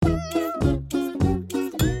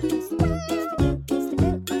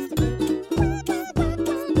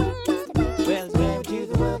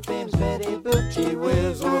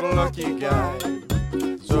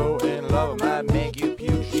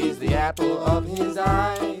of his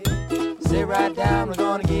eye. Sit right down, we're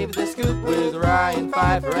gonna give you the scoop with Ryan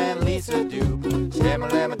Pfeiffer and Lisa Doop.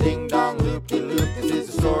 Shama-lama ding-dong, loop-de-loop. This is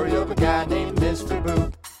the story of a guy named Mr.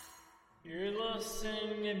 Boop. You're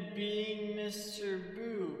listening to Being Mr.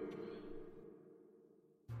 Boop.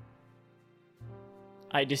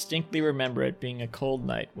 I distinctly remember it being a cold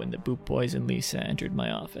night when the Boop Boys and Lisa entered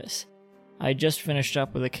my office. I had just finished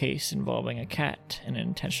up with a case involving a cat in an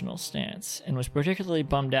intentional stance, and was particularly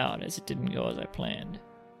bummed out as it didn't go as I planned.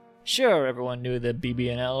 Sure, everyone knew the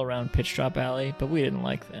BB&L around Pitch Drop Alley, but we didn't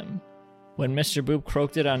like them. When Mr. Boop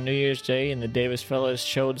croaked it on New Year's Day and the Davis fellas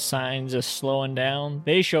showed signs of slowing down,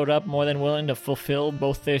 they showed up more than willing to fulfill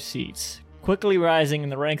both their seats, quickly rising in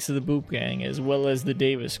the ranks of the Boop gang as well as the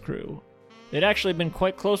Davis crew. They'd actually been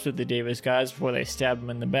quite close with the Davis guys before they stabbed them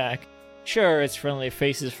in the back. Sure, it's friendly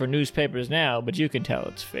faces for newspapers now, but you can tell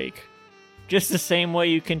it's fake. Just the same way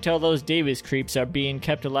you can tell those Davis creeps are being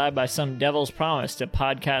kept alive by some devil's promise to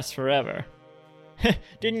podcast forever.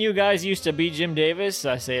 Didn't you guys used to be Jim Davis?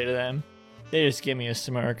 I say to them. They just give me a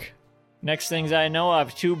smirk. Next things I know, I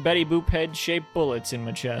have 2 Betty Boop head-shaped bullets in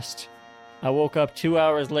my chest. I woke up 2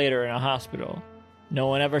 hours later in a hospital. No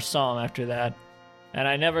one ever saw him after that, and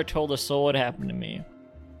I never told a soul what happened to me,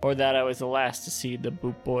 or that I was the last to see the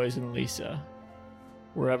Boop Boys and Lisa.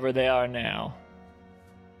 Wherever they are now,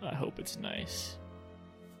 I hope it's nice.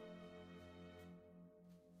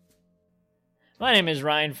 My name is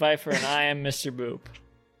Ryan Pfeiffer, and I am Mr. Boop.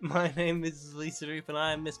 My name is Lisa Doop, and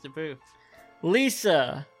I am Mr. Boop.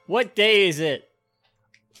 Lisa, what day is it?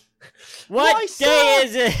 What day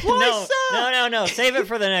is it? No. Save it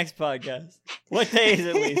for the next podcast. What day is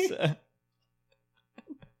it, Lisa?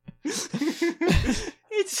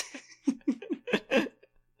 It's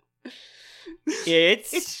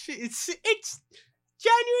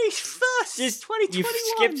January 1st, 2021. You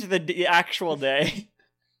skipped the actual day.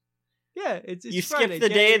 Yeah, it's you Friday, skipped the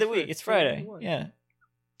day of the week. It's Friday. Yeah.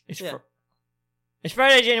 It's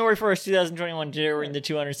Friday, January 1st, 2021, during the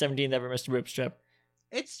 217th ever Mr. Boop strip.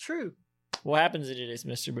 It's true. What happens in today's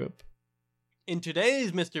Mr. Boop? In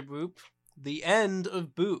today's Mr. Boop, the end of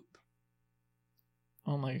Boop.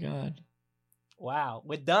 Oh my god. Wow,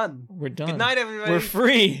 we're done. We're done. Good night, everybody. We're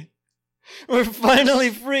free. We're finally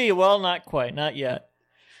free. Well, not quite. Not yet.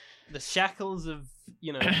 The shackles of,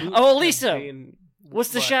 Boop Oh, Lisa! What's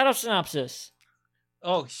the What? shadow synopsis?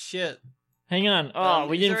 Oh, shit. Hang on. Oh,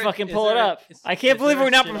 we didn't fucking is pull there it a- up. is- I can't is believe there a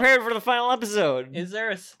we're not shit- prepared for the final episode. Is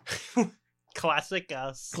there a... Classic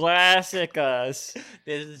us. Classic us.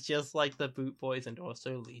 This is just like the Boot Boys and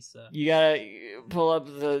also Lisa. You gotta pull up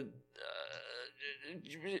the...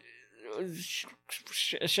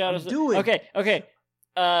 shadows. I'm doing. Okay.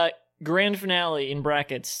 Grand finale in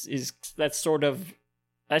brackets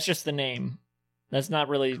that's just the name. That's not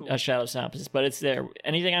really Cool. a shadow synopsis, but it's there.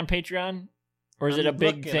 Anything on Patreon? Or is it a I'm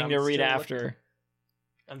big looking, thing to I'm read still after? looking.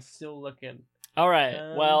 I'm still looking. All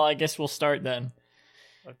right. Well, I guess we'll start then.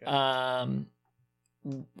 Okay.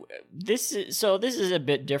 This is a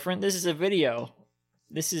bit different. This is a video.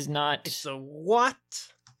 This is not. It's a what?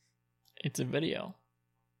 It's a video.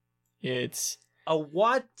 It's a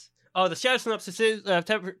what? Oh, the shadow synopsis is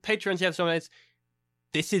Patreon shadow synopsis.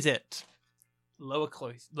 This is it.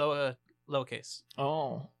 Lowercase.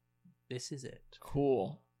 oh, This is it.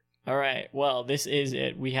 cool. All right. Well, this is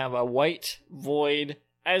it. We have a white void,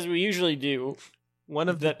 as we usually do. One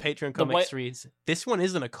of the Patreon comics reads, "This one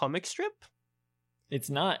isn't a comic strip." It's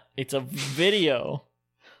not. It's a video.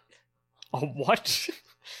 A what?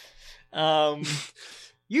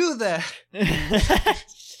 You there?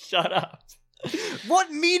 Shut up.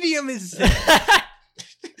 What medium is it?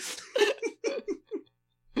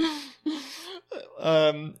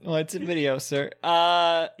 Well, it's a video, sir.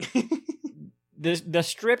 The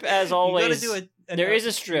strip, as always. There is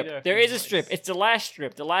a strip. There is a strip. It's the last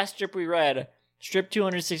strip. The last strip we read, strip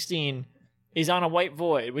 216, is on a white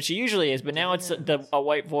void, which it usually is, but now it's a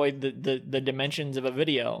white void, the dimensions of a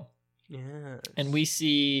video. Yeah. And we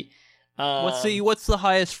see. What's the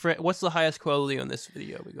highest quality on this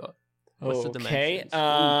video we got? What's the Okay.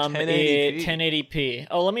 dimensions? 1080p.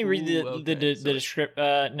 Oh, let me read the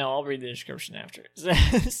description. No, I'll read the description after.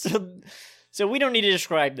 So we don't need to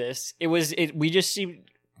describe this. We just see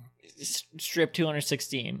strip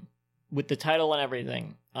 216 with the title and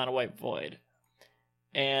everything on a white void.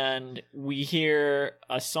 And we hear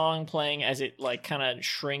a song playing as it kind of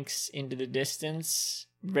shrinks into the distance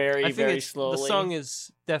very slowly. The song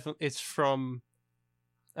is definitely from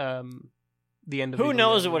the end of Who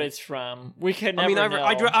knows what it's from? We could never know.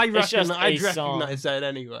 I'd It's just a recognize song. that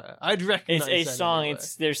anywhere. I'd recognize It's a that song. anywhere.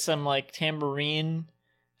 There's some tambourine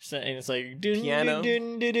So, and it's like dun, Piano.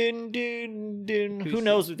 dun, dun, dun, dun, dun. Who Acoustic.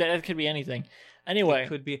 knows? That could be anything. Anyway, It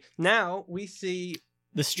could be. Now we see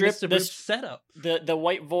the strip, Mr. Boop's setup. the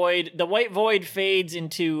white void fades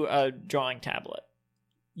into a drawing tablet.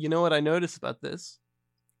 You know what I noticed about this?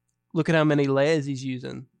 Look at how many layers he's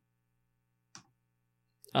using.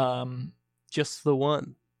 Just the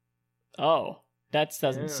one. Oh, that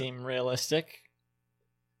doesn't Yeah. seem realistic.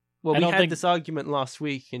 Well, I we don't had think- this argument last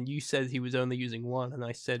week, and you said he was only using one, and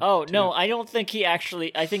I said, Oh two. no, I don't think he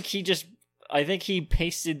actually. I think he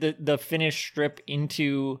pasted the finished strip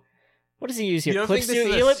into. What does he use here? You don't Clip think this is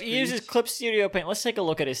Studio. a He uses screen- Clip Studio Paint. Let's take a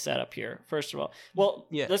look at his setup here. First of all, well,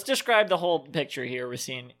 Yeah. let's describe the whole picture here. We're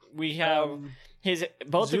seeing we have his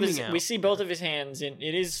both of his. zooming out. We see both of his hands, and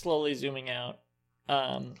it is slowly zooming out.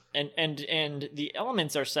 And the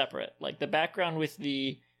elements are separate. Like the background with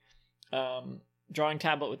the drawing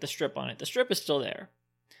tablet with the strip on it. The strip is still there.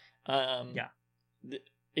 Yeah.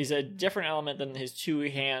 Is a different element than his two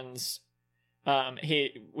hands,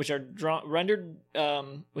 which are rendered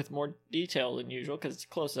with more detail than usual because it's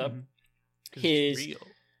close up. Mhm. 'Cause it's His real.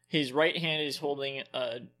 his right hand is holding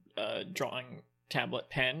a drawing tablet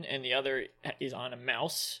pen, and the other is on a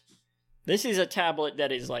mouse. This is a tablet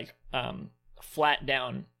that is like flat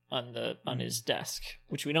down on his desk,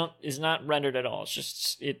 which is not rendered at all. It's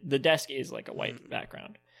just the desk is like a white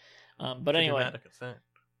background. But It's a anyway, dramatic effect.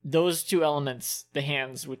 those two elements, the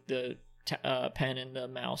hands with the pen and the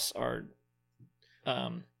mouse, are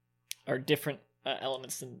different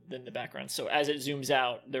elements than the background. So as it zooms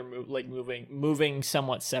out, they're moving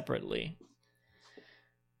somewhat separately.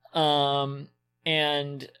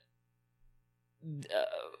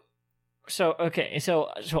 So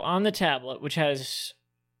on the tablet, which has,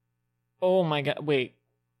 oh my god, wait,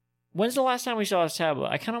 when's the last time we saw this tablet?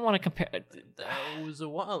 I kind of want to compare. That was a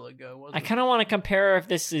while ago, wasn't I kind of want to compare if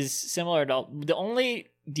this is similar to. The only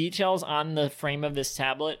details on the frame of this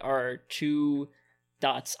tablet are two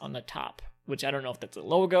dots on the top, which I don't know if that's a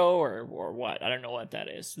logo or what. I don't know what that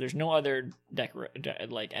is. There's no other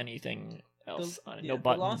like anything else on it. No The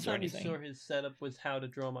buttons last or time anything. we saw his setup was How to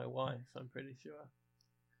Draw My Wife, I'm pretty sure.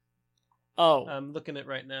 Oh, I'm looking at it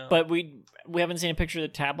right now. but we haven't seen a picture of the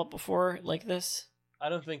tablet before like this. I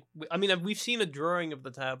don't think... we've seen a drawing of the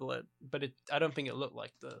tablet, but I don't think it looked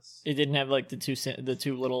like this. It didn't have like the two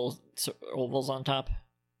little ovals on top.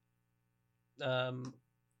 No,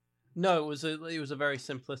 it was a very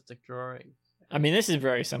simplistic drawing. I mean, this is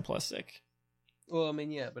very simplistic. Well, I mean,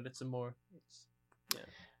 yeah, but it's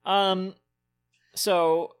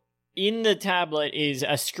So in the tablet is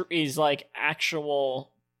like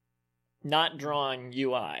actual, not drawing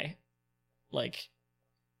UI, like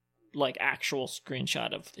actual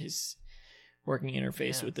screenshot of his working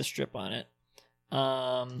interface with the strip on it.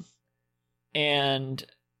 And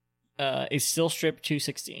it's still strip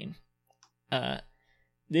 216.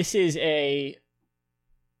 This is a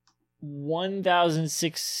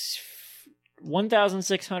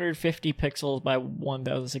 1,650 pixels by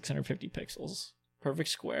 1,650 pixels. Perfect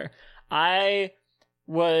square. I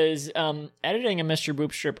was editing a Mr.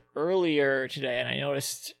 Boop strip earlier today, and I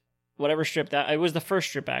noticed whatever strip it was the first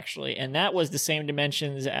strip actually, and that was the same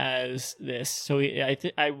dimensions as this. So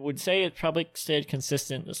I would say it probably stayed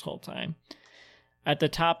consistent this whole time. At the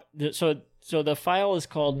top, so the file is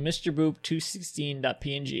called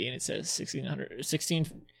mrboop216.png, and it says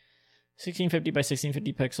 1650 by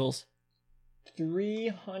 1650 pixels,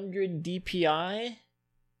 300 DPI.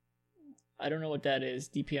 I don't know what that is.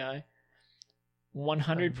 DPI,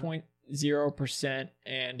 100.0%,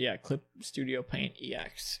 and yeah, Clip Studio Paint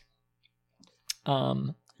EX.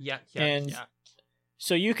 Yeah.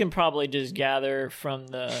 So you can probably just gather from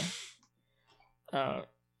the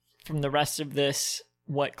rest of this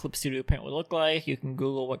what Clip Studio Paint would look like. You can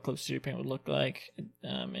Google what Clip Studio Paint would look like,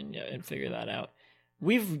 and figure that out.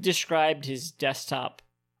 We've described his desktop,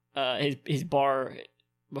 his bar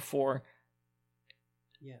before.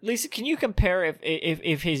 Yeah. Lisa, can you compare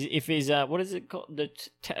if his what is it called, the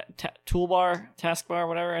toolbar, taskbar,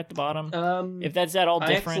 whatever at the bottom? If that's at all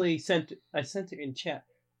different. I sent it in chat.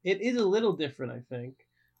 It is a little different, I think.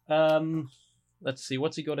 Let's see,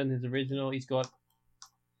 what's he got in his original? He's got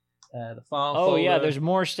the file Oh folder. yeah, there's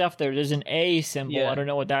more stuff there. There's an A symbol. Yeah. I don't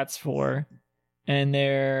know what that's for. And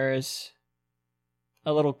there's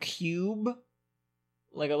a little cube,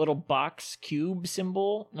 like a little box cube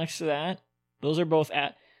symbol next to that. Those are both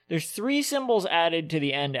there's 3 symbols added to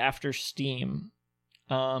the end after Steam.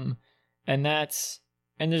 And there's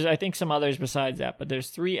I think some others besides that, but there's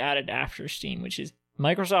 3 added after Steam, which is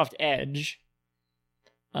Microsoft Edge.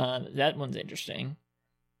 That one's interesting.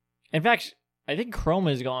 In fact, I think Chrome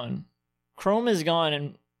is gone.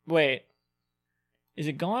 And wait. Is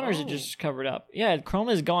it gone or is it Oh. just covered up? Yeah, Chrome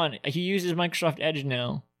is gone. He uses Microsoft Edge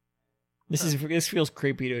now. This feels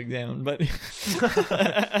creepy to examine, but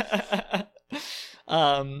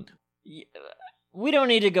we don't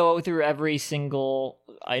need to go through every single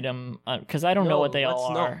item because I don't know what they all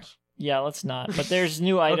are. Not. Yeah, let's not. But there's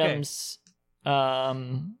new items.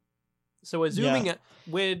 So we're zooming at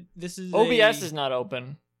where this is. OBS is not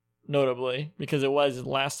open, notably, because it was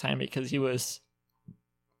last time because he was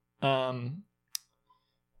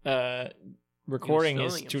recording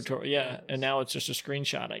his filming tutorial. himself, Yeah, yes. and now it's just a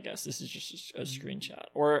screenshot, I guess. This is just a screenshot.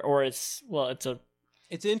 Or it's a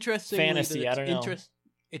It's interesting. fantasy, I don't know.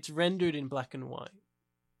 It's rendered in black and white.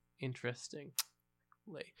 Interesting.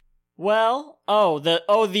 well, the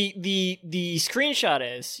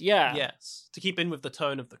screenshot is. Yeah. Yes, to keep in with the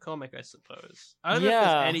tone of the comic, I suppose. I don't know if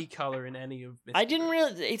there's any color in any of. Mr. I didn't Poop.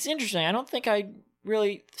 really. It's interesting. I don't think I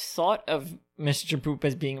really thought of Mr. Poop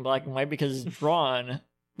as being black and white because it's drawn.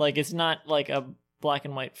 Like it's not like a black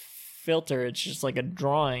and white filter. It's just like a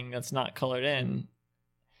drawing that's not colored in.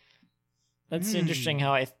 That's interesting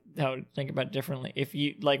how I think about it differently. If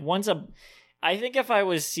you like I think if I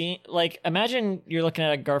was seeing like imagine you're looking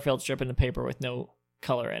at a Garfield strip in the paper with no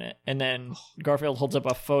color in it, and then Garfield holds up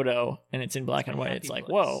a photo and it's in black and white. It's like,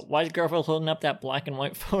 whoa, why is Garfield holding up that black and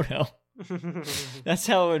white photo? That's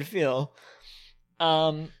how it would feel.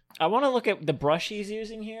 I want to look at the brush he's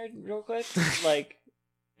using here real quick. Like,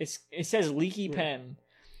 it says leaky pen.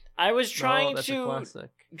 I was trying to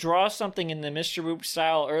draw something in the Mr. Boop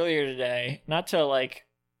style earlier today, not to like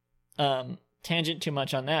tangent too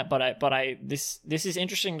much on that, but this is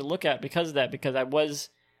interesting to look at because of that, because I was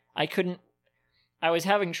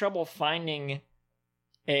having trouble finding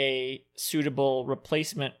a suitable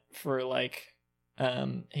replacement for like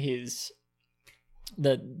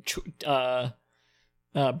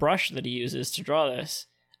brush that he uses to draw this,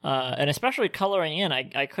 and especially coloring in.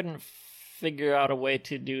 I couldn't figure out a way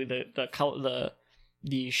to do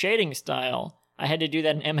the shading style. I had to do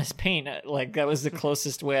that in MS Paint. Like that was the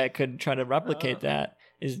closest way I could try to replicate that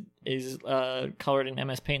is colored in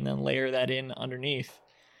MS Paint and then layer that in underneath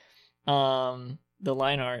the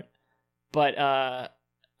line art. But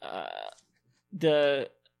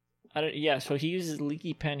so he uses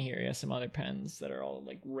leaky pen here. He has some other pens that are all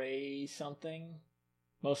like Ray something.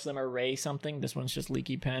 Most of them are Ray something. This one's just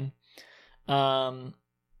leaky pen.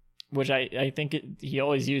 Which I think he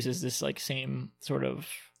always uses this like same sort of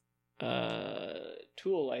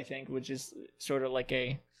tool, I think, which is sort of like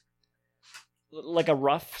a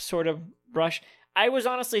rough sort of brush. I was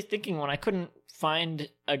honestly thinking when I couldn't find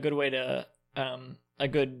a good way to a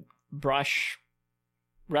good brush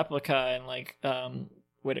replica and like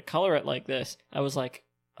way to color it like this, I was like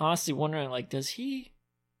honestly wondering like, does he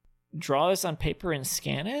draw this on paper and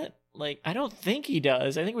scan it? Like, I don't think he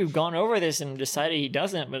does. I think we've gone over this and decided he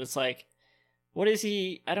doesn't, but it's like, what is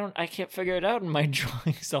he? I can't figure it out in my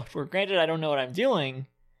drawing software. Granted, I don't know what I'm doing,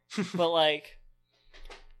 but like,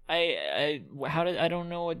 I don't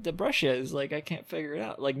know what the brush is. Like, I can't figure it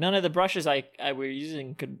out. Like, none of the brushes I were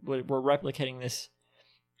using were replicating this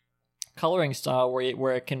coloring style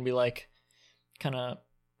where it can be like kind of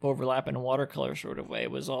overlap in a watercolor sort of way.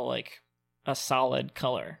 It was all like a solid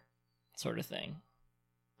color sort of thing.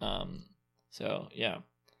 So yeah,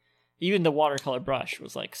 even the watercolor brush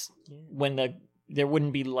was like when there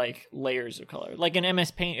wouldn't be like layers of color, like in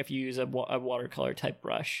MS Paint. If you use a watercolor type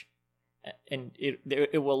brush, and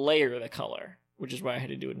it will layer the color, which is why I had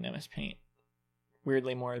to do it in MS Paint.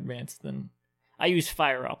 Weirdly more advanced than I use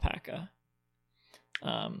Fire Alpaca.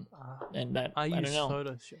 And that I don't know.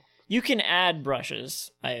 Photoshop. You can add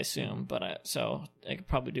brushes, I assume, but so I could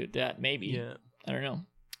probably do that. Maybe. Yeah. I don't know.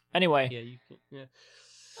 Anyway. Yeah, you can. Yeah.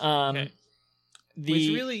 Okay. It's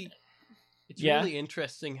really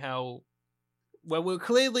interesting how we're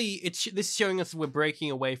clearly this is showing us we're breaking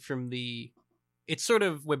away from we're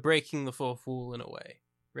breaking the fourth wall in a way,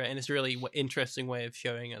 right? And it's a really interesting way of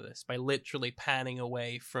showing us this by literally panning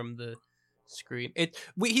away from the screen.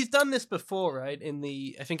 He's done this before, right?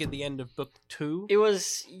 I think at the end of book 2.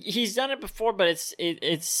 He's done it before, but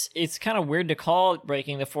it's kind of weird to call it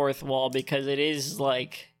breaking the fourth wall because it is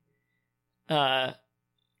like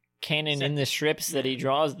canon in the strips that he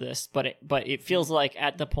draws this, but it feels like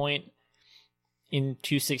at the point in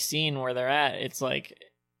 216 where they're at, it's like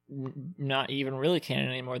not even really canon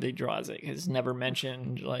anymore. They draws it. It's never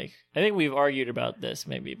mentioned. Like, I think we've argued about this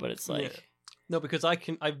maybe, but it's like no, because I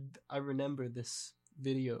remember this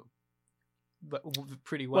video, but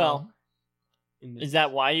pretty well. Is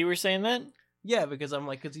that why you were saying that? Yeah, because I'm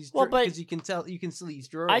like, because you can see he's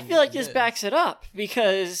drawing. I feel like this backs it up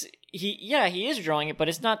because he is drawing it, but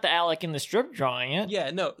it's not the Alec in the strip drawing it.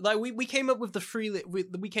 Yeah, no, like we came up with the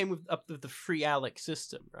free Alec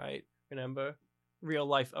system, right? Remember, real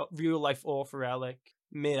life author Alec,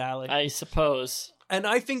 mid Alec, I suppose. And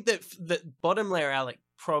I think that bottom layer Alec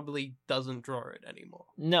probably doesn't draw it anymore.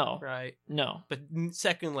 No, right? No, but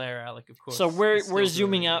second layer Alec, of course. So we're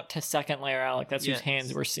zooming out to second layer Alec. That's whose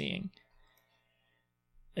hands we're seeing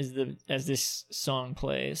as this song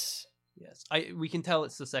plays. Yes, we can tell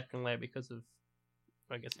it's the second layer because of,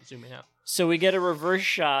 I guess, it's zooming out. So we get a reverse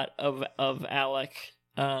shot of Alec.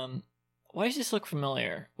 Why does this look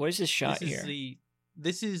familiar? What is this shot here?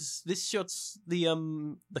 This shot's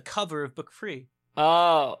the cover of book 3.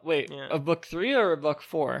 Oh, wait, of book 3 or book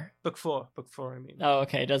 4? Book 4, I mean. Oh,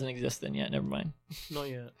 okay, it doesn't exist then yet. Never mind. Not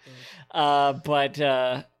yet. But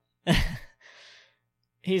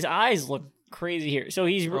his eyes look crazy here. So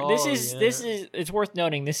this is it's worth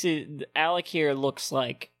noting. This is Alec here looks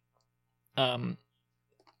like what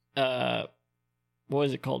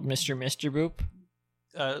was it called? Mr. Boop?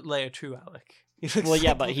 Layer 2 Alec. Well,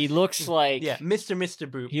 yeah, but he looks like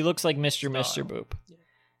Mr. Boop. He looks like Mr. Boop. Yeah.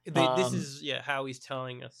 This is how he's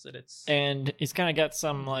telling us that it's, and he's kind of got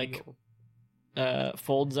some like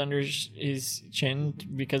folds under his chin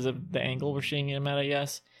because of the angle we're seeing him at. I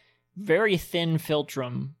guess very thin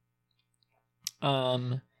philtrum.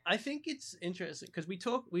 I think it's interesting because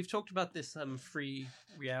we've talked about this free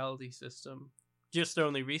reality system just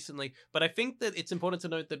only recently, but I think that it's important to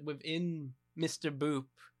note that within Mr. Boop,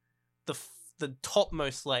 the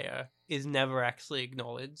topmost layer is never actually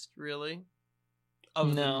acknowledged, really.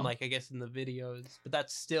 Other than, like, I guess in the videos, but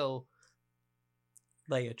that's still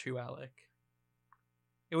layer 2 Alec.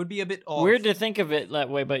 It would be a bit off. Weird to think of it that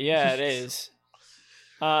way, but yeah, it is.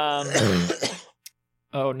 Oh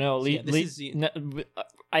no,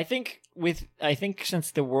 I think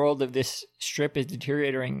since the world of this strip is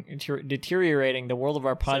deteriorating, the world of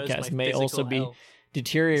our podcast may also be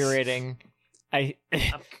deteriorating.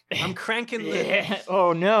 I'm cranking the.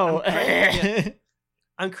 Oh no!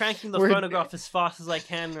 I'm cranking the phonograph as fast as I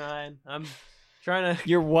can, Ryan. I'm trying to.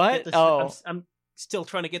 You're what? I'm still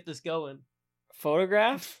trying to get this going.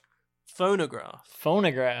 Photograph? Phonograph.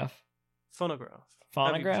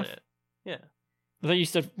 Yeah. I thought you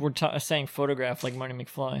said we're saying photograph like Marty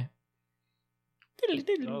McFly.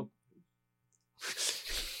 Oh.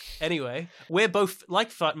 Anyway, we're both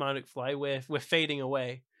like Marty McFly. We're fading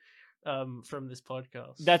away from this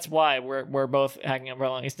podcast. That's why we're both hacking up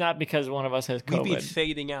long. It's not because one of us has COVID. We've been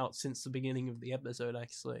fading out since the beginning of the episode,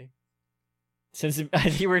 actually. I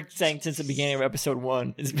think you were saying since the beginning of episode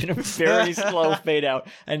 1. It's been a very slow fade out,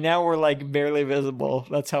 and now we're like barely visible.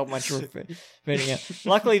 That's how much we're fading out.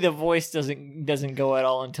 Luckily, the voice doesn't go at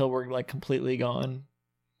all until we're like completely gone.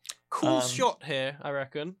 Cool shot here, I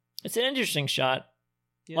reckon. It's an interesting shot.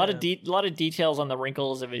 Yeah. A lot of details on the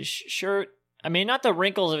wrinkles of his shirt. I mean, not the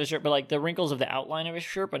wrinkles of his shirt, but like the wrinkles of the outline of his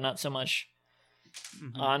shirt, but not so much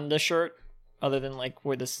on the shirt, other than like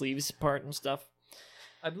where the sleeves part and stuff.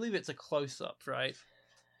 I believe it's a close-up, right?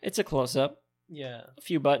 It's a close-up. Yeah. A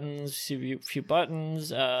few buttons.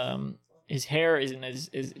 His hair isn't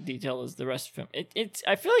as detailed as the rest of him.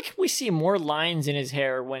 I feel like we see more lines in his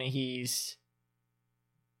hair when he's...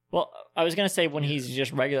 Well, I was going to say when he's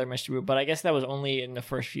just regular Mr. Boop, but I guess that was only in the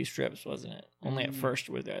first few strips, wasn't it? Only at first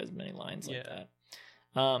were there as many lines like that.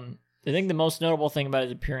 I think the most notable thing about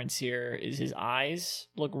his appearance here is his eyes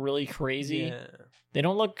look really crazy. Yeah. They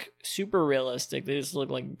don't look super realistic. They just look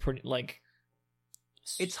like pretty like.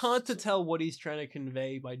 It's hard to tell what he's trying to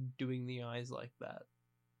convey by doing the eyes like that.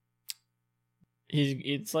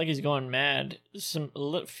 It's like he's going mad. Some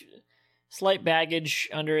slight baggage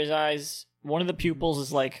under his eyes. One of the pupils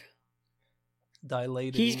is like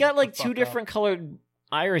dilated. He's got like two different colored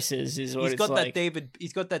irises. Is what it's like.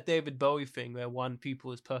 He's got that David Bowie thing where one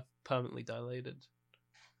pupil is permanently dilated.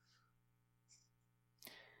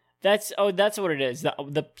 That's what it is.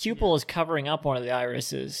 The pupil is covering up one of the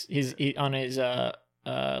irises. On his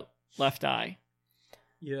left eye.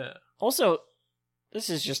 Yeah. Also,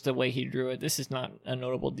 this is just the way he drew it. This is not a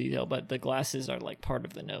notable detail, but the glasses are like part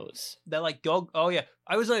of the nose. They're like Oh yeah,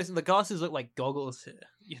 I was noticing the glasses look like goggles here.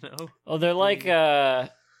 You know. Oh, they're like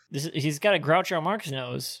he's got a Groucho Marx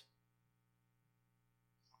nose.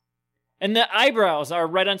 And the eyebrows are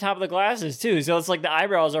right on top of the glasses, too. So it's like the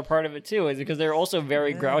eyebrows are part of it, too. Is because they're also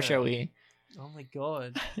very Groucho-y. Oh, my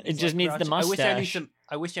God. It just needs the mustache.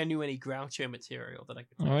 I wish I knew any Groucho material that I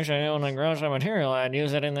could... I wish I knew any Groucho material. I'd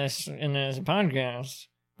use it in this podcast.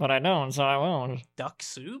 But I don't, so I won't. Duck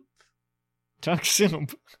soup? Chuck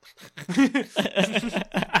soup. Good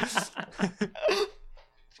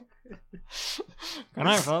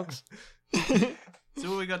night, folks. So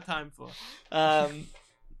what we got time for? Yeah,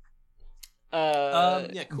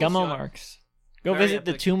 cool Gummo shot. Marx. Go Very visit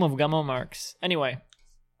the epic. tomb of Gummo Marx. Anyway,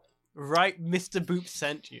 Right, Mr. Boop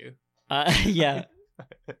sent you. yeah,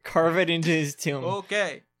 carve it into his tomb.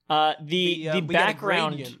 Okay. The We got a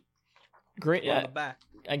background, gradient great. on the back.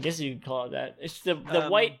 I guess you'd call it that. It's the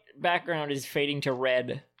white background is fading to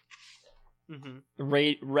red. Mm-hmm.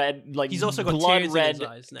 Red, like He's also got blood tears red in his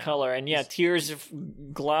eyes now. color, and yeah,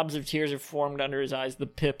 globs of tears have formed under his eyes. The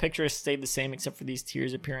picture has stayed the same except for these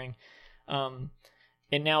tears appearing.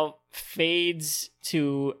 It now fades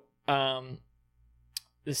to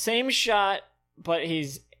the same shot, but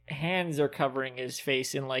his hands are covering his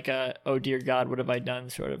face in like a "oh dear God, what have I done"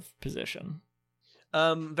 sort of position.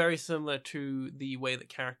 Very similar to the way that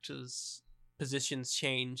characters' positions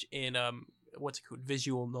change in what's it called,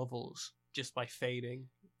 visual novels, just by fading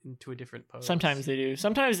into a different pose. Sometimes they do.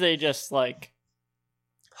 Sometimes they just like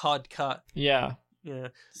hard cut. yeah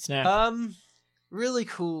snap. Really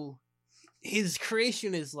cool. His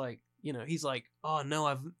creation is like, he's like, oh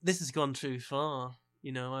no, this has gone too far.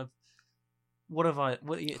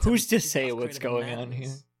 Who's to say what's going on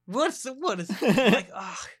here? What is like?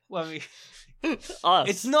 Well, I mean, Us.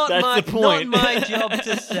 it's not That's the point. not my job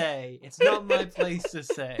to say. It's not my place to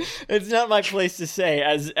say. It's not my place to say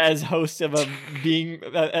as host of a Mr.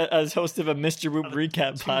 Boop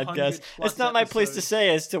recap 200 podcast. plus It's not my place to episodes. say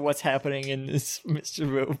as to what's happening in this Mr.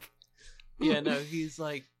 Boop. Yeah, no, he's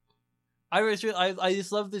like, I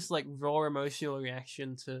just love this like raw emotional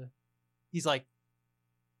reaction to,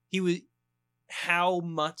 how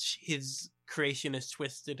much his creation has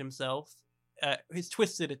twisted himself,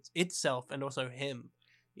 itself, and also him.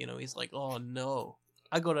 He's like, oh no,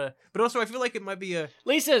 but also I feel like it might be a.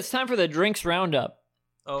 Lisa, it's time for the drinks roundup.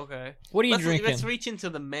 Okay. What are you Let's drinking? reach into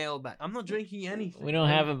the mailbag. I'm not drinking anything. We don't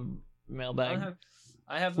have a mailbag.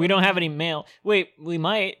 We don't have any mail. Wait, we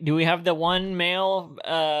might. Do we have the one mail?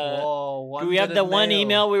 Do we have the one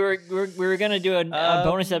email? We were gonna do a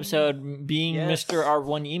bonus episode being yes. Mr. Our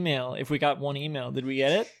one email. If we got one email, did we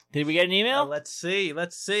get it? Did we get an email? Let's see.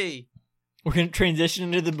 We're gonna transition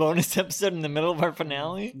into the bonus episode in the middle of our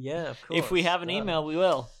finale. Yeah, of course. If we have an email, we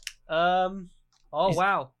will.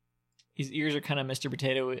 Wow. His ears are kind of Mr.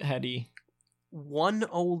 Potato Heady. One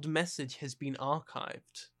old message has been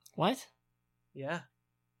archived. What? Yeah.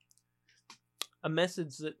 A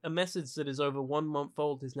message that is over 1 month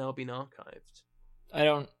old has now been archived. I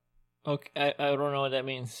don't know what that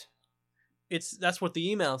means. That's what the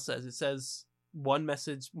email says. It says one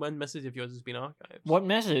message of yours has been archived. What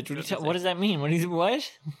message? What does that mean? What?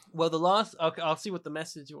 Well, I'll see what the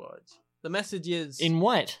message was. The message is In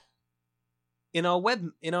what? in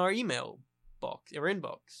our email box, or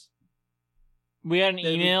inbox. We had an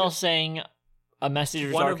email saying a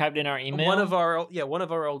message was archived in our email. One of our old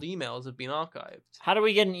emails have been archived. How do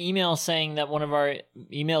we get an email saying that one of our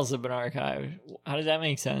emails have been archived? How does that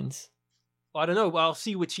make sense? I don't know. I'll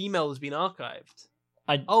see which email has been archived.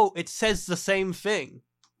 It says the same thing,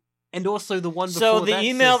 and also the one before. So the that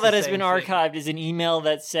email says that the has same been thing. archived is an email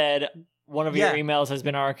that said one of your emails has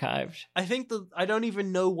been archived. I think I don't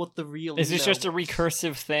even know what the real. Is this email just a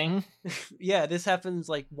recursive thing? Yeah, this happens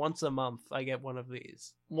like once a month. I get one of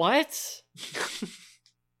these. What?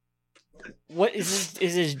 What is this?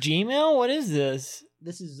 Is this Gmail? What is this?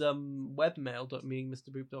 This is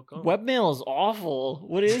webmail.meetingmrboop.com. Webmail is awful.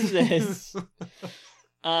 What is this?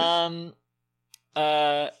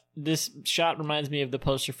 This shot reminds me of the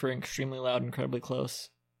poster for Extremely Loud, Incredibly Close.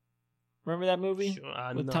 Remember that movie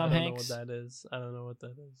with Tom Hanks? I don't know what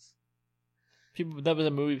that is. That was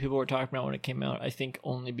a movie people were talking about when it came out. I think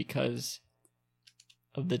only because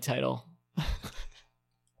of the title.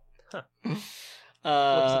 Huh. What's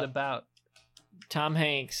it about? Tom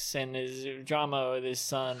Hanks and his drama with his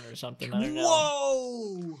son or something. I don't know.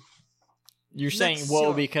 Whoa! You're saying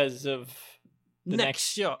whoa because of the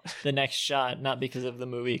next shot. The next shot, not because of the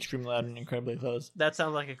movie Extremely Loud and Incredibly Close. That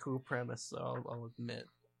sounds like a cool premise, so I'll admit.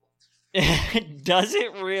 Does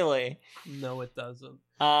it really? No, it doesn't.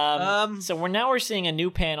 So we're seeing a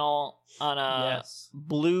new panel on a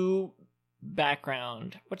blue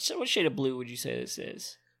background. What shade of blue would you say this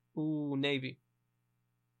is? Ooh, navy.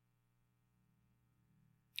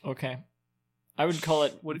 Okay, I would call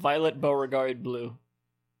it Violet Beauregard blue.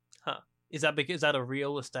 Huh? Is that a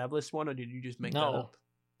real established one, or did you just make that up?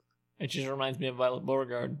 It just reminds me of Violet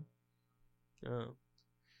Beauregard. Oh.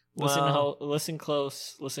 Listen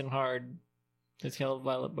close, listen hard. It's called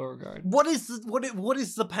Violet Beauregard. What is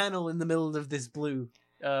the panel in the middle of this blue?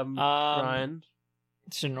 Ryan?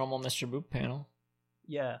 It's a normal Mr. Boop panel.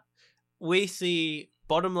 Yeah. We see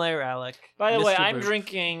bottom layer Alec. By the Mr. way, I'm Boop.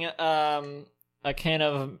 drinking a can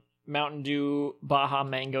of Mountain Dew Baja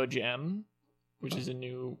Mango Gem, which is a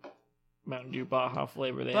new Mountain Dew Baja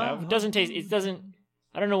flavor they have. It doesn't taste. It doesn't.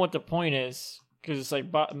 I don't know what the point is because it's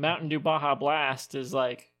like Mountain Dew Baja Blast is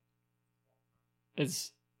like.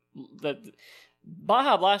 It's that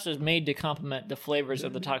Baja Blast was made to complement the flavors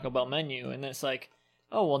of the Taco Bell menu, and it's like,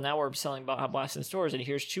 oh well, now we're selling Baja Blast in stores, and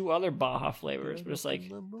here's 2 other Baja flavors, but it's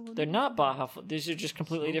like they're not Baja. These are just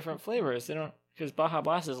completely different flavors. They don't because Baja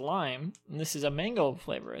Blast is lime, and this is a mango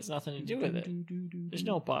flavor. It's nothing to do with it. There's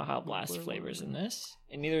no Baja Blast flavors in this,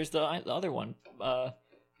 and neither is the other one,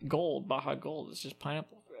 Gold Baja Gold. It's just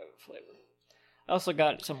pineapple flavor. I also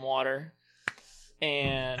got some water.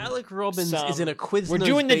 And Alec Robbins is in a Quiznos We're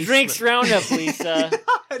doing the basement. drinks roundup, Lisa.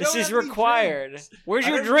 This is required. Where's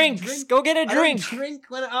your drinks? Go get a drink.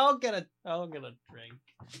 I'll get a drink.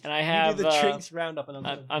 And I have you do the drinks roundup, and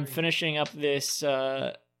I'm finishing up this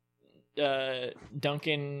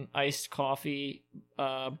Dunkin' iced coffee,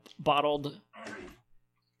 bottled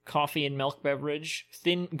coffee and milk beverage,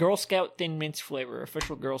 thin Girl Scout Thin Mints flavor,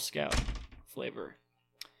 official Girl Scout flavor.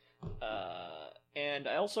 And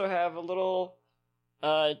I also have a little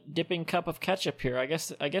dipping cup of ketchup here. I guess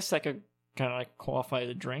that could kind of like qualify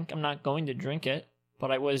the drink. I'm not going to drink it, but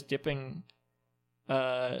I was dipping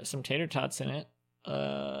some tater tots in it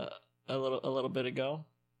a little bit ago.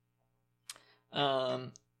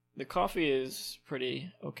 The coffee is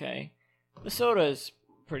pretty okay. The soda is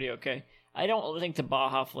pretty okay. I don't think the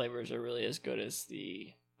Baja flavors are really as good as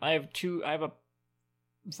I have a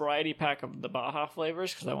variety pack of the Baja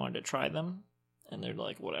flavors because I wanted to try them, and they're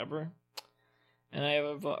like whatever. And I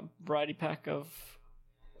have a variety pack of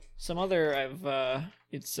some other.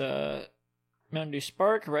 It's Mountain Dew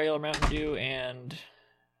Spark, regular Mountain Dew, and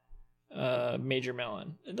Major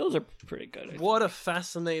Melon. And those are pretty good. What a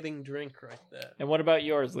fascinating drink right there. And what about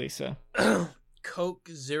yours, Lisa? Coke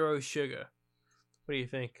Zero Sugar. What do you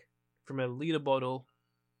think? From a liter bottle,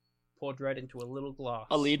 poured right into a little glass.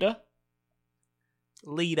 A liter?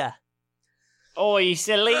 Liter. Oh, it's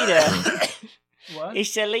a liter. What?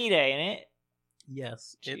 It's a liter, ain't it?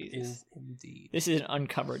 Yes, it is indeed. This is an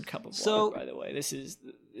uncovered cup of water, by the way. This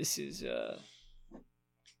is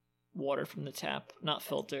water from the tap, not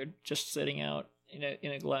filtered, just sitting out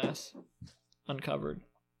in a glass, uncovered.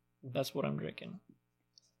 That's what I'm drinking.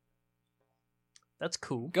 That's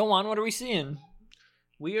cool. Go on. What are we seeing?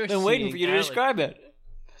 We are been waiting for you to describe it.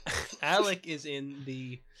 Alec is in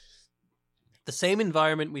the same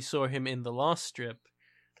environment we saw him in the last strip.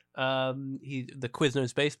 The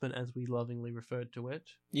Quiznos basement, as we lovingly referred to it.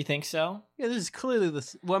 You think so? Yeah, this is clearly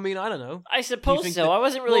this. Well, I mean, I don't know. I suppose so. I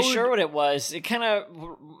wasn't really sure what it was. It kind of.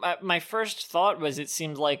 My first thought was it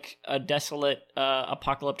seemed like a desolate,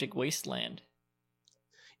 apocalyptic wasteland.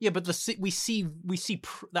 Yeah, but we see we see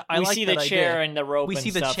the chair and the rope. We and see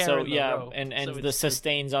the stuff, chair so, and the yeah, rope. and So the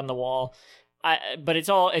sustains on the wall. But it's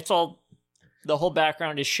all. The whole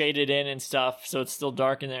background is shaded in and stuff, so it's still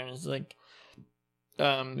dark in there, and it's like.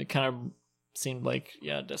 It kind of seemed like,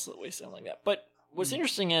 desolate wasteland like that. But what's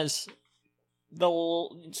interesting is the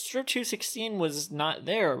strip 216 was not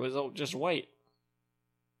there. It was all just white.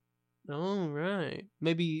 Oh, right.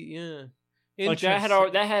 Maybe, yeah. Like that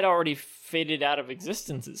had already faded out of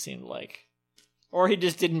existence, it seemed like. Or he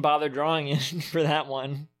just didn't bother drawing it for that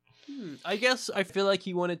one. I guess I feel like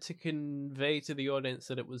he wanted to convey to the audience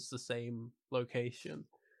that it was the same location.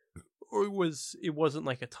 Or it wasn't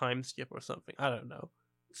like a time skip or something. I don't know.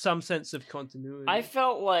 Some sense of continuity. I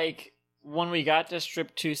felt like when we got to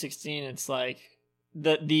strip 216, it's like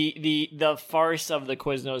the farce of the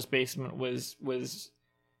Quiznos basement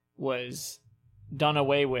was done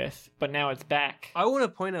away with, but now it's back. I want to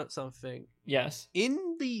point out something. Yes.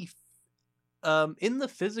 In the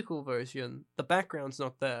physical version, the background's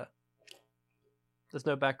not there. There's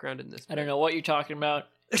no background in this. I don't know what you're talking about.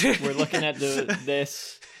 We're looking at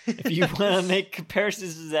this. If you want to make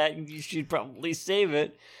comparisons to that, you should probably save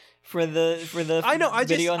it for the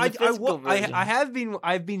video on the physical version.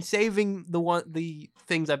 I've been saving the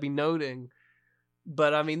things I've been noting,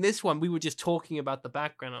 but I mean this one we were just talking about the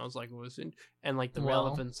background. I was like, and like the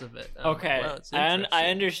relevance of it. Okay, and I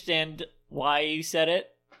understand why you said it.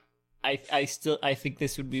 I think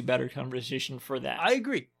this would be better conversation for that. I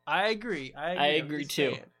agree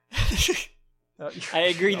too. I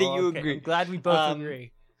agree that you agree. I'm glad we both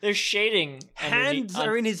agree. There's shading. Hands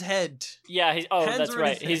are in his head. Yeah. That's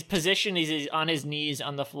right. His position is on his knees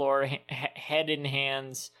on the floor, head in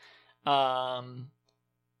hands.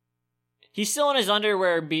 He's still in his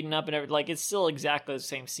underwear, beaten up and everything. Like it's still exactly the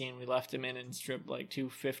same scene we left him in strip like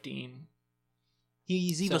 215.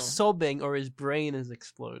 He's either sobbing or his brain is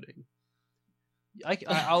exploding.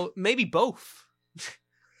 I'll maybe both.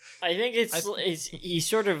 I think he's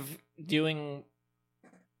sort of doing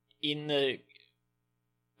in the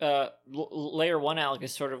layer 1 Alec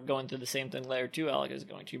is sort of going through the same thing layer 2 Alec is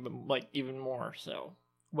going to, but like even more so.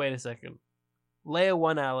 Wait a second. Layer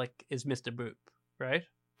 1 Alec is Mr. Boop, right?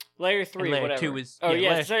 Layer 3, and layer whatever. 2 is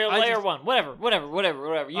layer 1, whatever.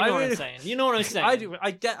 You know what I'm saying. You know what I'm saying. I do.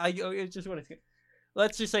 I just want to.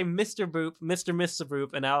 Let's just say Mr. Boop, Mr.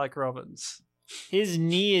 Boop, and Alec Robbins. His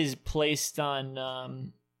knee is placed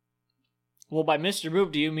on. Well, by Mr.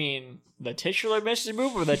 Boop, do you mean the titular Mr.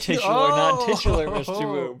 Boop or the titular, non-titular Mr.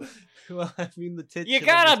 Boop? Well, I mean the titular. You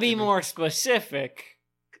gotta Mr. be Boop. more specific.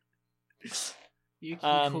 You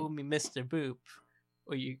can call me Mr. Boop,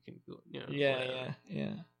 or you can go. Yeah.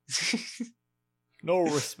 No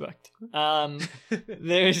respect.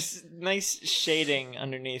 There's nice shading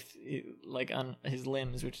underneath, like on his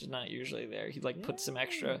limbs, which is not usually there. He put some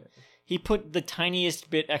extra. He put the tiniest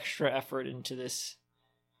bit extra effort into this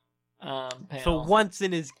panel. For once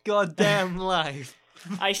in his goddamn life.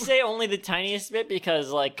 I say only the tiniest bit because,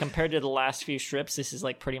 like, compared to the last few strips, this is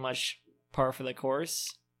like pretty much par for the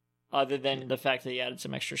course. Other than the fact that he added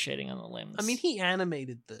some extra shading on the limbs. I mean, he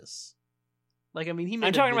animated this. Like, I mean, he made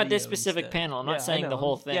I'm talking about this video specific instead. panel. I'm not saying the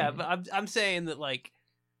whole thing. Yeah, but I'm saying that, like,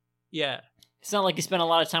 yeah. It's not like he spent a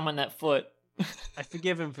lot of time on that foot. I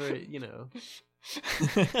forgive him for,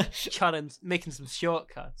 making some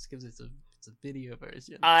shortcuts because it's a video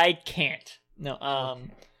version. I can't. No.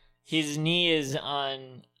 His knee is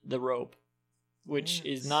on the rope, which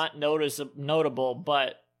is not notable,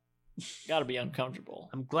 but gotta be uncomfortable.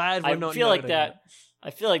 I'm glad we're not. I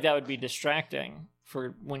feel like that would be distracting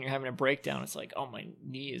for when you're having a breakdown. It's like, oh, my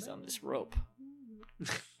knee is on this rope.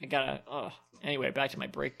 I gotta. Anyway, back to my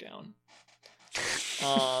breakdown.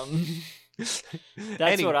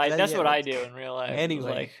 That's what I do in real life.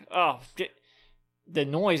 Anyway, the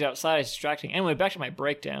noise outside is distracting. Anyway, back to my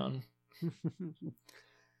breakdown.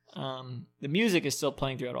 The music is still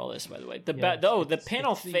playing throughout all this, by the way. The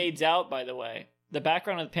panel fades out, by the way. The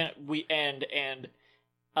background of the panel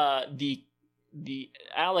the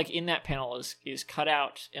Alec in that panel is cut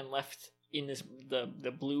out and left in this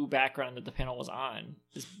the blue background that the panel was on.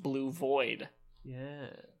 This blue void. Yeah.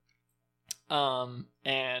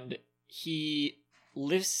 And he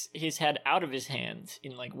lifts his head out of his hands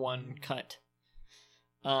in like one cut.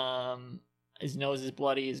 His nose is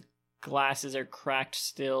bloody, his glasses are cracked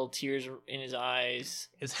still, tears are in his eyes.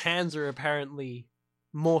 His hands are apparently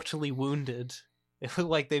mortally wounded. They look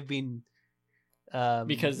like they've been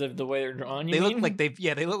because of the way they're drawn. They look like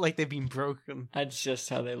they've been broken. That's just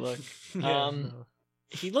how they look. No.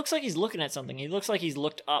 He looks like he's looking at something. He looks like he's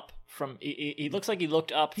looked up from. He looks like he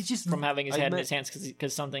looked up from having his head in his hands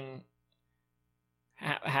because something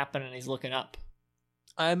happened and he's looking up.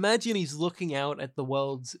 I imagine he's looking out at the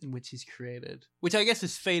worlds in which he's created, which I guess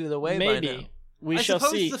is faded away. Maybe by now. we shall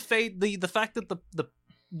see. The fact that the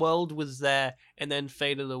world was there and then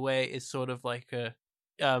faded away is sort of like a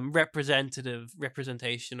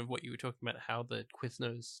representation of what you were talking about, how the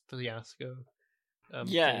Quiznos fiasco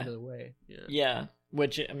faded away. Yeah.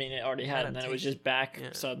 Which, I mean, it already had, and then it was just back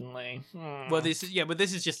suddenly. Well, this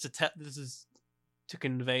is just this is to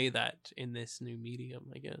convey that in this new medium,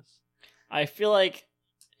 I guess. I feel like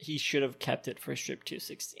he should have kept it for strip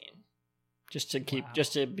 216, just to keep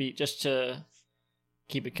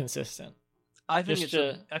it consistent. I think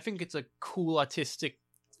it's a cool artistic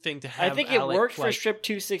thing to have. I think it worked for strip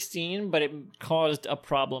 216, but it caused a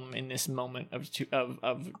problem in this moment of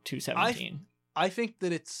 217. I think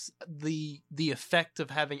that it's the effect of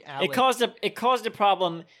having Alec. It caused a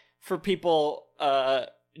problem for people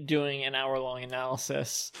doing an hour-long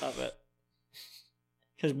analysis of it,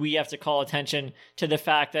 because we have to call attention to the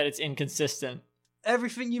fact that it's inconsistent.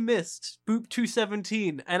 Everything you missed. Boop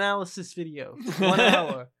 217 analysis video, 1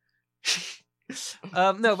 hour.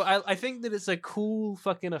 No, but I think that it's a cool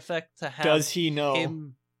fucking effect to have. Does he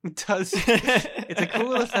know? It's a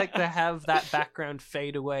cool effect to have that background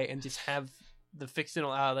fade away and just have the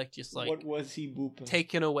fictional Alec just like, what was he booping?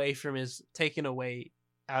 taken away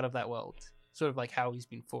out of that world, sort of like how he's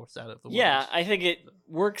been forced out of the world. Yeah, I think it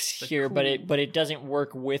works here, cool. but it doesn't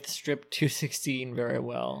work with strip 216 very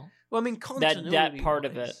well. Well, I mean, that part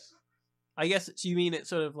of it. I guess you mean it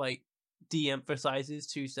sort of like de-emphasizes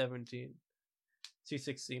 216.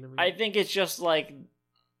 I mean. I think it's just like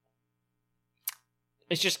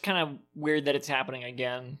it's just kind of weird that it's happening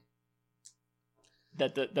again.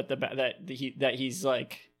 That he's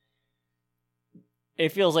like,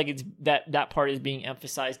 it feels like it's that part is being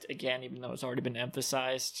emphasized again, even though it's already been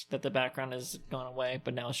emphasized that the background has gone away,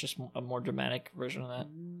 but now it's just a more dramatic version of that.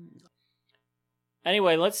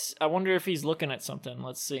 Anyway, I wonder if he's looking at something.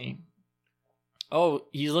 Let's see. Oh,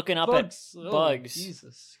 he's looking up at Bugs.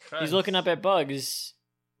 Jesus Christ. He's looking up at Bugs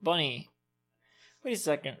Bunny. Wait a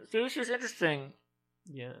second. So this is interesting.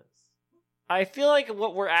 Yes. I feel like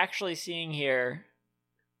what we're actually seeing here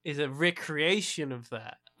is a recreation of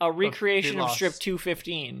that. A recreation of Strip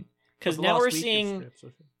 215. Because now we're seeing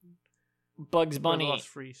Bugs Bunny.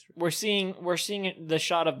 We're seeing the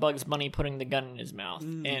shot of Bugs Bunny putting the gun in his mouth,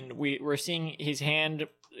 and we're seeing his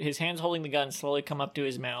hands holding the gun slowly come up to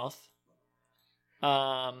his mouth,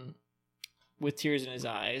 with tears in his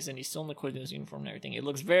eyes, and he's still in the Quiznos uniform and everything. It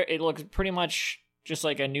looks pretty much just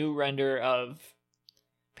like a new render of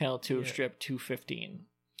panel 2 of Strip 215.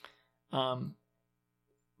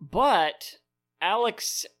 But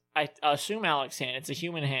Alex, I assume Alex's hand. It's a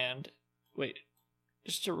human hand. Wait.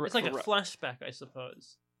 It's like a flashback, I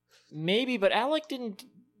suppose. Maybe, but Alec didn't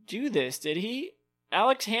do this, did he?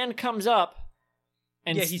 Alec's hand comes up,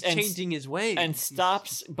 and he's changing his ways and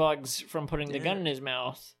stops Bugs from putting the gun in his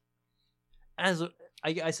mouth.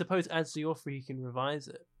 I suppose, as the author, he can revise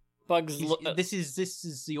it. Bugs, this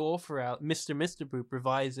is the author out, Mr. Boop,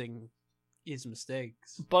 revising his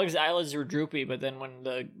mistakes. Bugs' eyelids are droopy, but then when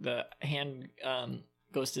the hand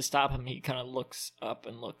goes to stop him, he kind of looks up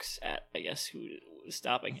and looks at, I guess, who was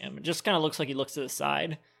stopping him. It just kind of looks like he looks to the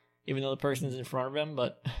side, even though the person's in front of him,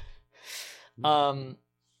 but it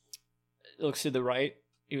looks to the right,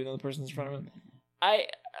 even though the person's in front of him. I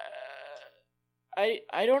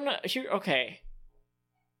don't know. Here, okay.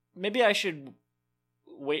 Maybe I should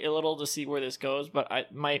wait a little to see where this goes, but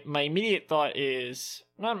my immediate thought is,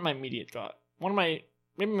 not my immediate thought, maybe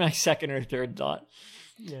my second or third thought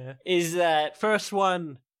is that... First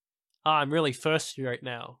one, I'm really thirsty right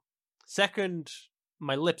now. Second,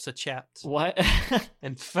 my lips are chapped. What?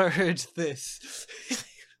 And third, this.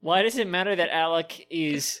 Why does it matter that Alec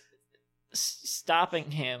is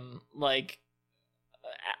stopping him? Like,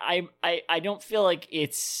 I don't feel like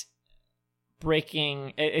it's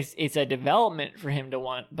breaking. It's a development for him to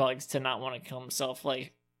want Bugs to not want to kill himself.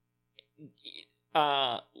 Like,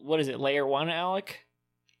 what is it? Layer 1, Alec?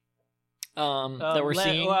 That we're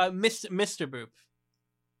seeing. Mr. Boop.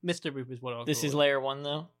 Mr. Boop is what I'll. This is layer 1,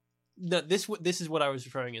 though. No, this is what I was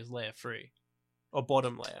referring as layer 3, or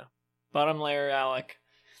bottom layer. Bottom layer Alec.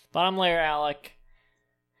 Bottom layer Alec.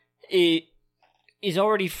 It is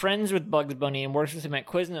already friends with Bugs Bunny and works with him at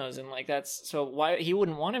Quiznos, and like that's so why he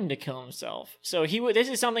wouldn't want him to kill himself. So this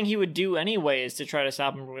is something he would do anyways to try to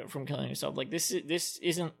stop him from killing himself. Like this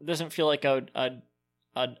doesn't feel like a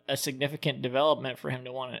significant development for him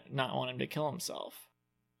to not want him to kill himself.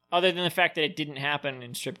 Other than the fact that it didn't happen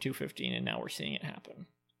in Strip 215 and now we're seeing it happen.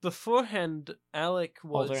 Beforehand, Alec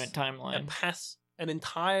was alternate timeline. An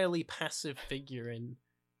entirely passive figure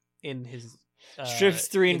in his Strips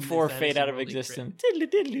 3 and 4 fade out of existence.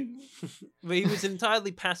 But he was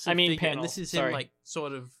entirely passive figure, panel. And this is him like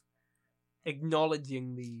sort of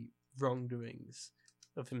acknowledging the wrongdoings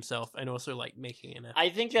of himself and also like making an effort. I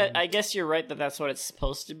think that I guess you're right that that's what it's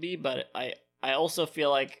supposed to be, but I also feel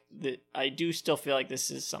like that I do still feel like this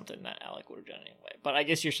is something that Alec would have done anyway. But I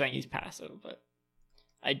guess you're saying he's passive, but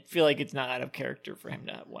I feel like it's not out of character for him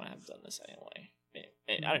to want to have done this anyway.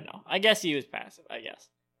 I don't know. I guess he was passive, I guess.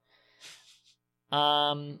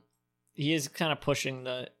 He is kind of pushing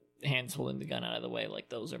the hands holding the gun out of the way, like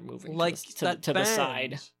those are moving like to the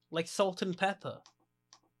side. Like Salt and Pepper.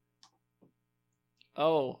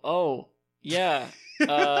 Oh, yeah.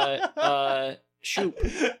 Shoop.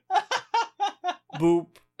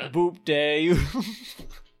 Boop day.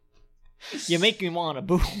 You make me wanna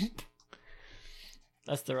boop.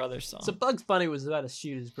 That's their other song. So Bugs Bunny was about to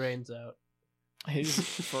shoot his brains out. His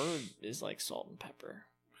fur is like salt and pepper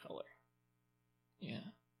color. Yeah,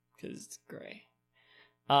 because it's gray.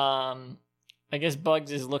 I guess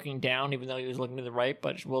Bugs is looking down, even though he was looking to the right,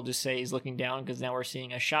 but we'll just say he's looking down because now we're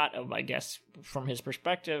seeing a shot of, I guess, from his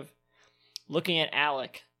perspective, looking at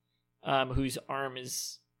Alec, whose arm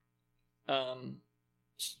is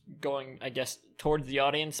going, I guess, towards the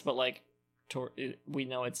audience, but like, we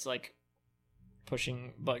know it's like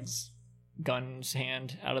pushing Bugs' gun's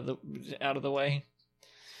hand out of the way.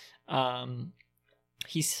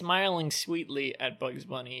 He's smiling sweetly at Bugs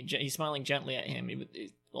Bunny. He's smiling gently at him,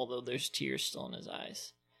 although there's tears still in his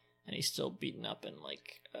eyes, and he's still beaten up in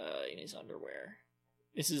in his underwear.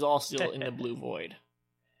 This is all still in the blue void,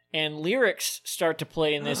 and lyrics start to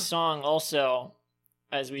play in this song also,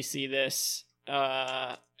 as we see this.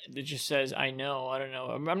 It just says, "I know." I don't know.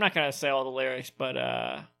 I'm not gonna say all the lyrics,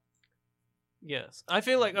 but Yes, I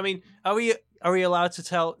feel like. I mean, are we allowed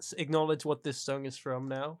to acknowledge what this song is from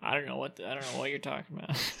now? I don't know what you're talking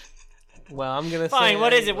about. Well, I'm gonna fine. say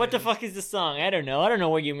What is it? What the fuck is the song? I don't know. I don't know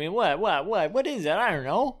what you mean. What is it? I don't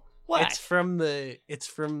know. What? It's from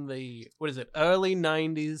the what is it? Early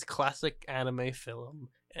 '90s classic anime film,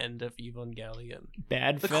 End of Evangelion.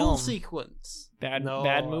 Bad the film. Cool sequence. Bad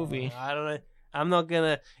movie. I don't know. I'm not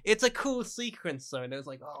gonna. It's a cool sequence, though. And it was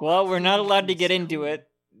like, oh. Well, we're not allowed to get into it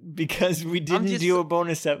because we didn't do a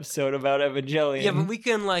bonus episode about Evangelion. Yeah, but we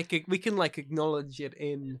can acknowledge it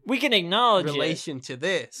in. We can acknowledge relation to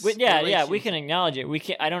this. We can acknowledge it. We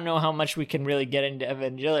can. I don't know how much we can really get into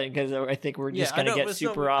Evangelion because I think we're just gonna get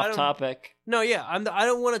super off topic. No, yeah, I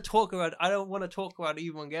don't want to talk about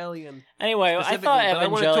Evangelion. Anyway, I thought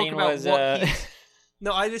Evangelion was.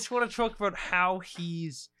 No, I just want to talk about how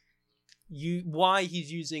why he's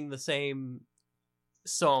using the same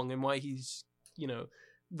song and why he's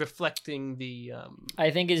reflecting the.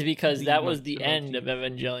 I think is because that was the end of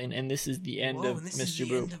Evangelion, and this is the end of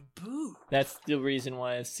Mr. Boop. That's the reason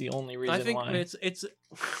why. It's the only reason why. I think it's.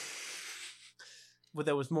 But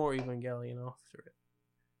there was more Evangelion after it.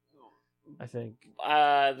 I think.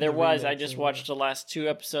 There was. I just watched the last 2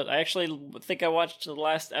 episodes. I actually think I watched the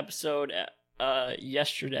last episode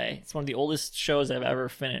yesterday. It's one of the oldest shows I've ever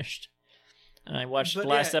finished. And I watched the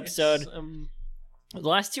last episode. The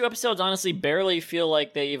last 2 episodes honestly barely feel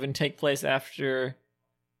like they even take place after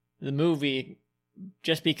the movie,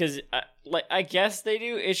 just because, I guess they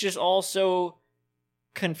do. It's just all so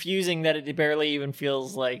confusing that it barely even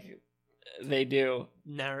feels like they do.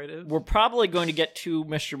 Narrative. We're probably going to get 2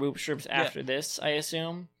 Mr. Boop strips after this, I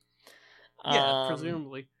assume. Yeah,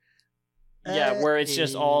 presumably. Yeah, where it's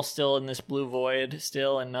just all still in this blue void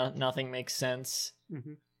still, and nothing makes sense.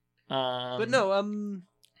 Mm-hmm. But no,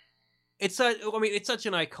 it's such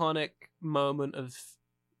an iconic moment of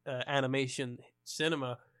animation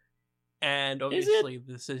cinema, and obviously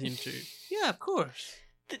the decision to of course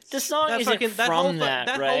the song isn't from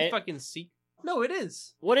that, right? Whole fucking No, it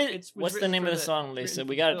is. What's the name of the song, Lisa?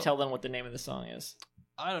 We gotta tell them what the name of the song is.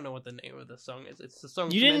 I don't know what the name of the song is. It's the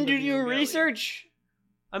song. You didn't do your research.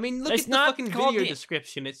 I mean, look at the fucking video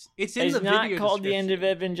description. It's in the video description. It's not called the End of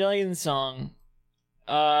Evangelion song.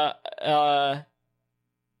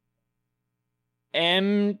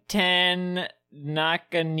 M10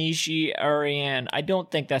 Nakanishi Ariane. I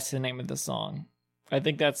don't think that's the name of the song. I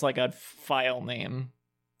think that's like a file name.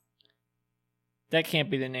 That can't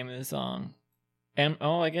be the name of the song.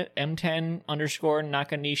 I get M10 _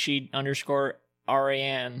 Nakanishi _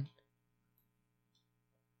 Ariane.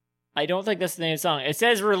 I don't think that's the name of the song. It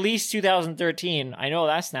says released 2013. I know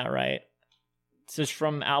that's not right. This is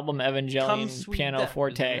from album Evangelion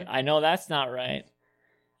Pianoforte. I know that's not right.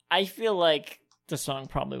 I feel like the song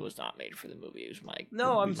probably was not made for the movie. It was my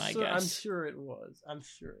guess. I'm sure it was.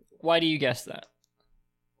 Why do you guess that?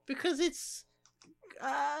 Because it's.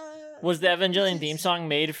 Was the Evangelion theme song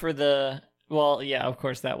made for the? Well, yeah, of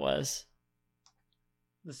course that was.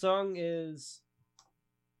 The song is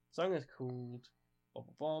called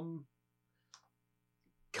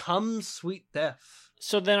 "Come Sweet Death."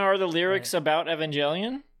 So then, are the lyrics about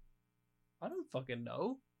Evangelion? I don't fucking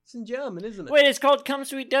know. It's in German, isn't it? Wait, it's called "Come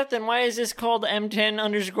Sweet Death." Then why is this called M10 _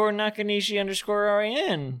 Nakanishi _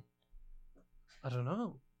 Ariane? I don't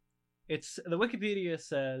know. It's the Wikipedia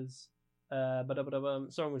says,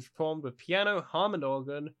 song was performed with piano, harmonic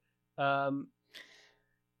organ.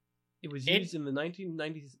 It was used in the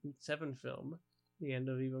 1997 film, The End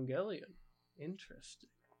of Evangelion. Interesting.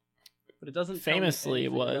 But it doesn't famously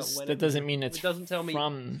it was. That doesn't mean it doesn't tell me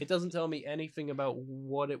from. It doesn't tell me anything about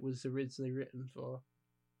what it was originally written for.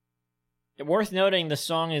 Worth noting, the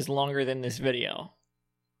song is longer than this video.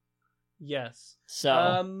 Yes.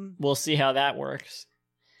 So we'll see how that works.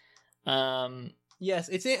 Yes,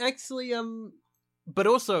 it's actually but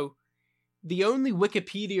also the only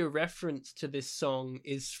Wikipedia reference to this song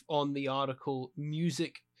is on the article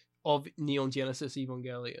 "Music of Neon Genesis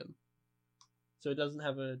Evangelion." So it doesn't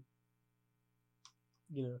have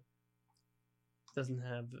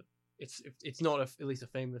it's not at least a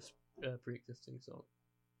famous pre-existing song.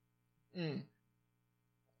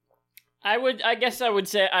 I guess I would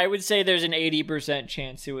say there's an 80%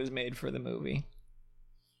 chance it was made for the movie.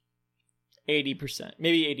 80%,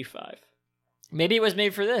 maybe 85. Maybe it was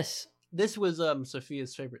made for this. This was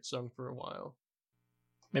Sophia's favorite song for a while.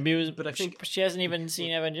 Maybe it was, but I think she hasn't even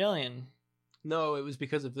seen Evangelion. No, it was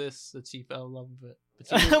because of this that she fell in love with it.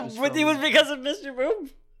 But it was because of Mr. Boop?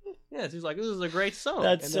 Yeah, she's like, this is a great song.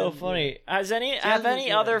 That's so funny. Yeah. Have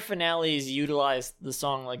any other finales utilized the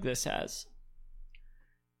song like this has?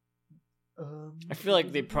 I feel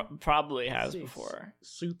like they probably has before.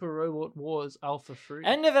 Super Robot Wars Alpha 3.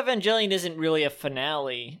 End of Evangelion isn't really a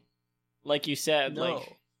finale, like you said. No.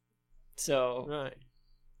 Like, so right.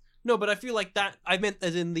 No, but I feel like that. I meant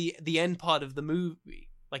as in the end part of the movie,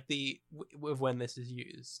 like of when this is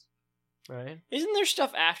used, right? Isn't there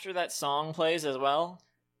stuff after that song plays as well?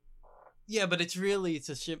 Yeah, but it's really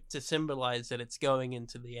to symbolize that it's going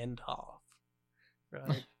into the end half,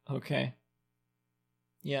 right? Okay.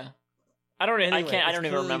 Yeah. I don't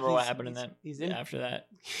even remember what happened in that. After that,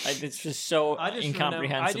 it's just so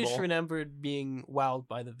incomprehensible. I just remembered being wowed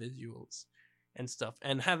by the visuals and stuff,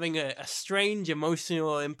 and having a strange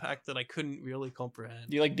emotional impact that I couldn't really comprehend.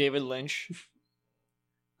 Do you like David Lynch?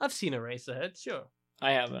 I've seen Eraserhead, sure.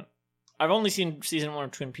 I haven't. I've only seen season 1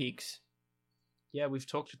 of Twin Peaks. Yeah, we've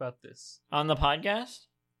talked about this on the podcast.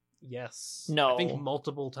 Yes. No. I think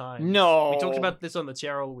multiple times. No. We talked about this on the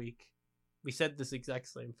Cheryl week. We said this exact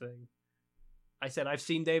same thing. I said I've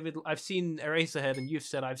seen Eraserhead, and you've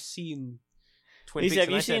said I've seen Twin Peaks. Have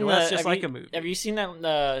you seen that's just like a movie. Have you seen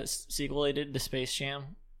that sequel they did to Space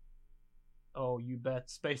Jam? Oh, you bet.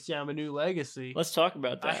 Space Jam: A New Legacy. Let's talk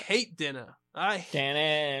about that. I hate dinner.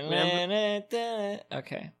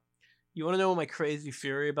 Okay. You want to know what my crazy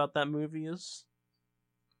theory about that movie is?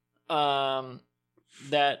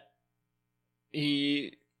 That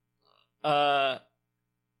he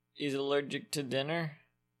is allergic to dinner.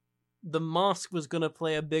 The mask was gonna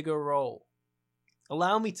play a bigger role.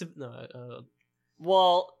 Allow me to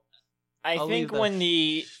Well, I think when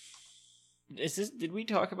did we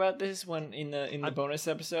talk about this when in the bonus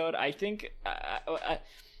episode? I think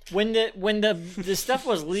when the stuff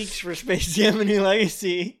was leaked for Space Jam: A New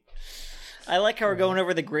Legacy. I like how we're going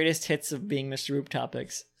over the greatest hits of Being Mr. Roop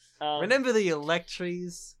topics. Remember the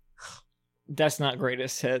Electries? That's not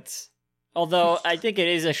greatest hits. Although I think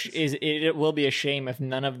it will be a shame if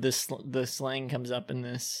none of the slang comes up in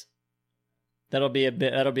this. That'll be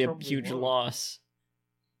a huge loss.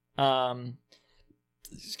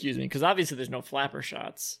 Excuse me, because obviously there's no flapper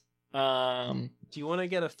shots. Do you want to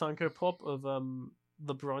get a Funko Pop of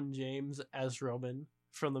LeBron James as Robin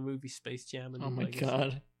from the movie Space Jam? Oh my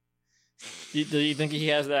god! Do you think he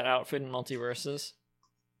has that outfit in Multiverses?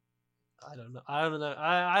 I don't know.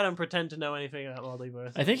 I don't pretend to know anything about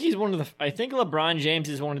Multiverse. I think I think LeBron James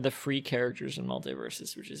is one of the free characters in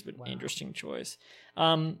Multiverses, which has been an interesting choice.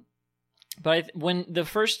 But when the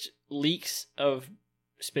first leaks of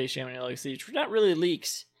Space Jam: A New Legacy, which were not really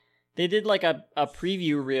leaks, they did like a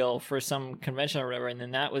preview reel for some convention or whatever, and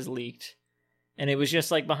then that was leaked, and it was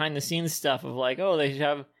just like behind the scenes stuff of like, oh, they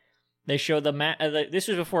show the this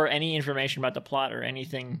was before any information about the plot or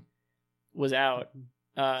anything was out.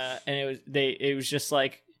 And it was just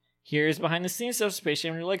like, here's behind the scenes stuff, Space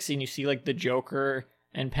Jam: A New Legacy, and you see like the Joker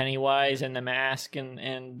and Pennywise and the Mask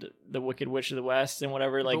and the Wicked Witch of the West and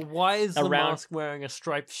whatever. Like, why is the Mask wearing a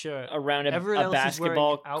striped shirt around a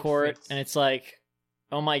basketball court? And it's like,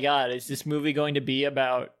 oh my god, is this movie going to be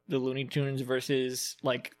about the Looney Tunes versus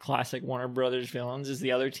like classic Warner Brothers villains? Is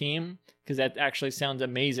the other team? Because that actually sounds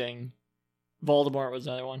amazing. Voldemort was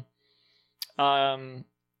another one.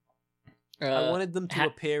 I wanted them to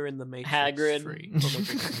appear in the Matrix Hagrid. 3.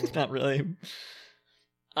 Not really.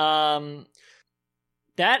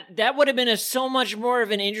 That would have been so much more of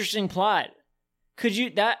an interesting plot. Could you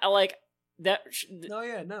that? No,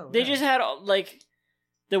 yeah, no. They just had like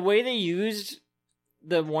the way they used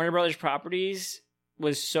the Warner Brothers properties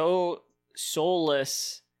was so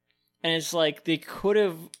soulless, and it's like they could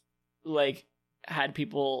have like had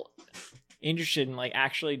people interested in like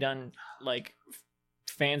actually done like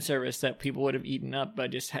fan service that people would have eaten up,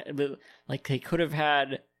 but just like they could have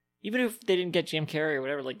had, even if they didn't get Jim Carrey or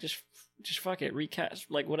whatever, like just fuck it, recast,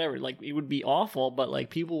 like whatever, like it would be awful, but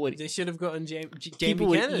like they should have gotten Jamie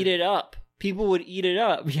people Kennedy. Would eat it up. People would eat it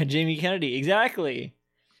up. Yeah, Jamie Kennedy, exactly.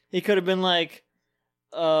 It could have been like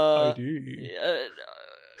Bugs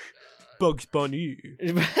Bunny,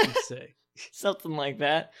 he'd say. Something like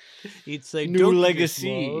that. He'd say New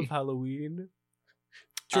Legacy, love Halloween,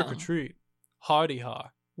 trick or treat. Hardy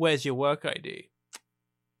har. Where's your work ID?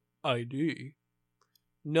 ID.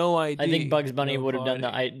 No ID. I think Bugs Bunny would have done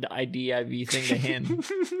the IDIV thing to him.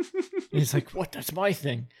 He's like, what? That's my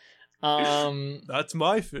thing. That's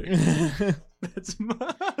my thing. That's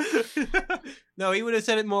my... No, he would have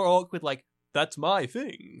said it more awkward, like, that's my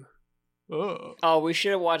thing. Oh, we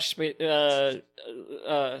should have watched Son of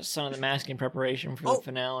the Mask in preparation for the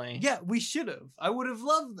finale. Yeah, we should have. I would have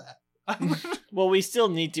loved that. Well, we still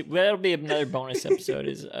need to. That'll be another bonus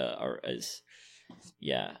episode.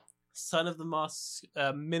 Yeah. Son of the Mask,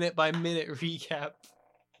 minute by minute recap.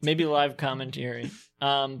 Maybe live commentary.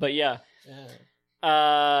 But yeah.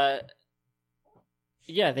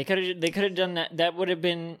 Yeah, they could have done that. That would have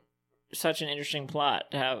been such an interesting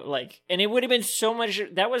plot to have, like, and it would have been so much.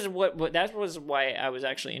 That was why I was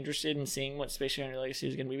actually interested in seeing what Space Jam: New Legacy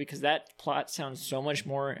was going to be, because that plot sounds so much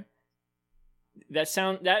more.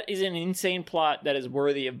 That is an insane plot that is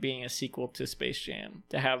worthy of being a sequel to Space Jam.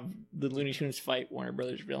 To have the Looney Tunes fight Warner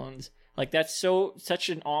Brothers villains, like, that's such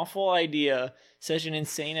an awful idea, such an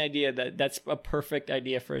insane idea that's a perfect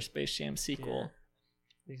idea for a Space Jam sequel.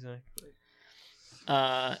 Yeah, exactly.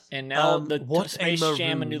 And now the Space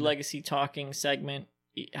Jam: A New Legacy talking segment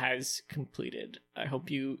has completed. I hope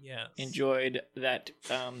you enjoyed that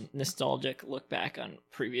nostalgic look back on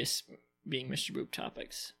previous Being Mr. Boop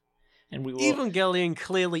topics. And we will... Evangelion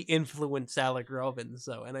clearly influenced Alec Robbins,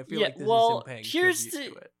 though, and I feel like this is him paying tribute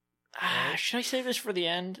to it. Right? Should I save this for the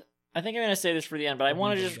end? I think I'm going to say this for the end, but I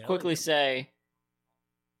want to just quickly say,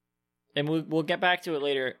 and we'll get back to it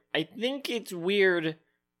later, I think it's weird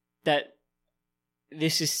that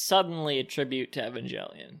this is suddenly a tribute to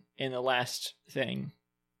Evangelion in the last thing.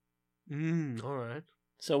 All right.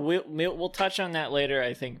 So we'll touch on that later,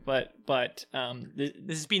 I think, but this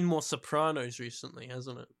has been more Sopranos recently,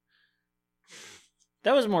 hasn't it?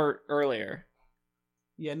 That was more earlier.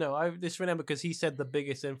 Yeah, no, I just remember because he said the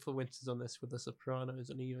biggest influences on this were The Sopranos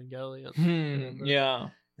and Evangelion. Yeah.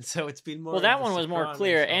 And so it's been more. Well, that one was more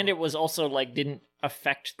clear, and it was also like didn't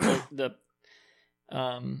affect the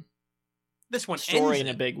this one story in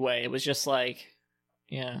a big way. It was just like,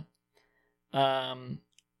 yeah.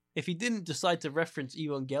 If he didn't decide to reference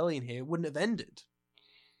Evangelion here, it wouldn't have ended.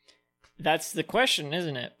 That's the question,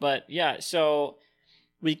 isn't it? But yeah, so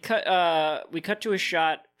we cut to a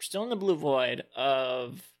shot still in the blue void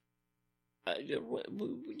of,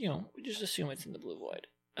 we just assume it's in the blue void.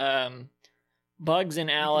 Bugs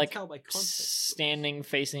and Alec standing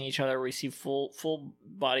facing each other. We see full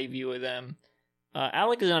body view of them.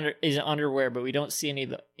 Alec is in underwear, but we don't see any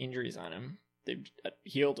of the injuries on him. They've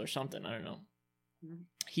healed or something. I don't know.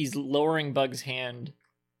 He's lowering Bug's hand.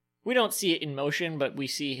 We don't see it in motion, but we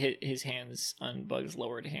see his hands on Bug's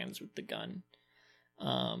lowered hands with the gun.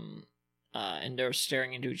 And they're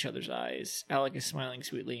staring into each other's eyes. Alec is smiling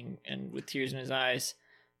sweetly and with tears in his eyes.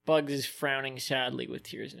 Bugs is frowning sadly with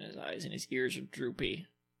tears in his eyes, and his ears are droopy.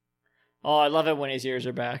 Oh, I love it when his ears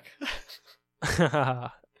are back.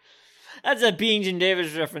 That's a Being Jim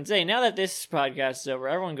Davis reference. Hey, now that this podcast is over,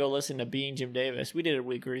 everyone go listen to Being Jim Davis. We did a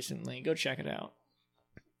week recently. Go check it out.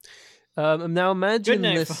 Now imagine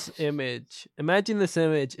this image. Imagine this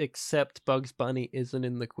image, except Bugs Bunny isn't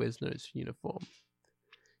in the Quiznos uniform.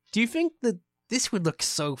 Do you think that this would look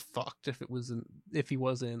so fucked if he wasn't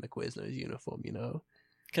in the Quiznos uniform? You know,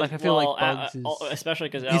 like I feel like Bugs is, especially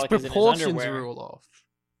because his proportions in his underwear. rule off.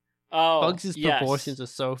 Oh, Bugs' proportions are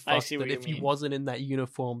so fucked that if he wasn't in that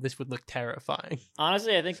uniform, this would look terrifying.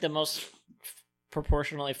 Honestly, I think the most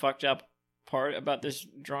proportionally fucked up part about this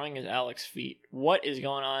drawing is Alec's feet. What is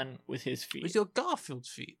going on with his feet? It's your Garfield's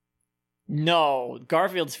feet. No,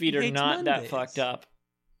 Garfield's feet are not that fucked up.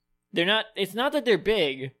 They're not. It's not that they're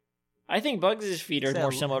big. I think Bugs' feet are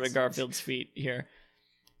more similar to Garfield's feet here.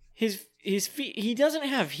 His feet. He doesn't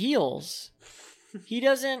have heels. He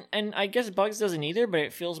doesn't, and I guess Bugs doesn't either. But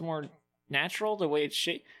it feels more natural the way it's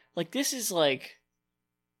shaped. Like this is like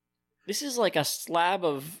a slab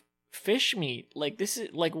of fish meat. Like this is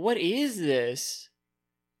like, what is this?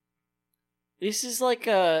 This is like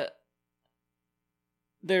they're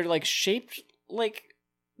like shaped like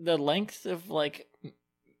the length of like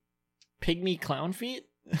pygmy clown feet,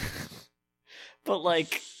 but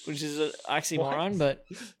like, which is an oxymoron,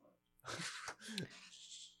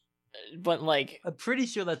 but like, I'm pretty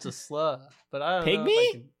sure that's a slur, but I don't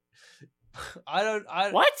pygmy? know.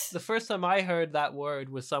 What? The first time I heard that word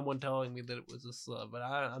was someone telling me that it was a slur, but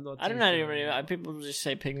I'm not. I don't know. People just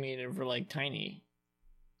say pygmy for like tiny.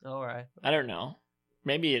 All right. I don't know.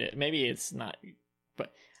 Maybe it's not,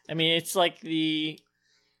 but I mean, it's like the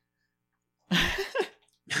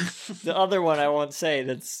other one I won't say.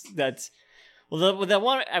 That's well, the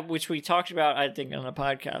one which we talked about, I think, on a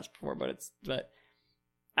podcast before, but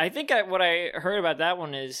I think what I heard about that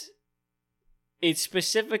one is it's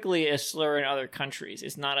specifically a slur in other countries.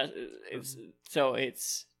 It's not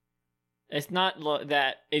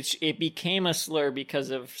it became a slur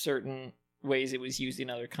because of certain ways it was used in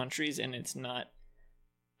other countries, and it's not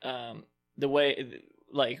the way,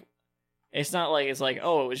 like, it's not like it's like,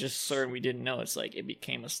 oh, it was just a slur and we didn't know. It's like it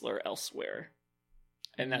became a slur elsewhere,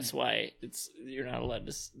 and that's why you're not allowed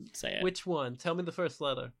to say it. Which one? Tell me the first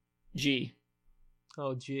letter. G.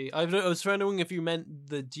 Oh, G. I was wondering if you meant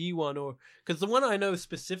the G one, or because the one I know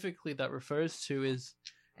specifically that refers to is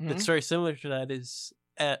that's very similar to that is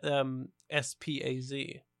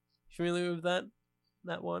SPAZ. Familiar with that?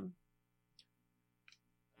 that one?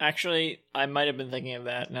 Actually, I might have been thinking of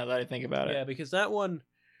that now that I think about it. Yeah, because that one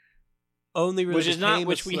only really which is not became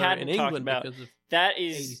which a we slur hadn't in talked England about. because of That 80s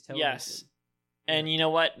is television. yes. And you know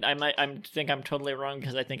what? I think I'm totally wrong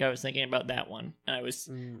because I think I was thinking about that one. And I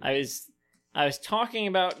was talking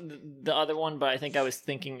about the other one, but I think I was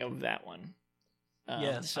thinking of that one.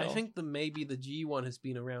 Yes, so. I think maybe the G one has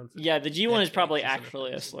been around. For the G one is probably decades,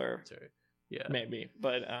 actually a slur. Yeah, maybe,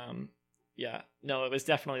 but yeah, no, it was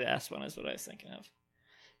definitely the S one is what I was thinking of.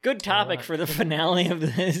 Good topic for the finale of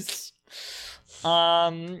this.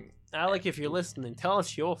 Alec, if you're listening, tell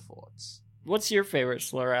us your thoughts. What's your favorite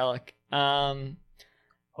slur, Alec?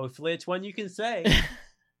 Hopefully it's one you can say.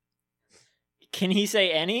 Can he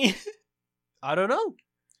say any? I don't know.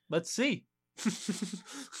 Let's see.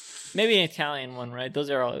 Maybe an Italian one, right? Those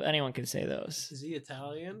are all, anyone can say those. Is he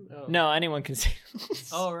Italian? Oh. No, anyone can say those.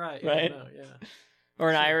 Oh, right. Right? No, yeah. Or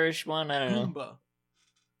an Irish one, I don't know. Goomba.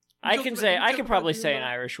 I could probably say an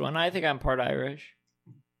Irish one. I think I'm part Irish.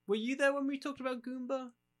 Were you there when we talked about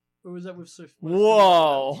Goomba? Or was that with Sophia?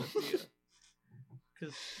 Whoa.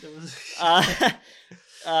 Because there was...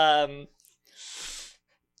 I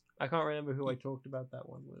can't remember who I talked about that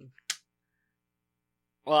one with.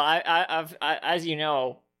 Well, I've as you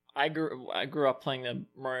know, I grew up playing the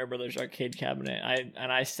Mario Brothers arcade cabinet.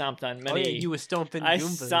 I stomped on many. Oh yeah, you were stomping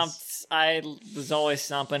Goombas. I was always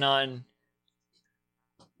stomping on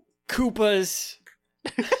Koopas.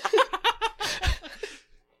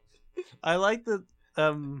 I like that.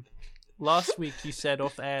 Last week you said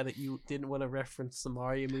off air that you didn't want to reference the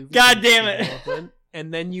Mario movie. God damn it!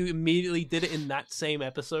 And then you immediately did it in that same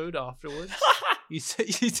episode afterwards. You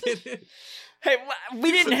said you did it. Hey,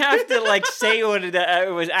 we didn't have to say what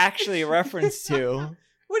it was actually a reference to.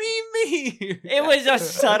 What do you mean? It was a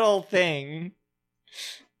subtle thing.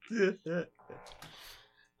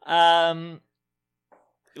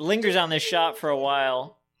 Lingers on this shot for a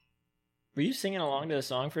while. Were you singing along to the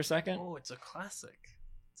song for a second? Oh, it's a classic.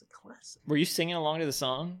 It's a classic. Were you singing along to the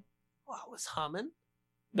song? Oh, I was humming.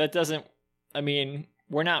 That doesn't... I mean,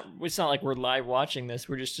 we're not... It's not like we're live watching this.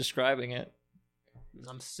 We're just describing it.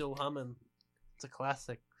 I'm still humming. It's a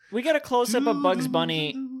classic. We got a close-up of Bugs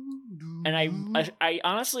Bunny, and I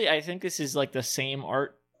honestly, I think this is the same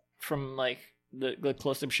art from the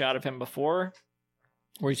close-up shot of him before,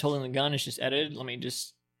 where he's holding the gun. It's just edited. Let me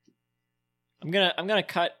just... I'm gonna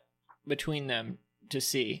cut between them to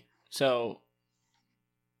see. So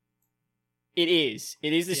it is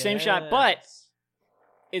the same shot, but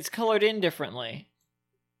it's colored in differently.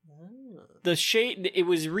 The shade, it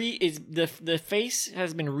was the face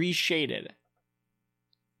has been reshaded,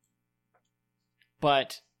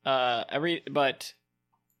 but a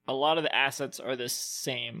lot of the assets are the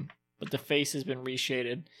same, but the face has been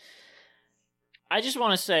reshaded. I just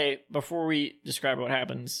want to say before we describe what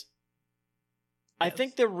happens, I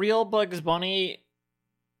think the real Bugs Bunny,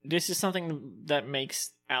 this is something that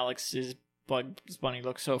makes Alex's Bugs Bunny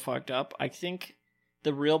look so fucked up. I think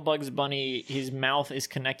the real Bugs Bunny, his mouth is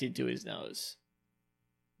connected to his nose.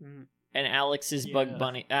 And Alex's Bug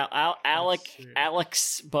Bunny,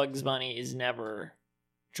 Alex Bugs Bunny is never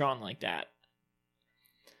drawn like that.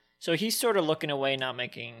 So he's sort of looking away,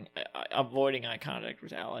 avoiding eye contact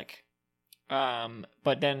with Alec.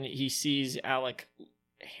 But then he sees Alec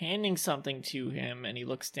handing something to him, and he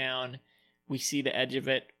looks down. We see the edge of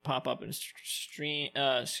it pop up at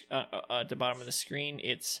the bottom of the screen.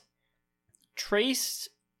 It's traced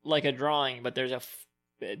like a drawing, but there's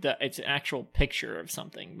it's an actual picture of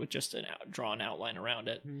something with just a drawn outline around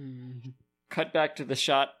it. Cut back to the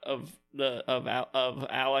shot of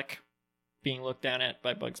Alec being looked down at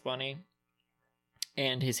by Bugs Bunny,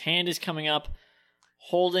 and his hand is coming up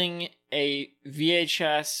holding a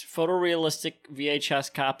photorealistic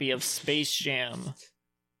VHS copy of Space Jam.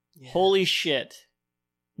 Yes. Holy shit.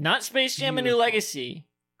 Not Space Jam: A New Legacy.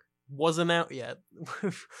 Wasn't out yet.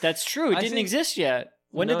 That's true. It didn't exist yet.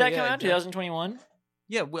 When did that come out? 2021?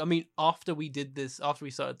 Yeah, I mean, after we started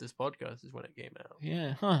this podcast is when it came out.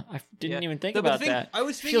 Yeah, huh. I didn't even think about that. I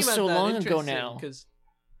was thinking about so that long ago now.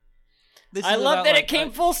 I love that it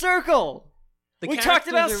came full circle. We talked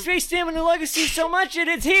about Space Jam: A New Legacy so much, and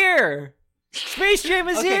it's here. Space Jam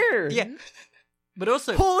is here. Yeah, but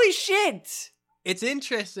also, holy shit! It's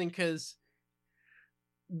interesting because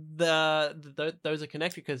those are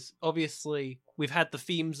connected because obviously we've had the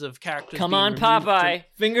themes of characters. Come on, Popeye!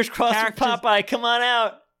 Fingers crossed for Popeye. Come on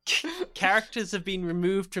out. Characters have been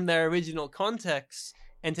removed from their original context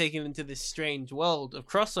and taken into this strange world of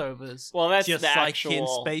crossovers. Well, that's just the like actual. In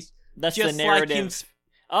Space. That's just the narrative.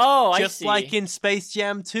 I see. Just like in Space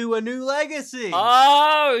Jam 2: A New Legacy.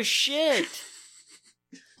 Oh shit!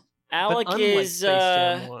 Alec is Space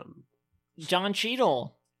Jam 1. John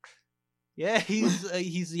Cheadle. Yeah,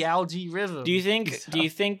 he's the Algae Rhythm. Do you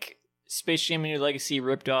think Space Jam: A New Legacy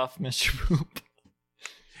ripped off Mr. Poop?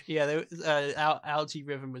 Yeah, Algae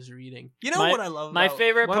Rhythm was reading. You know what I love? My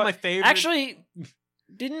favorite. One of my favorite. Actually,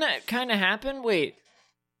 didn't that kind of happen? Wait,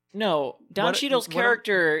 no. Don Cheadle's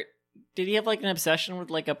character. Did he have like an obsession with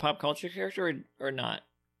like a pop culture character or not?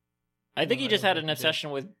 I think he just had an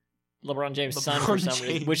obsession with LeBron James' son for some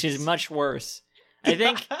reason, which is much worse. I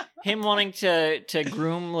think him wanting to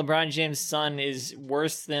groom LeBron James' son is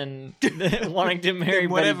worse than wanting to marry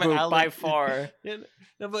Betty Boop by far.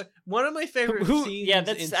 No, but one of my favorite scenes... Yeah,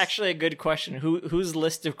 that's actually a good question. Whose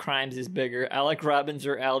list of crimes is bigger, Alec Robbins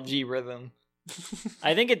or Algae Rhythm?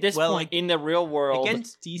 I think at this point in the real world,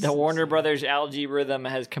 the Warner Brothers Algae Rhythm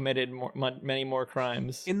has committed many more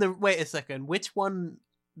crimes. Wait a second, which one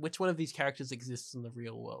of these characters exists in the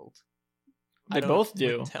real world? They both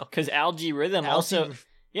do, because Algae Rhythm also.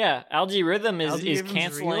 Yeah, Algae Rhythm is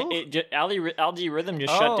canceling. Algae Rhythm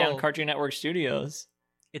just shut down Cartoon Network Studios.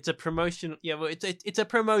 It's a promotion. Yeah, well, it's a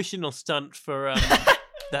promotional stunt for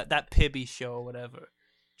that Pibby show or whatever.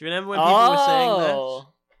 Do you remember when people were saying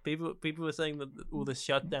that? People were saying that all the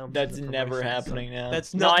shutdowns. That's never happening now.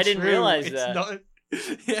 That's not. I didn't realize that. Not,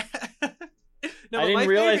 yeah. I didn't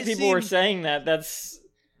realize people were saying that. That's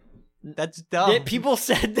dumb. People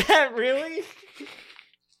said that, really?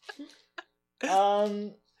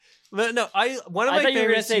 But no, I thought you were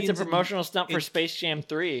gonna say it's a promotional stunt for Space Jam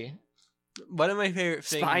 3. One of my favorite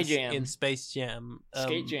things Spy Jam. in Space Jam,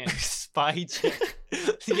 Skate Jam, Spy Jam.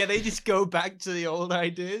 Yeah, they just go back to the old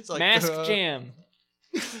ideas, like Mask Jam.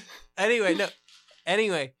 Anyway,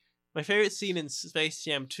 my favorite scene in Space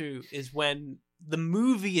Jam 2 is when the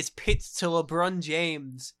movie is pitched to LeBron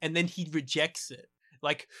James, and then he rejects it.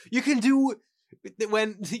 Like, you can do...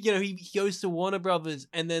 When, he goes to Warner Brothers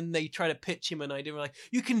and then they try to pitch him an idea. We're like,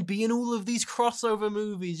 you can be in all of these crossover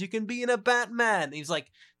movies. You can be in a Batman. And he's like,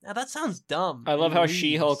 now that sounds dumb. I love how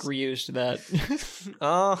She-Hulk reused that.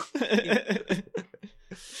 Oh.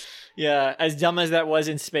 Yeah, as dumb as that was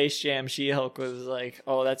in Space Jam, She-Hulk was like,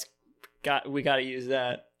 oh, we got to use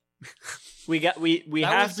that. We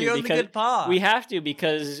have to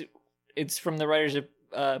because it's from the writers of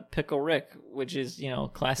Pickle Rick, which is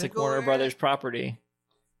classic Pickle Warner Rick. Brothers property.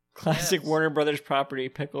 Warner Brothers property,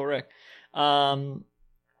 Pickle Rick.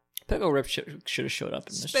 Pickle Rick should have showed up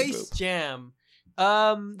in Space Jam.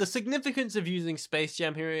 The significance of using Space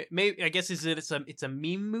Jam here, maybe I guess, is that it's a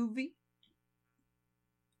meme movie.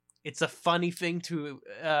 It's a funny thing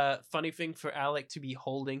for Alec to be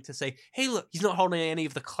holding, to say, "Hey, look, he's not holding any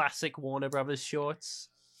of the classic Warner Brothers shorts."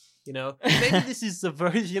 Maybe this is the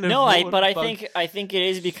version of I think it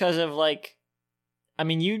is because of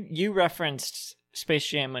you referenced Space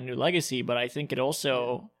Jam: A New Legacy, but I think it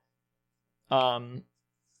also can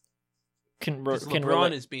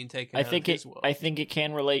LeBron is being taken. I think it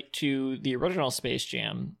can relate to the original Space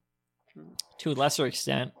Jam to a lesser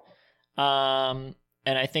extent, and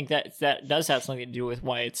I think that does have something to do with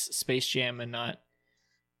why it's Space Jam and not.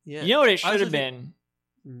 Yeah. You know what it should have been?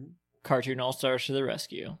 Cartoon All Stars to the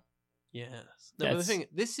Rescue. Yes. No, but the thing,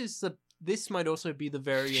 this might also be the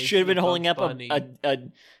variation. Should have been holding up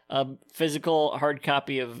a physical hard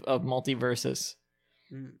copy of Multiversus.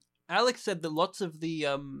 Alex said that lots of the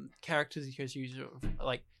characters he has used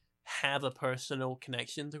have a personal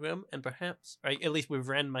connection to him, and perhaps, right, at least with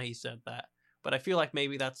Renma he said that. But I feel like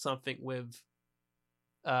maybe that's something with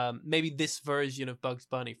maybe this version of Bugs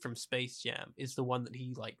Bunny from Space Jam is the one that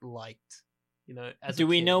he liked. Do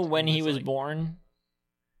we know when he was born?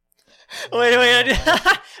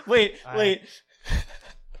 Wait.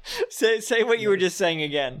 Say what you were just saying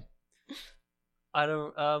again. I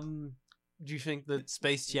don't. Do you think that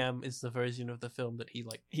Space Jam is the version of the film that he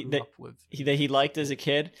grew up with? That he liked as a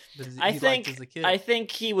kid? I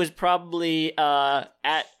think he was probably at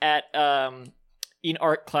in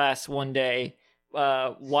art class one day,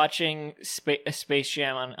 watching Space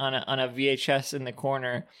Jam on a VHS in the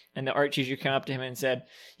corner, and the art teacher came up to him and said,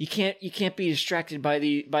 "You can't be distracted by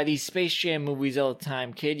these Space Jam movies all the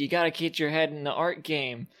time, kid. You gotta get your head in the art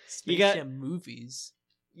game. Jam movies.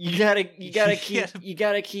 You gotta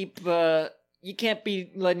keep. You can't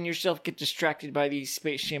be letting yourself get distracted by these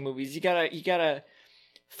Space Jam movies. You gotta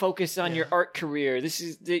focus on your art career. This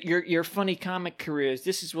is your funny comic careers.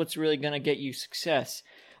 This is what's really gonna get you success."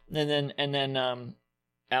 And then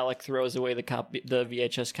Alec throws away the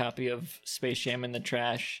VHS copy of Space Jam in the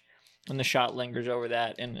trash, and the shot lingers over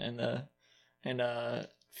that, and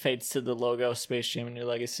fades to the logo Space Jam: A New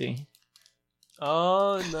Legacy.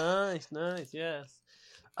 Oh, nice, yes.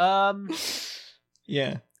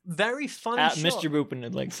 Yeah. very funny shot. Mr. Boop and the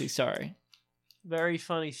Legacy, sorry. Very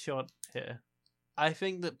funny shot here. I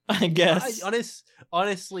think that... I guess.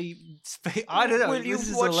 Honestly, I don't know. Will you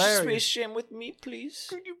watch Space Jam with me, please?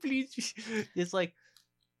 Could you please? It's like...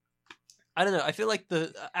 I don't know. I feel like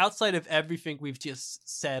outside of everything we've just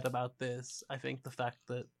said about this, I think the fact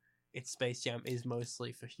that it's Space Jam is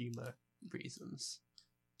mostly for humor reasons.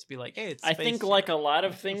 To be like, hey, it's Space Jam. Like a lot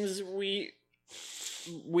of things we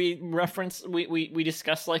reference, we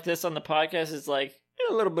discuss like this on the podcast is like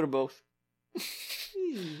a little bit of both. A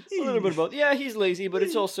little bit of both. Yeah, he's lazy, but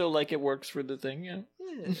it's also like it works for the thing.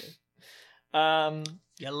 Yeah.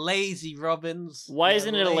 You're lazy, Robbins. Why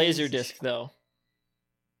isn't it a laser disc though?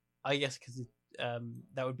 I guess because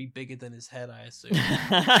that would be bigger than his head, I assume.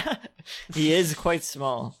 He is quite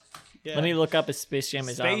small. Yeah. Let me look up if Space Jam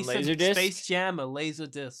is on Laserdisc. Space Jam, a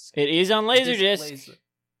Laserdisc. It is on Laserdisc.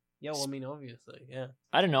 Yeah, well, I mean, obviously, yeah.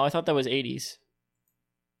 I don't know. I thought that was 80s.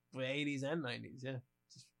 Well, 80s and 90s, yeah.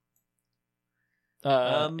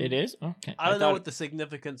 It is? Okay. I don't know what the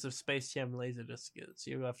significance of Space Jam Laserdisc is.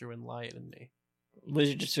 You have to enlighten me.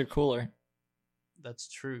 Laserdiscs are cooler. That's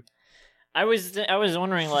true. I was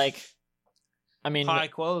wondering, like, I mean, high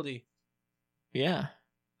quality. Yeah,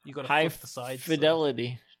 you got high flip the sides,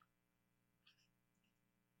 fidelity.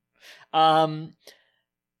 So.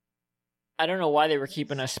 I don't know why they were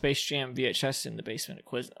keeping a Space Jam VHS in the basement at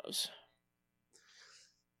Quiznos.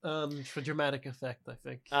 For dramatic effect, I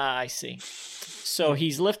think. I see. So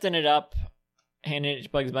he's lifting it up, handing it to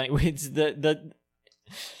Bugs Bunny. It's the.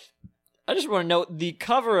 I just want to note the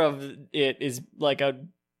cover of it is like a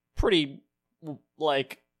pretty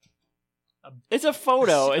it's a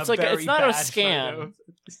photo. It's it's not a scan.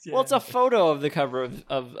 Yeah. Well, it's a photo of the cover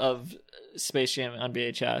of Space Jam on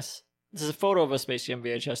VHS. This is a photo of a Space Jam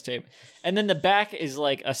VHS tape, and then the back is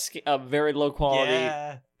like a very low quality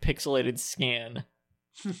pixelated scan,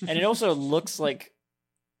 and it also looks like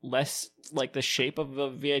less like the shape of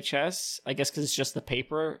a VHS. I guess because it's just the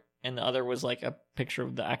paper, and the other was like a picture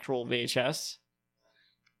of the actual VHS.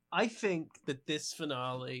 I think that this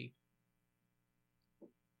finale...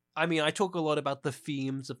 I mean, I talk a lot about the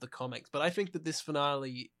themes of the comics, but I think that this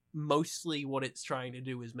finale, mostly what it's trying to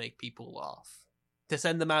do is make people laugh. To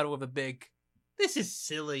send them out with a big, this is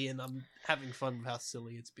silly, and I'm having fun with how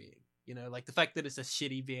silly it's being. You know, like the fact that it's a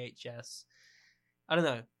shitty VHS. I don't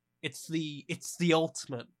know. It's the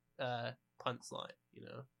ultimate punchline, you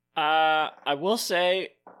know? I will say,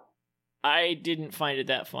 I didn't find it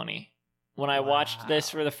that funny. When I watched this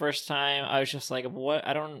for the first time, I was just like, what?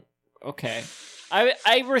 Okay.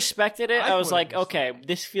 I respected it. I was like, okay,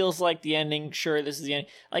 this feels like the ending. Sure, this is the end.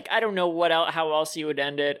 Like, I don't know how else you would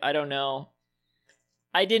end it. I don't know.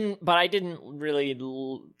 I didn't really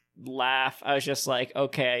laugh. I was just like,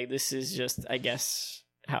 okay, this is just, I guess,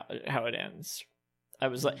 how it ends. I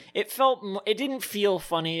was like, it didn't feel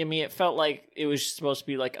funny to me. It felt like it was supposed to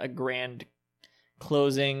be like a grand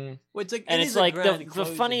closing. Well, it's like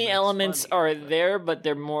the funny elements are there, but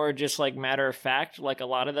they're more just like matter of fact. Like a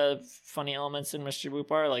lot of the funny elements in Mr.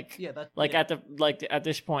 Boop are at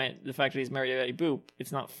this point, the fact that he's married to Betty Boop,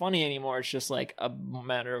 it's not funny anymore. It's just like a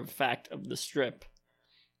matter of fact of the strip.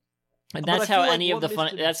 And that's how any of the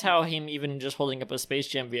fun. That's how him even just holding up a Space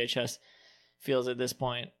Jam VHS feels at this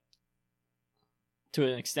point, to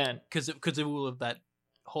an extent. Because of all of that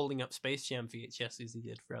holding up Space Jam VHSs he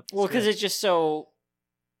did throughout the because it's just so.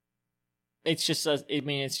 It's just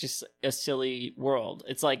a silly world.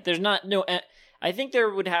 It's like there's not no. I think there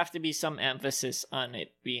would have to be some emphasis on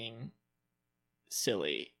it being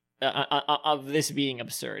silly, of this being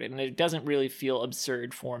absurd, and it doesn't really feel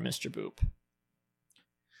absurd for Mr. Boop.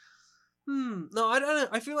 No, I don't know.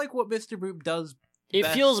 I feel like what Mr. Boop does. It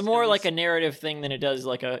feels more like a narrative thing than it does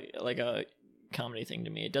like a comedy thing to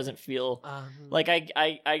me. It doesn't feel like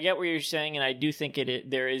I get what you're saying, and I do think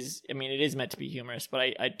there is. I mean, it is meant to be humorous,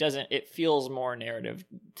 but it feels more narrative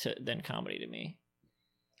than comedy to me.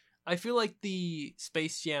 I feel like the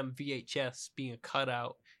Space Jam VHS being a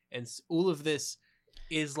cutout and all of this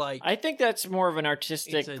is like. I think that's more of an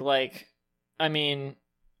artistic like. I mean,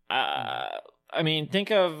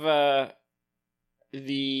 think of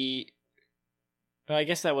the. I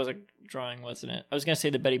guess that was a drawing, wasn't it? I was gonna say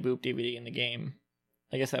the Betty Boop DVD in the game.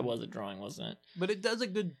 I guess that was a drawing, wasn't it? But it does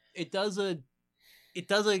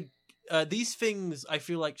these things. I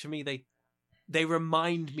feel like to me they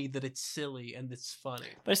remind me that it's silly and it's funny.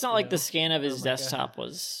 But it's not like the scan of his desktop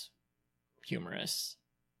was humorous.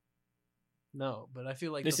 No, but I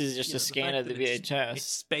feel like this is just a scan of the VHS. It's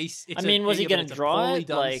space. Was he gonna draw it?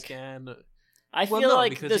 Like. Scan. I feel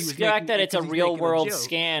like the fact that it's a real world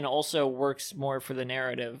scan also works more for the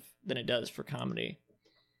narrative than it does for comedy.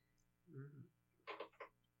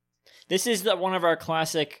 This is one of our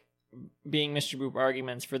classic Being Mr. Boop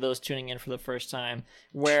arguments for those tuning in for the first time,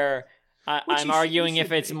 where I'm arguing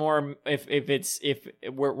if it's more if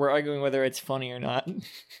we're arguing whether it's funny or not.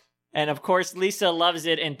 And of course, Lisa loves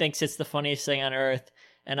it and thinks it's the funniest thing on earth,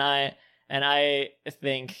 and I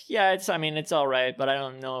think, yeah, it's all right, but I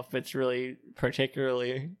don't know if it's really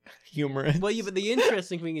particularly humorous. Well, yeah, but the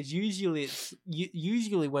interesting thing is usually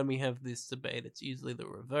when we have this debate, it's usually the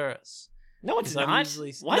reverse. No, it's not.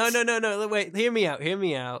 What? No. Wait, hear me out.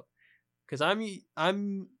 Because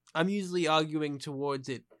I'm usually arguing towards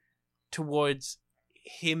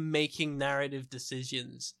him making narrative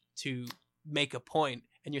decisions to make a point,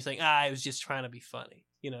 and you're saying, I was just trying to be funny,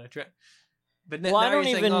 But now you're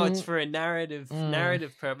saying, it's for a narrative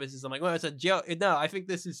purposes. I'm like, well, it's a joke. No, I think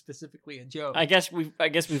this is specifically a joke. I guess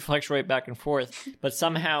we fluctuate back and forth, but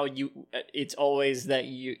somehow it's always that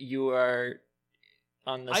you are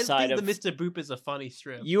on the side of... I think the Mr. Boop is a funny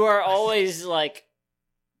strip. You are always, like,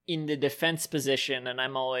 in the defense position, and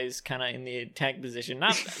I'm always kind of in the attack position.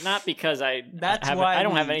 Not because I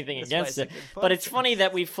don't have anything against it, but it's funny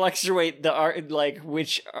that we fluctuate the art, like, who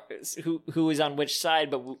is on which side,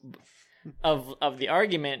 but of the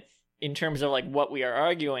argument in terms of, like, what we are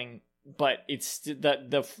arguing. But it's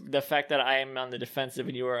the fact that I am on the defensive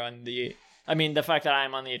and you are on the... I mean, the fact that I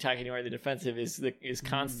am on the attack and you are the defensive is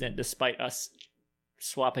constant, despite us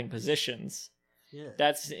swapping positions. Yeah,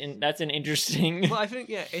 that's an interesting. Well, I think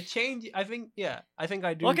it changed. I think I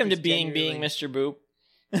do. Welcome to being Mr. Boop.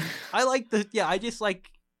 I like I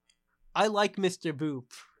like Mr. Boop,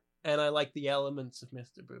 and I like the elements of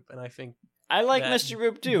Mr. Boop, and I think I like Mr.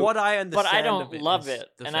 Boop too. What I understand, but I don't love it,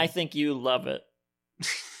 and I think you love it.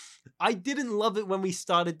 I didn't love it when we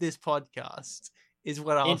started this podcast. Is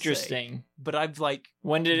what I'll interesting. Say. But I've like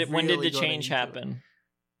when did the change happen?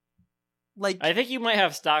 Like, I think you might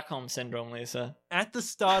have Stockholm syndrome, Lisa. At the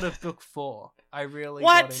start of book 4, I really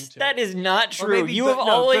got into it. That is not true. You have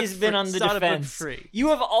always been on the defense. You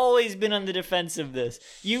have always been on the defense of this.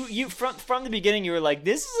 You from the beginning, you were like,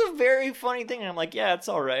 "This is a very funny thing," and I'm like, "Yeah, it's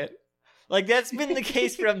all right." Like, that's been the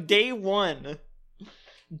case from day one.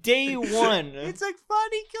 Day one. It's a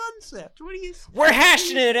funny concept. What are you? We're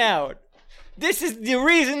hashing it out. This is the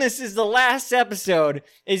reason. This is the last episode.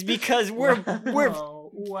 Is because we're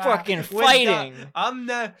fucking fighting. I'm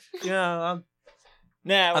not. Nah,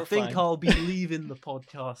 I think I'll be leaving the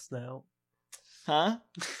podcast now. Huh?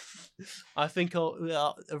 I think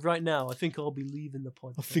right now. I think I'll be leaving the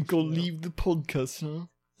podcast. I think I'll leave the podcast. Huh? Is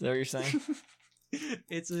that what you're saying?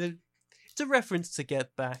 It's a reference to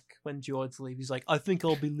Get Back when George leaves. He's like, I think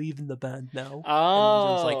I'll be leaving the band now. Oh,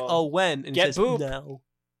 and it's like, oh, when? And Get he says, Boop. now.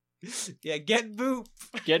 Yeah, get Boop.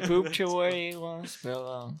 Get Boop to where he wants to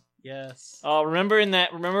belong. Yes. Oh, remember in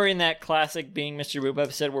that classic Being Mr. Boop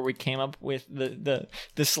episode where we came up with the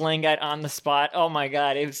slang guide on the spot? Oh my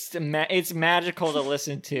god, it's magical to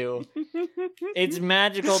listen to. It's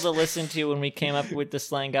magical to listen to when we came up with the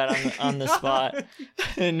slang guide on the spot,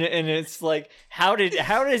 and it's like, how do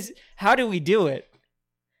we do it?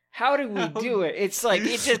 How do we do it? It's like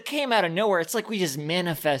it just came out of nowhere. It's like we just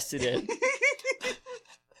manifested it.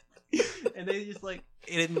 And they just like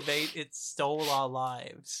it stole our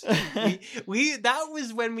lives. We that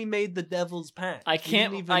was when we made the Devil's Pact. I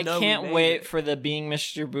can't wait for the Being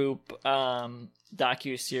Mr. Boop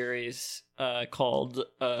docuseries called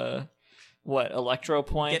Electro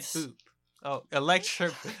Points. Get Boop. Oh, Electro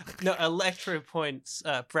Points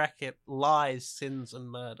bracket lies, sins, and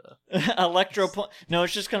murder. No,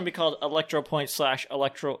 it's just going to be called Electro Point /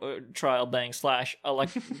 Electro Trial Bang /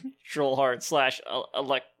 Electoral Heart /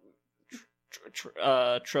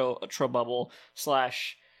 Trobubble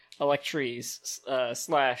 / Electries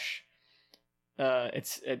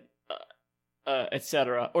 /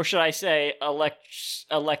 etc. Or should I say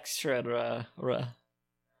Electra?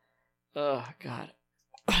 Oh god.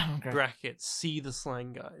 Brackets. See the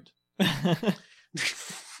slang guide.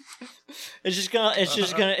 It's just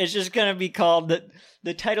gonna be called that.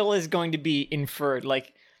 The title is going to be inferred.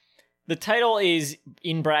 Like, the title is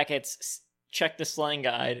in brackets. Check the slang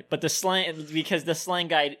guide, but because the slang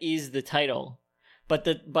guide is the title, but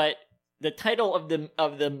the title of the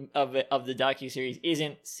docuseries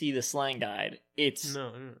isn't See the Slang Guide. It's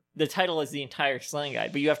the title is the entire slang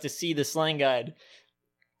guide, but you have to see the slang guide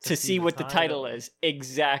to see what the title is.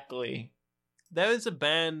 Exactly. There is a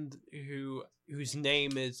band whose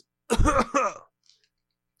name is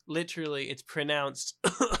literally it's pronounced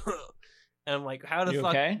and I'm like, how the fuck?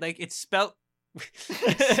 Okay? Like, it's spelled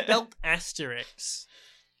asterisk.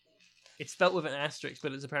 It's spelled with an asterisk,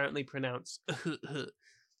 but it's apparently pronounced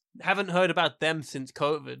Haven't heard about them since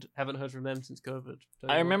COVID. Haven't heard from them since COVID.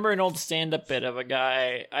 I remember an old stand-up bit of a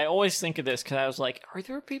guy. I always think of this because I was like, are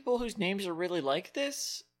there people whose names are really like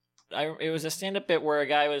this? It was a stand-up bit where a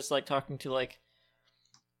guy was like talking to like,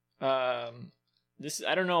 this.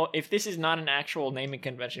 I don't know if this is not an actual naming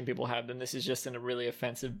convention people have, then this is just in a really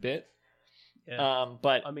offensive bit. Yeah.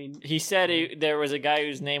 But I mean, he said there was a guy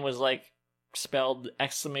whose name was like spelled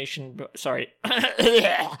exclamation. Sorry,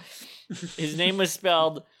 his name was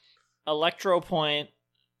spelled Electropoint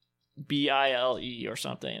Bile or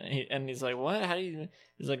something, and he's like, "What? How do you?"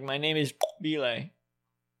 He's like, "My name is Bile."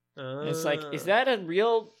 It's like, is that a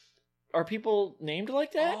real? Are people named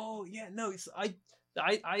like that? Oh yeah, no.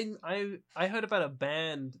 I heard about a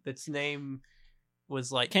band that's name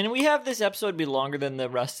was like. Can we have this episode be longer than the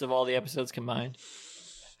rest of all the episodes combined?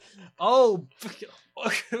 Oh,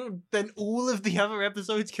 then all of the other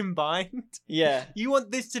episodes combined? Yeah. You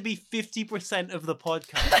want this to be 50% of the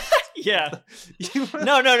podcast? Yeah.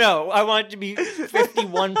 No. I want it to be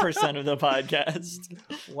 51% of the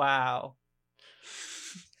podcast. Wow.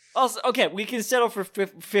 Also, okay, we can settle for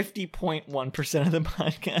 50.1% of the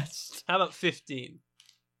podcast. How about 15?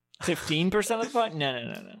 15% of the podcast?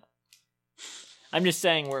 No. I'm just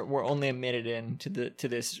saying we're only a minute in to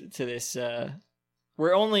this.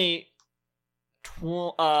 We're only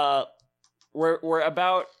we're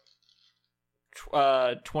about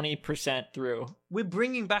 20% through. We're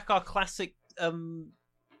bringing back our classic segue.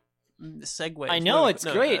 I know it's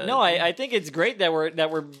great. I think it's great that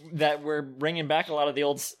we're bringing back a lot of the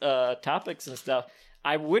old topics and stuff.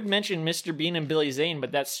 I would mention Mr. Bean and Billy Zane,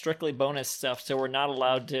 but that's strictly bonus stuff, so we're not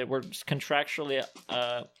allowed to. We're contractually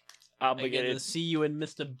obligated to see you in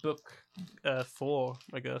Mr. Book 4,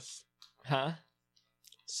 I guess. Huh?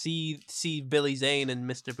 See Billy Zane and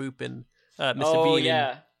Mr. Boop and Mr. Oh Bean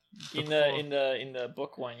yeah, in the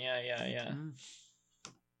book one, yeah. Mm.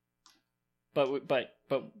 But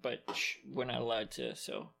we're not allowed to.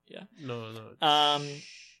 So yeah. No.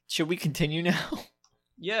 Should we continue now?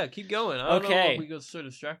 Yeah, keep going. I don't know what we got so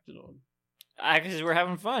distracted on. Because we're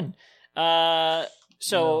having fun. So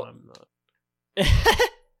no, I'm not.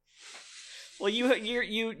 Well,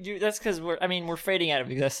 you. That's because we're fading out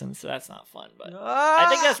of existence, so that's not fun. But I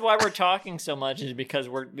think that's why we're talking so much is because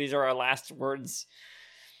these are our last words.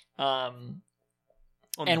 And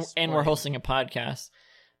we're hosting a podcast.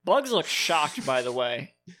 Bugs looks shocked, by the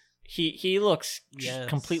way. He looks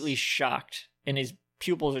completely shocked, and his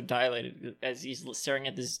pupils are dilated as he's staring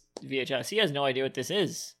at this VHS. He has no idea what this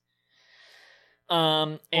is.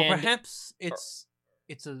 Or perhaps he's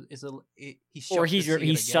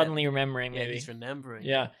suddenly remembering. Maybe he's remembering.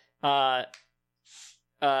 Yeah.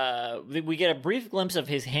 We get a brief glimpse of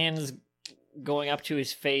his hands going up to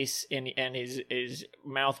his face and his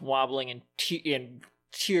mouth wobbling and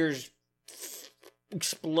tears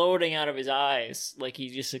exploding out of his eyes, like he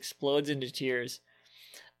just explodes into tears.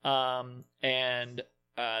 And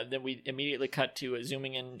then we immediately cut to a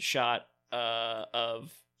zooming in shot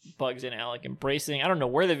of Bugs and Alec embracing. I don't know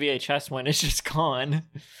where the VHS went; it's just gone.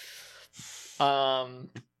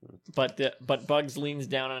 But Bugs leans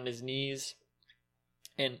down on his knees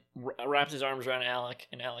and wraps his arms around Alec,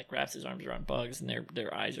 and Alec wraps his arms around Bugs, and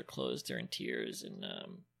their eyes are closed. They're in tears, and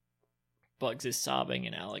Bugs is sobbing,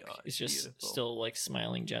 and Alec is just still like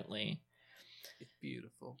smiling gently. It's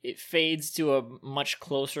beautiful. It fades to a much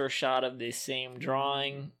closer shot of the same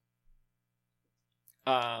drawing.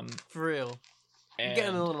 For real. I'm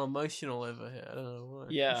getting a little emotional over here. I don't know why.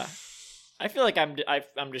 Yeah. I feel like I'm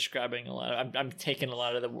describing a lot. I'm taking a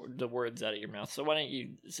lot of the words out of your mouth. So why don't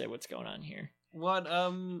you say what's going on here? What?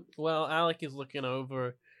 Well, Alec is looking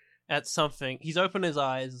over at something. He's opened his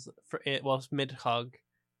eyes for it whilst mid hug,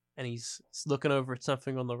 and he's looking over at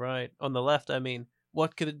something on the left. I mean,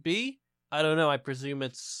 what could it be? I don't know. I presume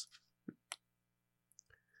it's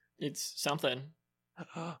something.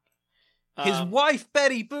 His wife,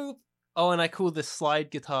 Betty Boop. Oh, and I call this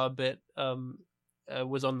slide guitar bit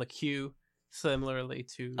was on the cue, similarly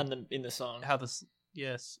to in the song. How this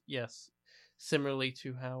yes, similarly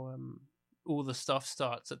to how all the stuff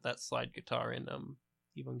starts at that slide guitar in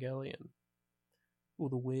Evangelion. All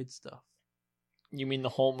the weird stuff. You mean the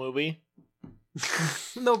whole movie?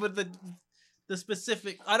 No, but the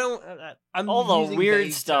specific. I'm all the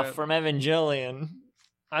weird stuff from Evangelion.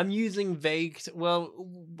 I'm using vague.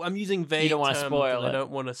 I'm using vague. You don't want to spoil it. I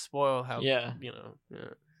don't want to spoil how. Yeah.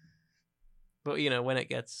 But when it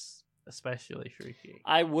gets especially freaky,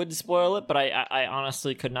 I would spoil it, but I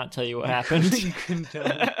honestly could not tell you what happened. You couldn't tell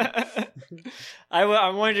me.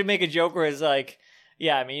 I wanted to make a joke where it's like,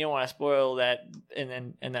 yeah, I mean, you don't want to spoil that,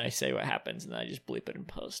 and then I say what happens, and then I just bleep it in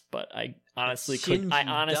post. But I honestly could.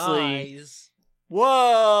 Dies.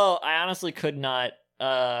 Whoa! I honestly could not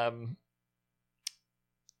tell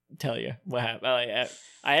you what happened.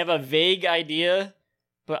 I have a vague idea,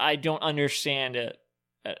 but I don't understand it.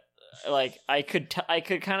 Like I could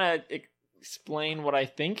kind of explain what I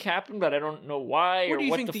think happened, but I don't know why or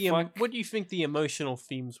what the fuck. What do you think the emotional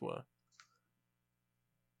themes were?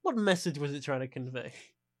 What message was it trying to convey?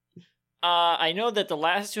 I know that the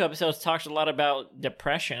last 2 episodes talked a lot about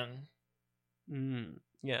depression.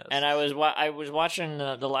 Yes. And I was watching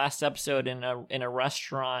the last episode in a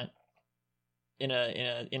restaurant in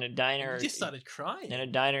a diner. You just started crying in a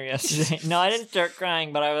diner yesterday. No, I didn't start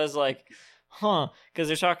crying, but I was like, huh, because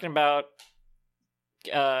they're talking about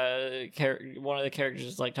one of the characters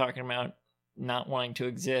is like talking about not wanting to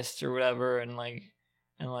exist or whatever, and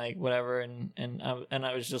whatever, and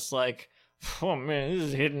I was just like, oh man, this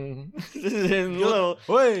is hitting a little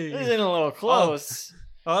close.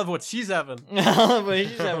 I love what she's having.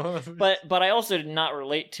 But I also did not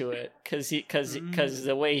relate to it because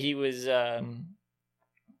the way he was. I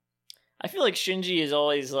feel like Shinji is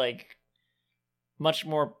always like much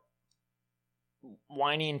more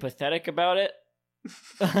whiny and pathetic about it.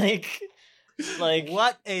 like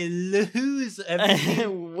what a loser!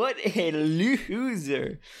 What a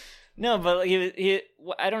loser! No, but he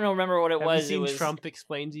I don't know. Remember what it was? Have you seen Trump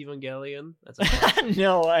Explains Evangelion? That's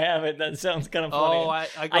no, I haven't. That sounds kind of funny. Oh, I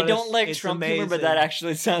don't like Trump humor, but that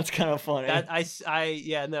actually sounds kind of funny. I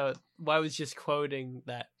was just quoting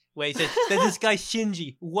that. Where he said, "There's this guy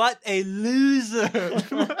Shinji. What a loser!"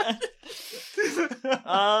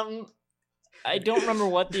 I don't remember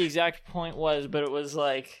what the exact point was, but it was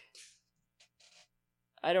like,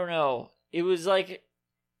 I don't know. It was like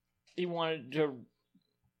he wanted to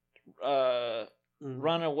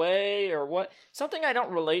run away or what? Something I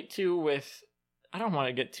don't relate to with. I don't want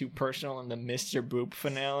to get too personal in the Mr. Boop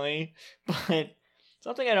finale, but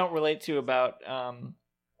something I don't relate to about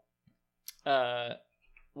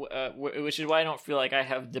which is why I don't feel like I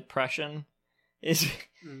have depression is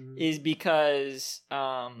because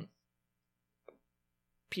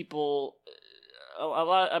people a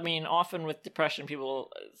lot. I mean, often with depression,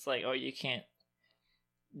 people it's like, oh, you can't.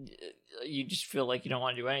 You just feel like you don't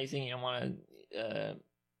want to do anything. You don't want to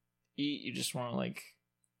eat. You just want to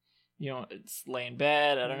it's lay in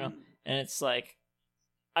bed. I don't know. And it's like,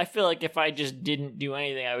 I feel like if I just didn't do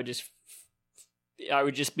anything, I would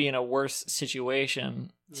just be in a worse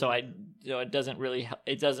situation. So it doesn't really.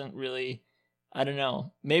 I don't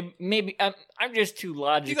know. Maybe I'm just too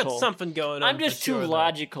logical. You got something going on. I'm just too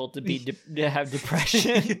logical to to have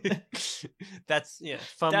depression. That's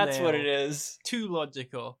That's what it is. Too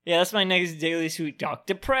logical. Yeah, that's my next daily sweet talk.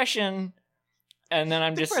 Depression. And then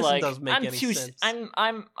I'm just like, doesn't make any sense.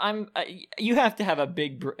 You have to have a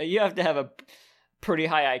pretty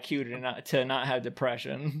high IQ to not have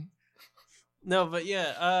depression. No, but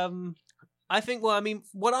yeah, I think. Well, I mean,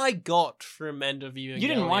 what I got from End of Evangelion. You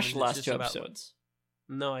didn't watch the last 2 episodes.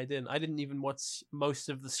 No, I didn't. I didn't even watch most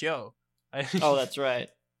of the show. Oh, that's right.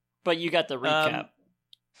 But you got the recap.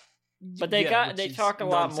 But they talk a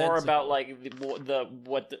lot more about like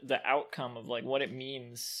the outcome of like what it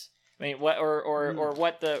means. I mean, what or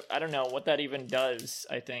what I don't know what that even does.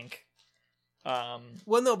 I think.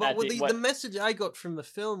 Well, no, but the message I got from the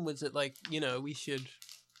film was that like we should.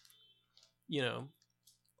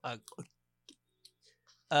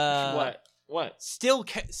 What? Still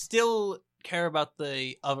care about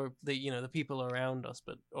the people around us,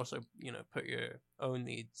 but also put your own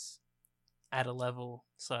needs at a level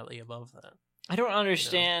slightly above that. I don't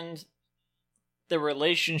understand the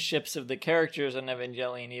relationships of the characters in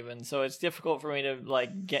Evangelion, even so. It's difficult for me to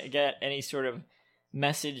like get any sort of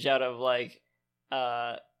message out of like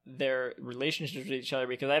their relationships with each other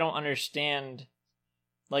because I don't understand.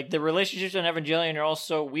 Like, the relationships in Evangelion are all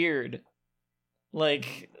so weird.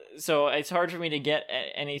 Like, so it's hard for me to get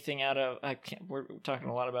anything out of... We're talking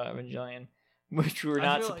a lot about Evangelion, which we're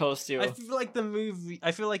not supposed to. I feel like the movie,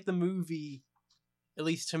 at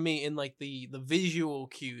least to me, in like the visual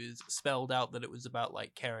cues, spelled out that it was about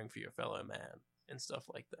like caring for your fellow man and stuff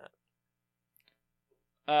like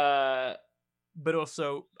that. But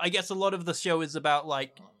also, I guess a lot of the show is about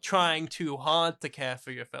like trying too hard to care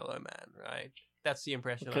for your fellow man, right? That's the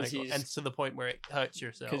impression I got, and to the point where it hurts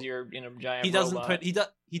yourself because you're in a giant.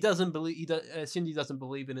 Shinji doesn't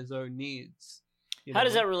believe in his own needs. How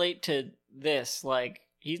does that relate to this? Like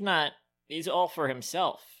he's all for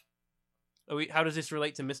himself. How does this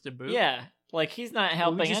relate to Mr. Boop? Yeah, like he's not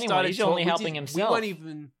helping anyone. He's only helping himself.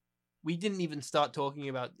 we didn't even start talking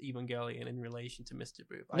about Evangelion in relation to Mr.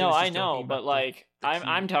 Boop. I know, but like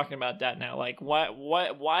I'm talking about that now. Like why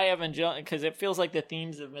Evangelion? Because it feels like the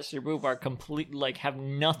themes of Mr. Boop are complete, like have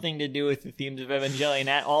nothing to do with the themes of Evangelion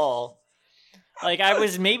at all. Like I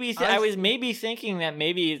was maybe thinking that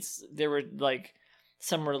maybe there were like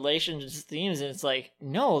some relations themes, and it's like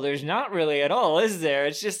no, there's not really at all, is there?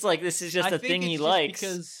 It's just like this is just a thing he likes.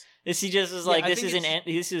 Because he just was like this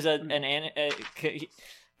is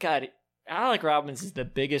God, Alec Robbins is the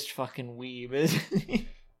biggest fucking weeb, isn't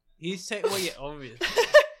he? Obviously.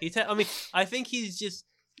 I think he's just...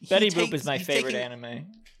 Betty Boop is my favorite anime.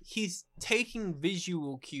 He's taking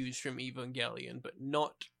visual cues from Evangelion, but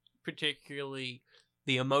not particularly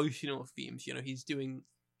the emotional themes. You know, he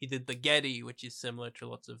did the Getty, which is similar to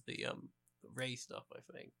lots of the Ray stuff, I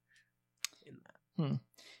think, in that.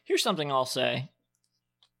 Here's something I'll say.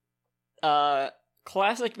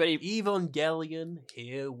 Classic Betty... Evangelion,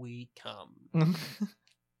 here we come.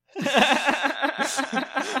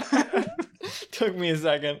 Took me a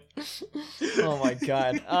second. Oh my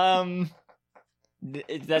god.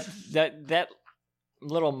 That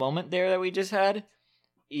little moment there that we just had,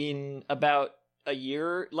 in about a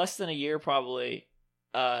year, less than a year probably,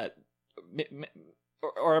 or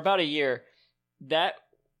about a year, that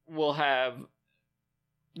will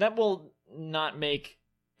not make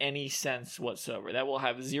any sense whatsoever. That will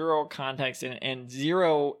have zero context and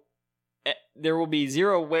zero. There will be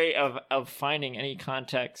zero way of finding any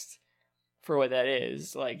context for what that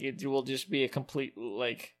is. Like it will just be a complete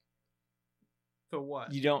like. For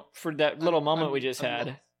what? For that little moment we just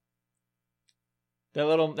had. That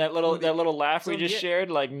little laugh we just shared.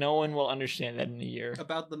 Like no one will understand that in a year.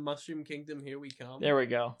 About the Mushroom Kingdom, here we come. There we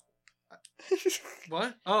go.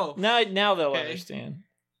 What? Oh, now they'll understand.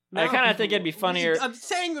 No, I kind of think it'd be funnier. I'm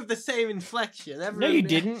saying with the same inflection. No, you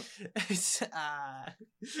didn't.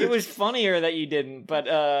 It was funnier that you didn't, but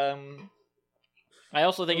I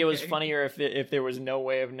also think it was funnier if there was no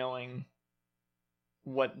way of knowing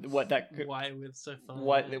what that why it was so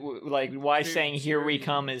funny. Why saying "here we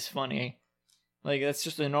come" is funny. Like that's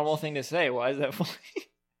just a normal thing to say. Why is that funny?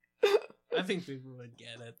 I think people would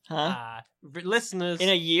get it. Huh? Listeners, in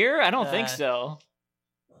a year? I don't think so.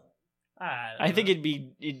 I think it'd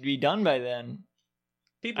be done by then.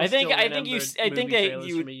 People from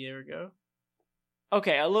a year ago.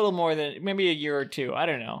 Okay, a little more than maybe a year or two. I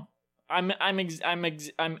don't know. I'm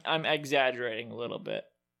exaggerating a little bit.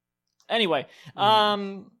 Anyway, I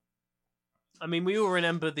mean, we all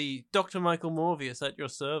remember the Dr. Michael Morbius at your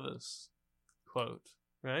service quote,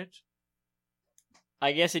 right?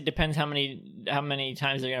 I guess it depends how many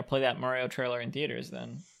times they're gonna play that Mario trailer in theaters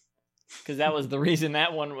then. Because that was the reason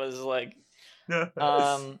that one was like,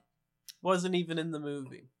 wasn't even in the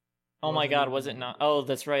movie. Oh my god, was it not? Oh,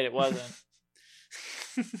 that's right, it wasn't.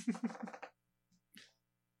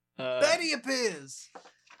 Betty appears.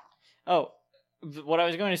 Oh, what I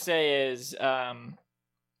was going to say is,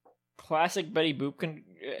 classic Betty Boop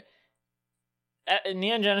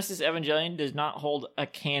Neon Genesis Evangelion does not hold a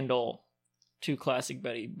candle to classic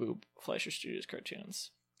Betty Boop Fleischer Studios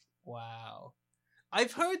cartoons. Wow.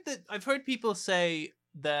 I've heard people say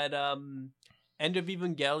that End of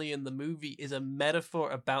Evangelion the movie is a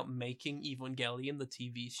metaphor about making Evangelion the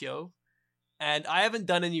TV show. And I haven't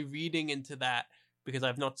done any reading into that because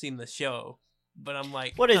I've not seen the show. But I'm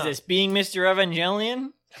like, what is this, being Mr.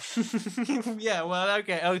 Evangelion? Yeah, well,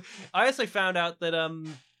 okay. I also found out that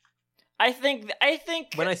I think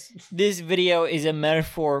this video is a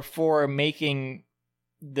metaphor for making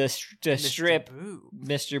the strip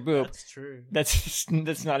Mr. Boop. That's true.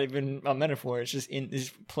 That's not even a metaphor. It's just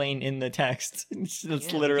it's plain in the text. It's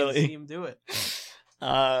literally. You can see him do it.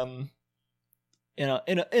 In a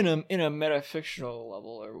metafictional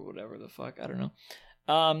level or whatever the fuck, I don't know.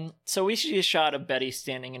 So we see a shot of Betty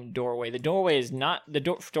standing in a doorway. The doorway is not the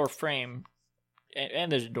door frame,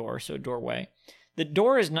 and there's a door, so doorway. The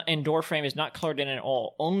door is not, and door frame is not colored in at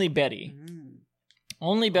all. Only Betty.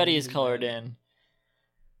 Only Betty is colored in.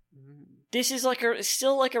 This is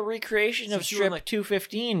still like a recreation of Strip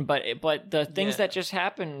 215, but the things that just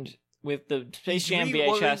happened with the Space Jam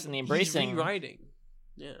VHS and the embracing. He's rewriting.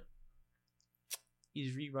 Yeah.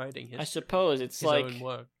 He's rewriting his. I suppose it's his like own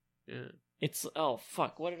work. Yeah. It's oh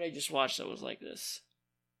fuck! What did I just watch that was like this?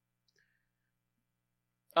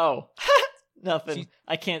 Oh, nothing.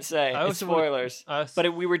 I can't say. It's spoilers.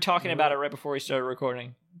 But we were talking about it right before we started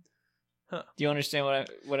recording. Huh. Do you understand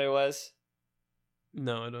what it was?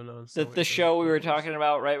 No, I don't know. The show we were talking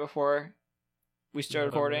about right before we started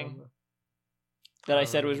recording that I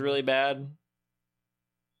said was really bad.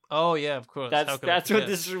 Oh yeah, of course. That's what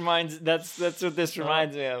this reminds. That's what this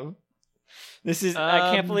reminds me of. This is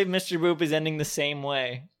I can't believe Mr. Boop is ending the same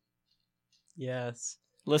way. Yes.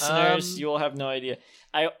 Listeners, you will have no idea.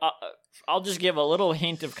 I'll just give a little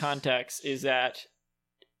hint of context, is that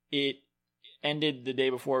it ended the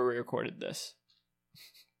day before we recorded this.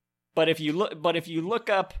 But if you look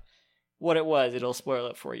up what it was, it'll spoil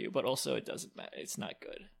it for you, but also it doesn't matter. It's not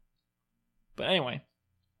good. But anyway.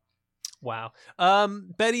 Wow.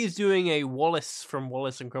 Betty is doing a Wallace from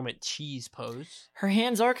Wallace and Gromit cheese pose. Her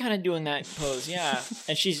hands are kind of doing that pose, yeah.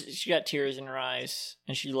 And she got tears in her eyes,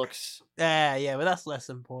 and she looks. Yeah, but that's less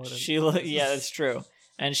important. Yeah, that's true.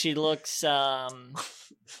 And she looks not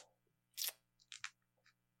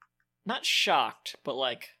shocked, but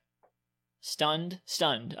like stunned,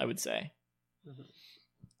 I would say. Mm-hmm.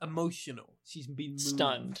 Emotional. She's been moved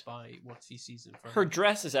stunned by what she sees in front of her. Her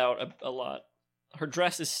dress is out a lot. Her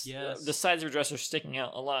dress is the sides of her dress are sticking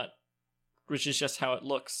out a lot, which is just how it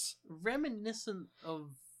looks. Reminiscent of,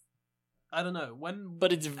 I don't know when.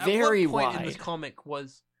 But it's very wide.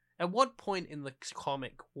 At what point in the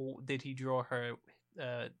comic did he draw her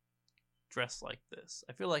dress like this?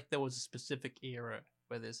 I feel like there was a specific era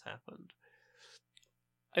where this happened.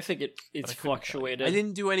 I think it's fluctuated. I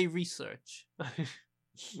didn't do any research.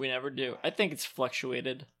 We never do. I think it's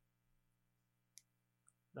fluctuated.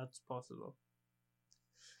 That's possible.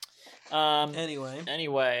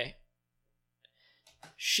 Anyway,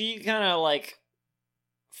 she kind of like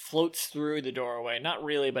floats through the doorway. Not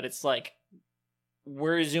really, but it's like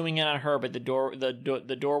we're zooming in on her, but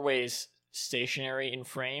the doorway's stationary in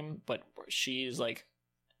frame, but she's like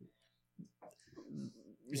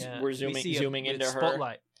we're zooming into her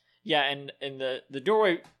spotlight. Yeah, and the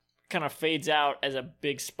doorway kind of fades out as a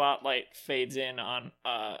big spotlight fades in on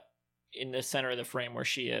in the center of the frame where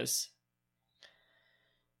she is.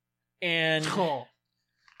 And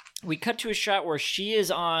we cut to a shot where she is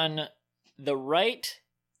on the right,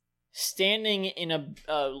 standing in a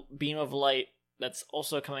beam of light that's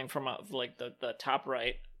also coming from like the top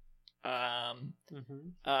right.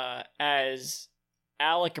 As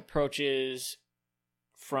Alec approaches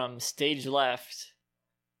from stage left,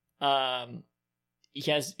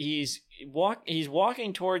 he's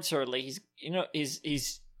walking towards her. Like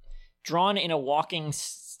he's drawn in a walking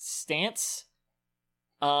stance.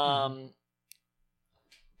 But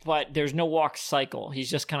there's no walk cycle.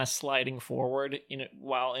 He's just kind of sliding forward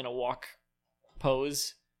while in a walk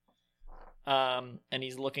pose. And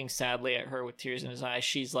he's looking sadly at her with tears in his eyes.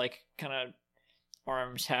 She's like kind of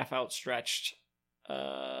arms half outstretched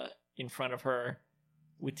in front of her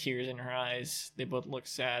with tears in her eyes. They both look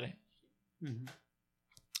sad. Mm-hmm.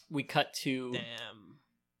 We cut to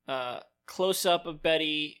close up of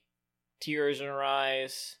Betty, tears in her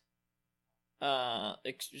eyes.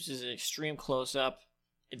 This is an extreme close up.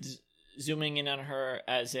 It's zooming in on her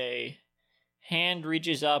as a hand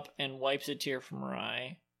reaches up and wipes a tear from her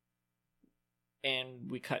eye. And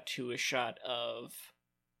we cut to a shot of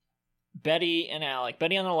Betty and Alec.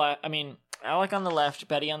 Betty on the left. Alec on the left,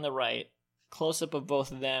 Betty on the right. Close up of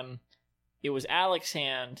both of them. It was Alec's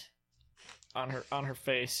hand on her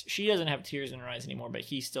face. She doesn't have tears in her eyes anymore, but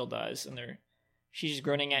he still does. And she's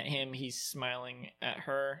grinning at him. He's smiling at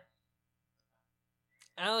her.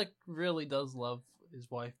 Alec really does love his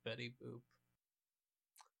wife, Betty Boop.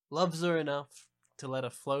 Loves her enough to let her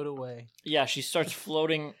float away. Yeah, she starts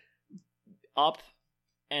floating up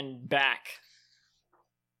and back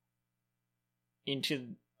into,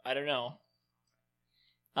 I don't know.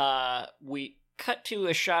 We cut to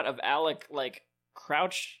a shot of Alec, like,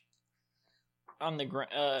 crouched on the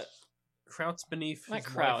ground. Crouched beneath not his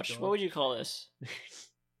crouch. wife, What would you call this?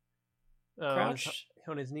 Crouch?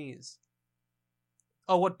 On his knees.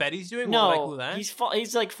 Oh, what Betty's doing? No, what would I call that?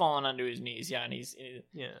 he's like falling onto his knees. Yeah, and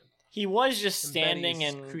he was just standing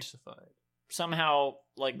and crucified. Somehow,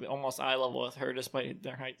 like, almost eye level with her, despite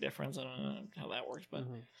their height difference. I don't know how that works, but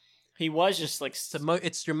he was just like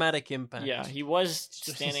it's dramatic impact. Yeah, he was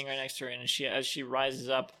standing right next to her, and as she rises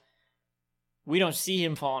up, we don't see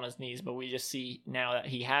him fall on his knees, but we just see now that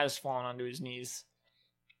he has fallen onto his knees.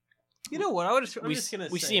 You know what? I'm just gonna say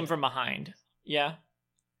we see him from behind. Yeah.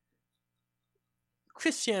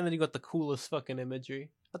 Christianity got the coolest fucking imagery.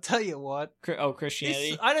 I'll tell you what.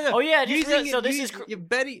 Christianity. I don't know. Oh yeah. This is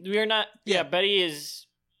Betty. We are not. Yeah, Betty is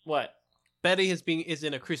what? Betty is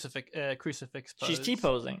in a crucifix pose. She's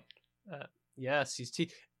T-posing. Yes, she's T.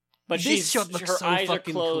 But this shot looks her so eyes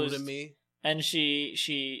fucking are closed cool to me. And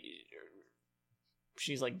she's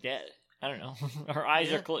like dead. I don't know. Her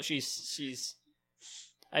eyes are closed. She's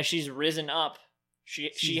as she's risen up.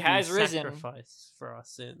 She has risen. Sacrifice for our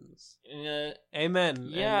sins. Amen.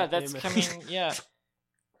 Yeah, that's amen. coming. Yeah.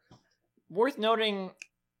 Worth noting,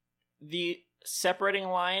 the separating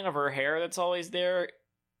line of her hair that's always there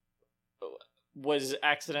was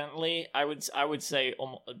accidentally, I would say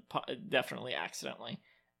definitely accidentally,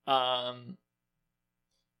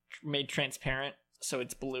 made transparent, so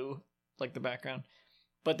it's blue like the background.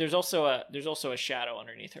 But there's also a shadow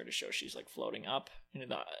underneath her to show she's like floating up in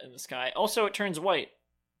the sky. Also, it turns white.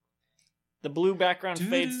 The blue background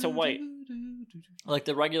fades to white, like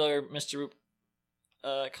the regular Mr.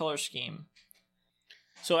 Color scheme.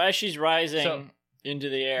 So as she's rising into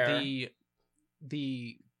the air,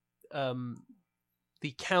 the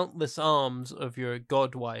countless arms of your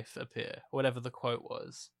godwife appear, whatever the quote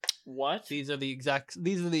was. What? These are the exact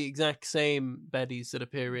same Bettys that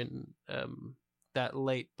appear in that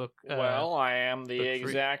late book. Well, I am the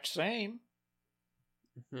exact same.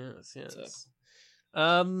 Yes.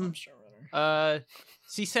 I'm sure.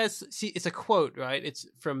 She says, it's a quote, right? It's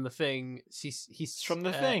from the thing. He's from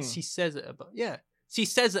the thing. She says it about, yeah. She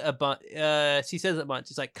says it a bunch.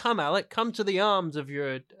 She's like, "Come, Alec, come to the arms of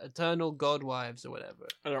your eternal godwives," or whatever.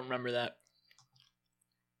 I don't remember that.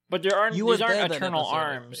 But these aren't eternal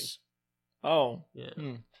arms. Oh, yeah.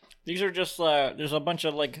 These are just there's a bunch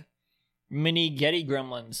of like mini Getty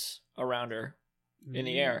gremlins around her in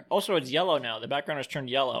the air. Also, it's yellow now. The background has turned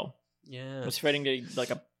yellow. Yeah, it's fading to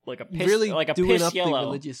like a piss, really like a doing piss up yellow, the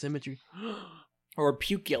religious imagery, or a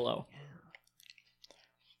puke yellow.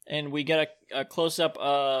 And we get a close up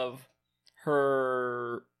of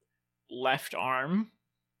her left arm.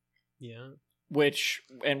 Yeah.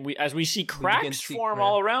 As we see cracks form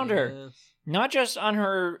all around her, not just on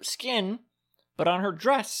her skin, but on her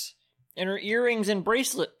dress, and her earrings and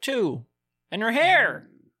bracelet too, and her hair.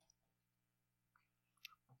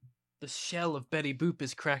 The shell of Betty Boop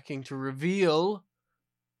is cracking to reveal.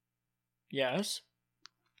 Yes.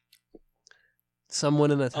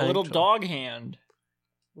 Someone in a tank little top. Dog hand.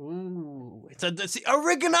 Ooh, it's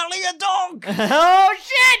originally a dog. Oh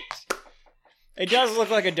shit! It does look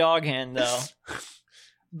like a dog hand though.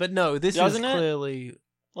 But no, this Doesn't is it? clearly.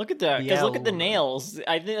 Look at that. Because look at the nails.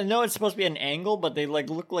 I know it's supposed to be an angle, but they like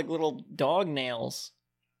look like little dog nails.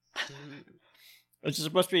 It's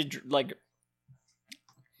supposed to be like.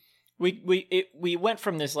 We went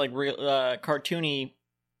from this like real cartoony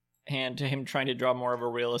hand to him trying to draw more of a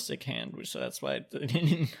realistic hand, so that's why it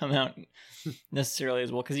didn't come out necessarily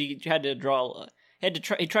as well, because he had to draw. He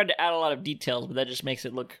tried to add a lot of details, but that just makes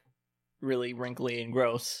it look really wrinkly and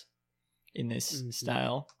gross in this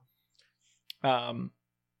style. Not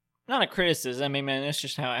a criticism. I mean, man, that's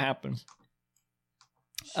just how it happens.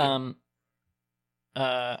 Sure.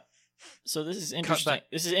 So this is interesting.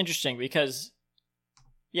 This is interesting because,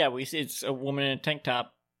 yeah, we see it's a woman in a tank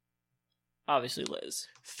top. Obviously, Liz.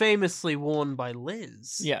 Famously worn by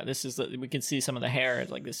Liz. Yeah, this is. We can see some of the hair.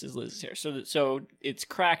 Like this is Liz's hair. So it's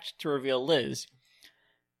cracked to reveal Liz.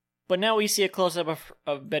 But now we see a close up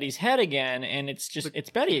of Betty's head again, and it's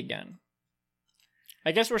Betty again.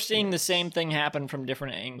 I guess we're seeing the same thing happen from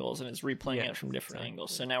different angles, and it's replaying it from different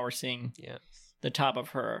angles. So now we're seeing the top of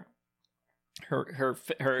her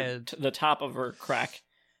the top of her crack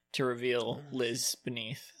to reveal Liz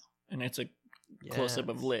beneath, and it's a close up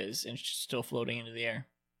of Liz, and she's still floating into the air.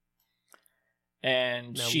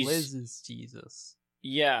 And now Liz is Jesus.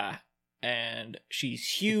 Yeah, and she's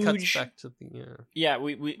huge. It cuts back to the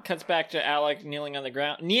we cuts back to Alec kneeling on the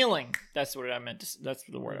ground. Kneeling. That's what I meant to. That's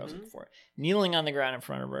the word I was looking for. Kneeling on the ground in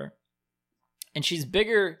front of her, and she's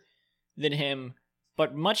bigger than him,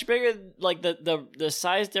 but much bigger. Like the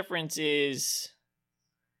size difference is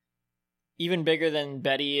even bigger than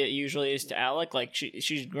Betty usually is to Alec. Like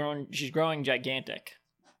she's growing gigantic.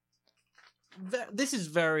 This is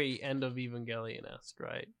very end of Evangelion-esque,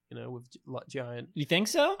 right? You know, with giant. You think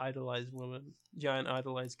so? Idolized woman, giant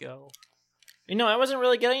idolized girl. You know, I wasn't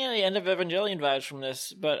really getting any end of Evangelion vibes from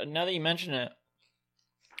this, but now that you mention it,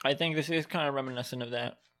 I think this is kind of reminiscent of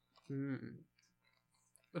that.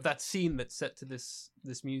 Of that scene that's set to this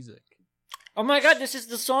music. Oh my god, this is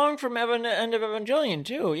the song from End of Evangelion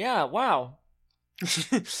too. Yeah, wow.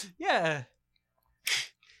 Yeah.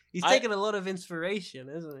 He's taking a lot of inspiration,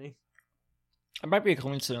 isn't he? It might be a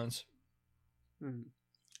coincidence.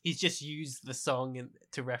 He's just used the song in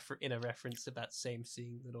a reference to that same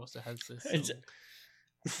scene that also has this song.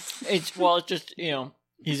 It's just, you know,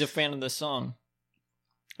 he's a fan of the song.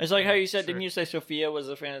 It's like how you said, didn't you say Sophia was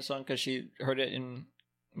a fan of the song because she heard it in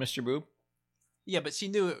Mr. Boop? Yeah, but she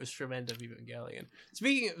knew it was from End of Evangelion.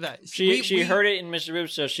 Speaking of that, she heard it in Mr. Boop,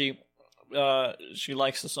 so she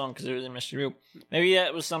likes the song because it was in Mr. Boop. Maybe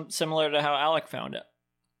that was similar to how Alec found it.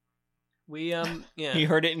 He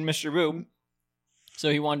heard it in Mr. Boop, so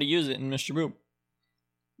he wanted to use it in Mr. Boop.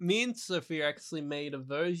 Me and Sophia actually made a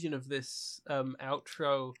version of this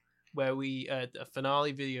outro where we a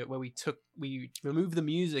finale video where we removed the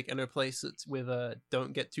music and replaced it with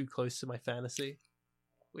 "Don't Get Too Close to My Fantasy,"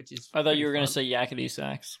 which is. I thought you were going fun. to say yakety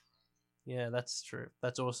sax. Yeah, that's true.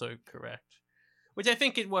 That's also correct. Which I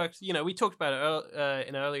think it works. You know, we talked about it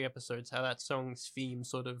in earlier episodes how that song's theme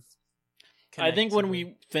sort of. I think when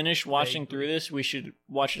we finish watching through this, we should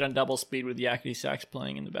watch it on double speed with yakety sax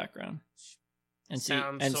playing in the background, and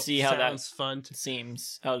see how that fun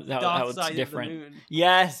seems. How it's Side different. Of the Moon.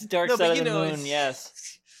 Yes, Dark Side of the Moon.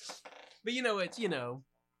 Yes, but it's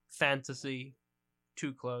fantasy,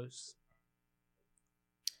 too close.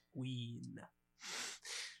 Ween.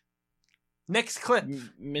 Next clip,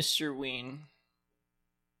 Mr. Ween.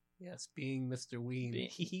 Yes, being Mr. Ween.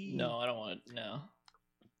 No, I don't want to.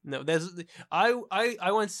 No,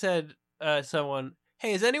 I once said someone,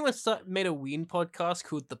 "Hey, has anyone made a Ween podcast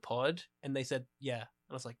called The Pod?" And they said, "Yeah." And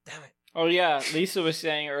I was like, "Damn it." Oh yeah, Lisa was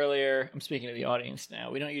saying earlier. I'm speaking to the audience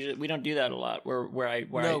now. We don't do that a lot.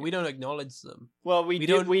 We don't acknowledge them. Well, we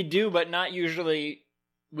do, but not usually.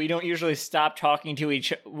 We don't usually stop talking to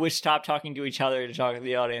each other to talk to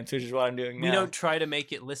the audience, which is what I'm doing now. We don't try to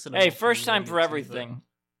make it listenable. Hey, first time for everything.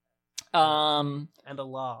 And a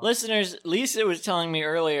laugh. Listeners, Lisa was telling me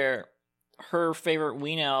earlier her favorite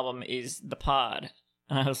Ween album is The Pod.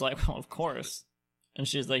 And I was like, well, of course. And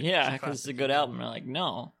she's like, yeah, because it's a good album. And I'm like,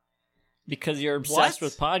 no. Because you're obsessed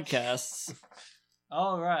with podcasts.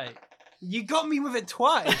 All right. You got me with it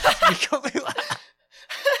twice. You got me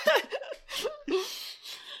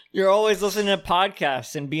You're always listening to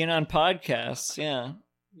podcasts and being on podcasts. Yeah.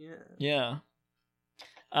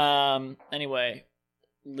 Anyway,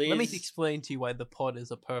 Liz... Let me explain to you why The Pod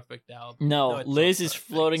is a perfect album. No, Liz is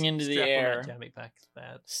floating into the air. Jammy pack is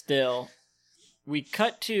bad. Still. We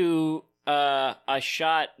cut to a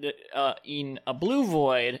shot in a blue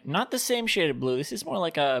void. Not the same shade of blue. This is more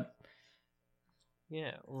like a...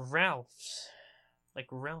 Yeah, Ralph's. Like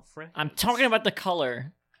Ralph Records. I'm talking about the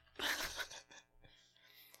color.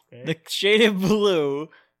 Okay. The shade of blue.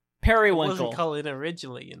 Periwinkle. It wasn't colored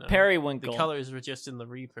originally, Periwinkle. The colors were just in the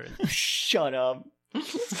reprint. Shut up.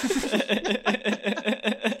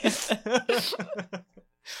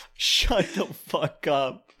 Shut the fuck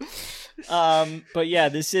up. But yeah,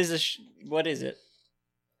 this is what is it?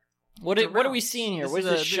 What are we seeing here? Where's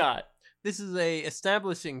this shot? This is a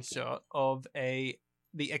establishing shot of the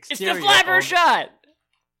exterior. It's the flapper shot.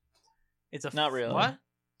 It's not really. What?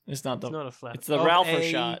 It's not a flapper. It's the Ralpher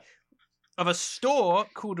shot of a store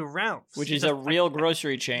called Ralph's, which is a real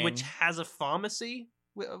grocery chain, which has a pharmacy.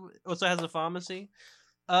 Also has a pharmacy.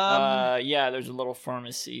 Yeah, there's a little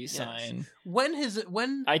pharmacy sign. When has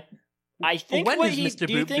Mr.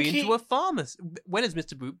 Boop been to a pharmacy? When has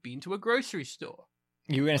Mr. Boop been to a grocery store?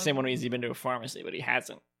 You were gonna say when he's been to a pharmacy, but he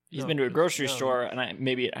hasn't. He's been to a grocery store, and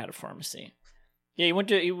maybe it had a pharmacy. Yeah,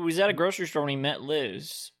 he was at a grocery store when he met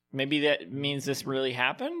Liz. Maybe that means this really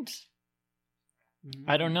happened?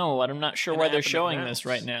 I don't know. I'm not sure why they're showing this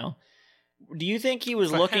right now. Do you think he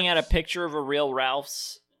was looking at a picture of a real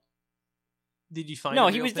Ralph's? Did you find? No,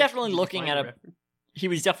 he was definitely looking at a. He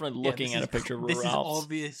was definitely looking at a picture of a Ralph's. This is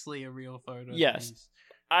obviously a real photo. Yes.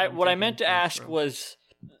 What I meant to ask was,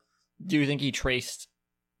 do you think he traced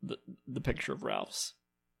the picture of Ralph's?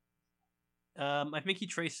 I think he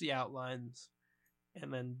traced the outlines,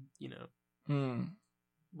 and then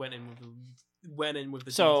went in with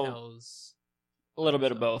the details. A little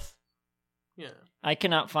bit of both. Yeah. I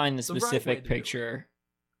cannot find the specific picture.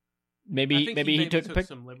 Maybe he took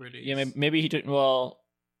some liberties. Yeah, maybe he took. Well,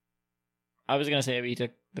 I was gonna say maybe he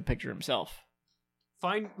took the picture himself.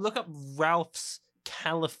 Look up Ralph's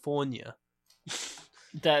California.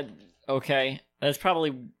 Okay. That's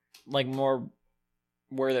probably like more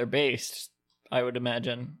where they're based, I would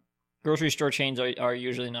imagine. Grocery store chains are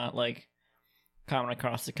usually not like common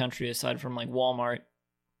across the country, aside from like Walmart.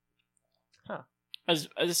 Huh.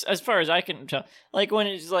 As far as I can tell, like when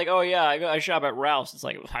it's like, oh yeah, I shop at Ralph's. It's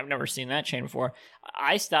like I've never seen that chain before.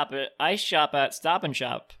 I shop at Stop and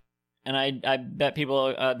Shop, and I bet people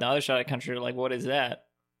the other side of the country are like, what is that?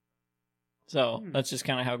 So that's just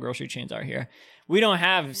kind of how grocery chains are here. We don't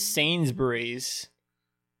have Sainsbury's.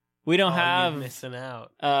 We don't have. You're missing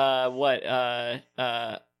out. I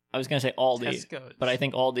was gonna say Aldi, Tesco's. But I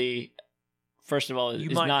think Aldi, first of all,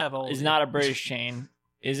 is not a British chain.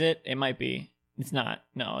 Is it? It might be. It's not.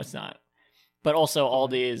 No, it's not. But also,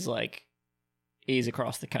 Aldi is like A's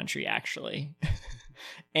across the country, actually.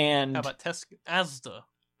 And how about Tesco?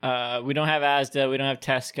 Asda. We don't have Asda. We don't have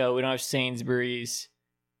Tesco. We don't have Sainsbury's.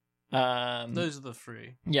 Those are the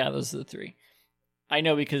three. Yeah, those are the three. I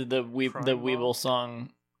know because of the Weeble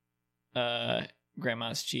song,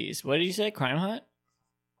 Grandma's Cheese. What did you say? Crime Hut?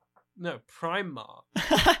 No, Primark.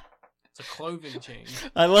 a clothing chain.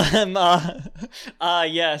 I love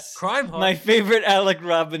yes. Crime Hut. My favorite Alec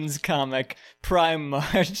Robbins comic, Prime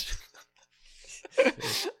Mart.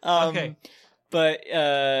 Okay. But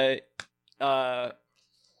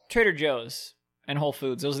Trader Joe's and Whole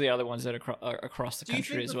Foods, those are the other ones that are across the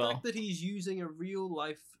country as well. Do you think the fact that he's using a real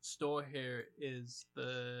life store here is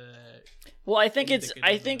the? Well, I think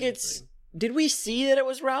it's. Did we see that it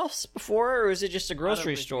was Ralph's before, or is it just a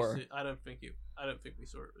grocery store? I don't think we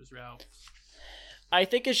saw it was Ralph's. I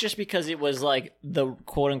think it's just because it was like the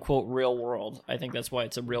quote unquote real world. I think that's why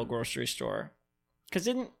it's a real grocery store. Because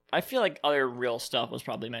I feel like other real stuff was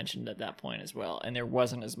probably mentioned at that point as well, and there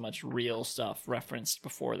wasn't as much real stuff referenced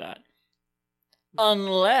before that.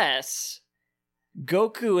 Unless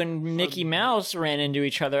Goku and Mickey Mouse ran into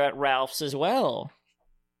each other at Ralph's as well.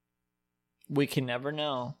 We can never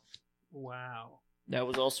know. Wow. That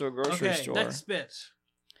was also a grocery store. Okay, next bit.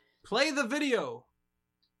 Play the video.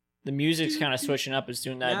 The music's kind of switching up. It's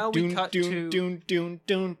doing that. Now we cut to...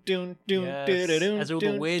 Yes, as all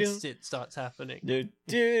the weird shit starts happening.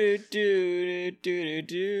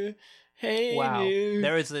 Hey, wow.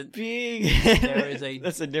 There is a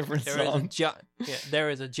that's a different song. There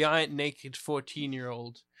is a giant naked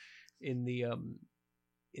 14-year-old in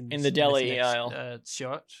the deli aisle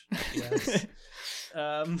shot. Yes.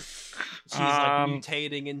 She's like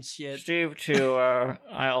mutating and shit. Steve, to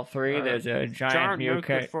aisle 3. There's a giant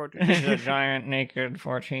naked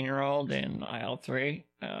 14-year-old in aisle 3.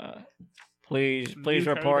 Please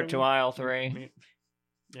report to aisle 3.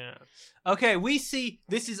 Yeah. Okay, we see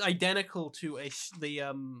this is identical to the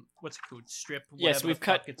what's it called, strip. Yes, we've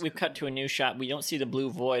cut to a new shot. We don't see the blue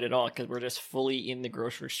void at all because we're just fully in the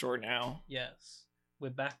grocery store now. Yes,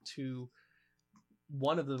 we're back to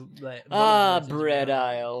one of the bread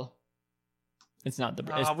aisle. It's not the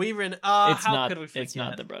bread. We were in. Could we forget? It's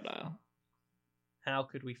not the bread aisle. How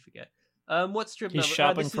could we forget? What strip He's number?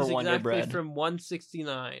 shopping this for is Wonder exactly Bread. From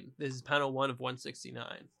 169. This is panel 1 of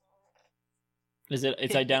 169. Is it?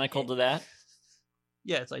 It's identical to that.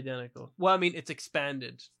 Yeah, it's identical. Well, I mean, it's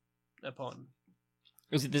expanded upon.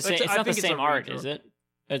 Is it the same? It's not the same art, is it?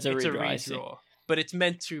 It's a redraw. But it's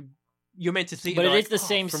meant to. You're meant to see. But it is the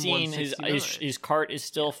same scene. His cart is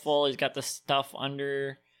still full. He's got the stuff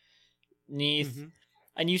underneath,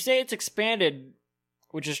 and you say it's expanded,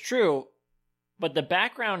 which is true, but the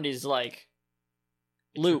background is like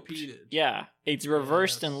looped. Repeated. Yeah, it's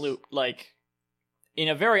reversed and looped, like in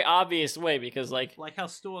a very obvious way because like how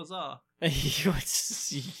stores are.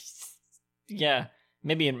 Yeah,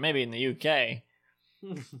 maybe in the UK.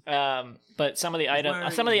 But some of the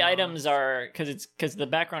items are because the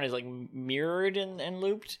background is like mirrored and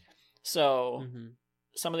looped, so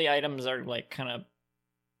some of the items are like kind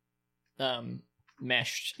of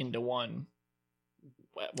meshed into one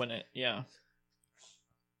when it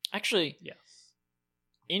actually yes.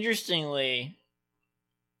 Interestingly,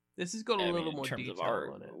 this has got a little more in terms detail of art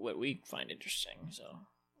on it. what we find interesting, so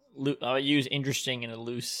I'll use interesting in a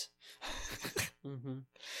loose.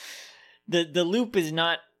 The loop is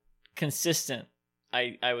not consistent,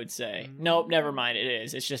 I would say. Nope, never mind. It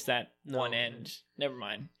is. It's just that one end. Never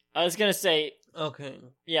mind. I was gonna say. Okay.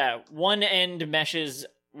 Yeah, one end meshes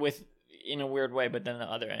with in a weird way, but then the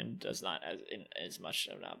other end does not as much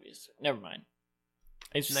of an obvious. Never mind.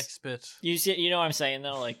 It's next bit. You see, you know what I'm saying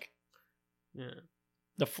though, like. Yeah.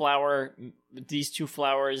 The flower, these two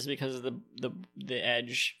flowers because of the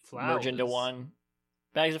edge merge into one.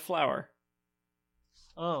 Bags of flour.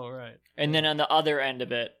 Oh, right. And then on the other end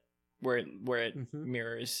of it, where it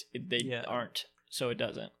mirrors, they aren't, so it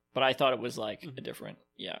doesn't. But I thought it was like a different.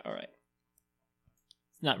 Yeah, all right.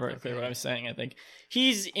 It's not very clear what I'm saying. I think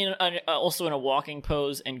he's also in a walking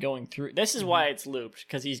pose and going through. This is why it's looped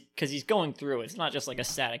because he's going through. It's not just like a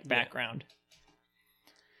static background.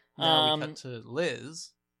 Now we cut to Liz.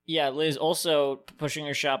 Yeah, Liz also pushing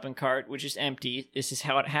her shopping cart, which is empty. This is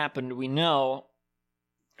how it happened. We know.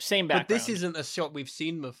 Same background. But this isn't a shot we've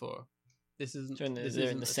seen before. This isn't. So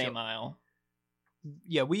they're in the same aisle.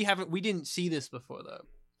 Yeah, we didn't see this before though.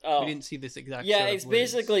 Oh, we didn't see this exact. Yeah, shot it's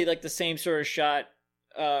basically like the same sort of shot.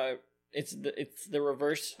 It's the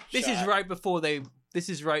reverse. This shot. is right before they. This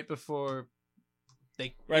is right before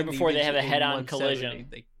they. Right before they have a head-on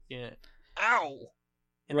collision. Ow!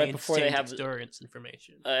 And right before they have endurance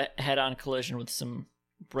information. A head-on collision with some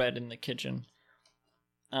bread in the kitchen.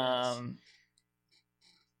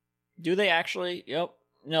 Do they actually? Yep.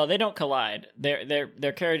 No, they don't collide.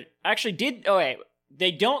 Their carriage actually did. Oh wait,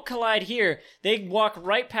 they don't collide here. They walk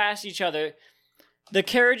right past each other. The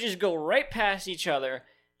carriages go right past each other.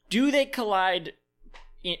 Do they collide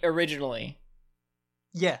originally?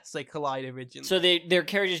 Yes, they collide originally. So their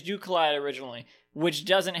carriages do collide originally. which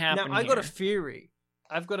doesn't happen. Now, I've got a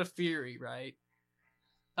theory, right?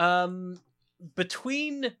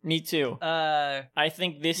 Between me too. I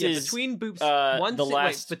think this is between Boops. the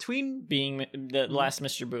last between being the last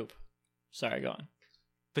Mr. Boop. Sorry, go on.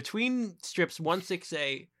 Between strips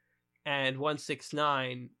 168 and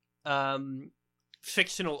 169,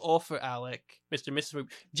 fictional author Alec, Mr. Boop,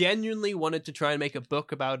 genuinely wanted to try and make a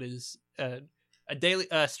book about his a daily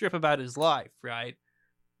strip about his life, right?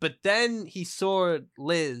 But then he saw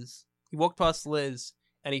Liz. He walked past Liz,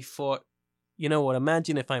 and he thought, you know what?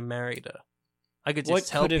 Imagine if I married her. I could just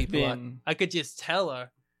tell people. I could just tell her,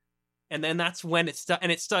 and then that's when it started.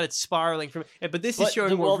 And it started spiraling from. But this is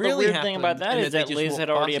showing what really happened. The weird thing about that is that Liz had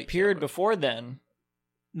already appeared before then.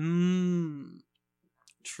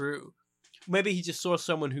 True. Maybe he just saw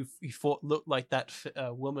someone who he thought looked like that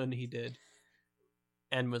woman he did,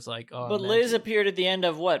 and was like, "Oh." But Liz appeared at the end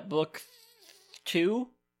of what, book 2,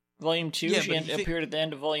 volume 2? Yeah, she appeared at the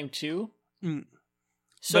end of volume 2.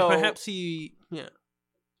 So but perhaps he,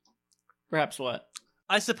 Perhaps what?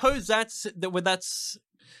 I suppose that's.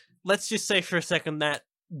 Let's just say for a second that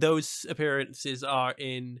those appearances are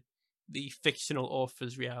in the fictional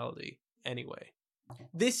author's reality. Anyway,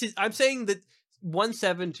 I'm saying that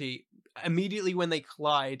 170 immediately when they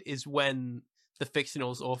collide is when the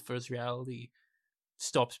fictional author's reality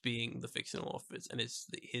stops being the fictional author's and is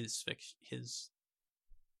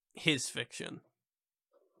his fiction.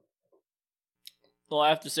 Well, I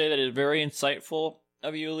have to say that it's very insightful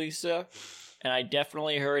of you, Lisa, and I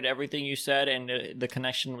definitely heard everything you said, and the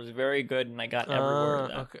connection was very good, and I got every word of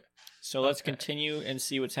that. Okay. So let's continue and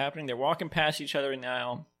see what's happening. They're walking past each other in the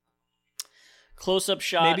aisle. Close-up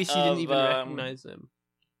shot. Maybe she didn't even recognize him.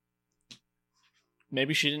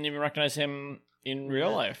 Maybe she didn't even recognize him in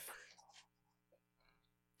real life.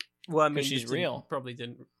 Well, I mean, she's real. Probably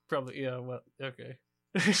didn't. Probably, yeah. Well, okay.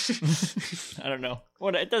 I don't know.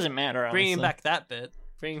 Well, it doesn't matter. Honestly. Bringing back that bit.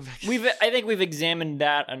 I think we've examined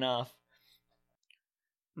that enough.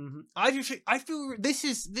 Mm-hmm. I feel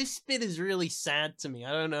this bit is really sad to me.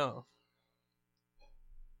 I don't know.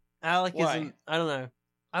 Alec isn't. I don't know.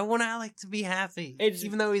 I want Alec to be happy,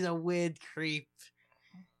 even though he's a weird creep.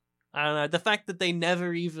 I don't know. The fact that they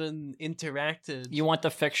never even interacted. You want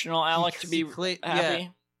the fictional Alec to be happy? Yeah.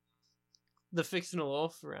 The fictional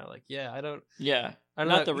author Alec. Yeah, I don't. Yeah, I don't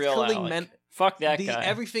not know. the real Alec. Fuck that guy.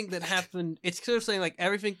 Everything that happened. It's sort of saying like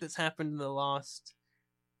everything that's happened in the last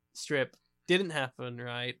strip didn't happen,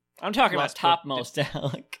 right? I'm talking about topmost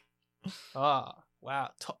Alec. Ah, wow.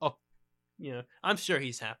 I'm sure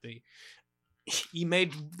he's happy. He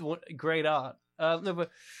made great art. No, but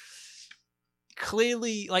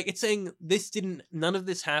clearly, like, it's saying none of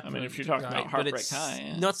this happened. I mean, if you're talking about Heartbreak High,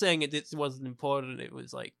 yeah. Not saying it wasn't important. It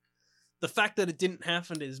was like the fact that it didn't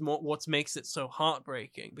happen is what makes it so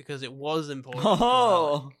heartbreaking, because it was important.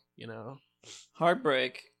 Oh, Alec,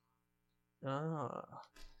 heartbreak.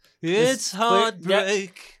 It's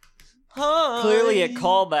heartbreak. Clearly a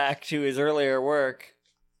callback to his earlier work.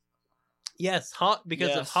 Yes,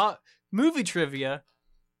 because of movie trivia.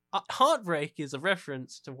 Heartbreak is a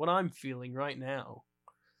reference to what I'm feeling right now.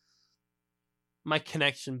 My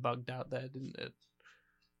connection bugged out there, didn't it?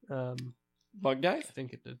 Bugged out? I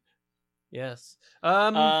think it did. Yes.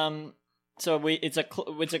 So it's a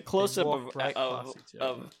close up of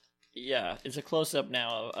it's a close up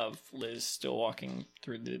now of Liz still walking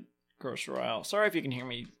through the grocery aisle. Sorry if you can hear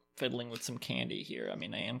me fiddling with some candy here. I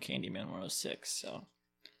mean, I am Candyman 106, so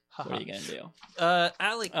what are you gonna do?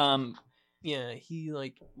 Alec. Yeah,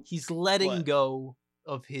 he's letting go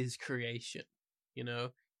of his creation.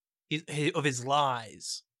 Of his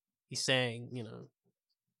lies. He's saying,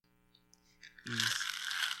 he's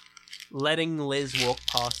letting Liz walk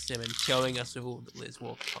past him and showing us all that Liz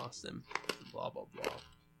walked past him. Blah blah blah.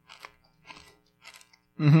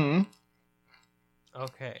 Mm-hmm.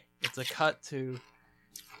 Okay, it's a cut to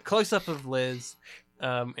close up of Liz,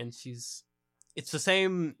 and it's the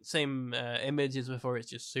same image as before. It's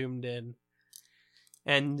just zoomed in,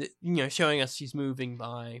 and showing us she's moving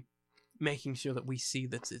by, making sure that we see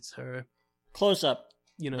that it's her. Close up,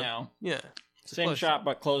 now. Yeah, same shot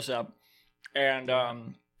but close up, and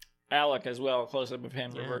Alec as well. Close up of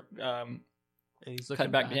him. Yeah. And he's looking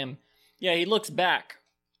cut back to him. Yeah, he looks back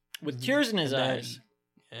with tears in his eyes.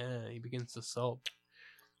 Yeah, he begins to sob.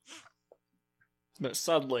 But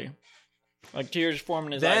subtly. Like tears form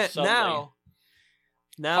in his eyes subtly.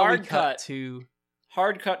 Now hard we cut to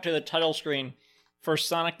the title screen for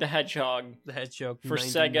Sonic the Hedgehog. For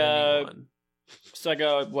Sega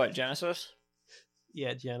what, Genesis?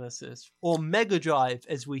 Yeah, Genesis. Or Mega Drive,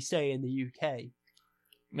 as we say in the UK.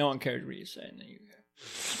 No one cares what you say in the UK.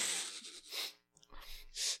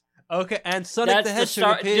 Okay, and Sonic the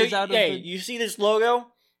Hedgehog appears out of Hey, you see this logo?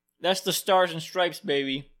 That's the Stars and Stripes,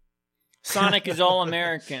 baby. Sonic is all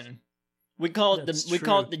American. We call it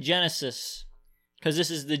the Genesis, because this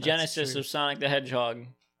is the Genesis of Sonic the Hedgehog.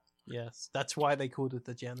 Yes, that's why they called it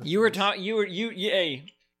the Genesis. Hey,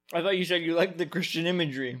 I thought you said you liked the Christian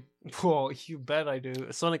imagery. Whoa, you bet I do.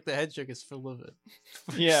 Sonic the Hedgehog is full of it.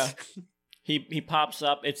 Yeah. He pops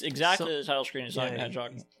up. It's exactly the title screen of Sonic the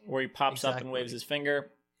Hedgehog, where he pops up and waves his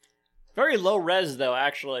finger. Very low res, though,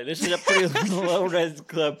 actually. This is a pretty low res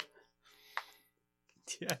clip.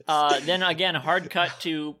 Yes. Then again, hard cut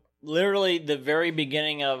to literally the very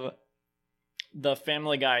beginning of the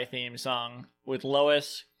Family Guy theme song with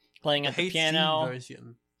Lois playing at the piano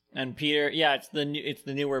version. And Peter. Yeah, it's the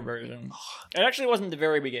newer version. It actually wasn't the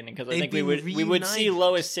very beginning, because I think we would see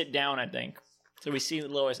Lois sit down. I think so. We see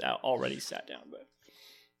Lois already sat down, but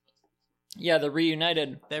yeah, they're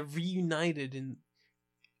reunited. They're reunited in.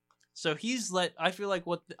 So he's like, I feel like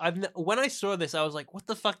when I saw this, I was like, what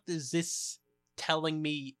the fuck is this telling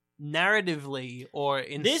me narratively or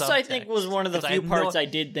in this? Subtext? I think was one of the few parts I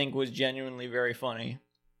did think was genuinely very funny.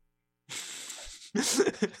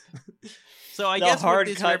 So I guess hard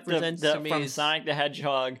what this cut represents to me from is... Sonic the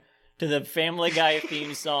Hedgehog to the Family Guy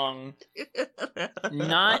theme song.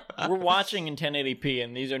 We're watching in 1080p,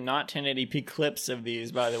 and these are not 1080p clips of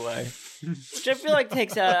these, by the way. Which I feel like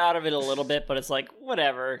takes that out of it a little bit, but it's like,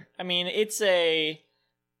 whatever. I mean, it's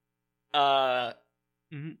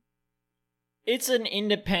it's an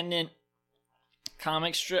independent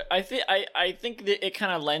comic strip. I think that it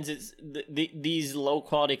kind of lends these low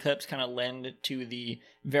quality clips kind of lend to the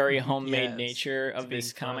very homemade nature of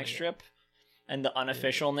this comic strip and the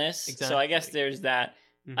unofficialness. Exactly. So I guess there's that.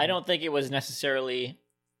 I don't think it was necessarily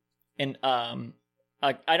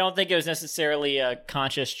I don't think it was necessarily a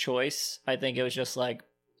conscious choice. I think it was just like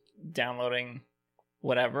downloading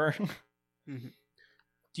whatever.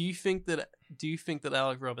 Do you think that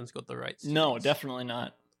Alec Robbins got the rights? No, definitely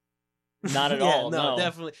not. Not at all. No,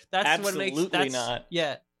 definitely. That's absolutely what makes not.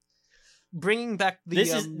 Yeah. Bringing back the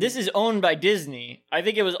this is owned by Disney. I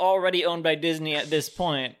think it was already owned by Disney at this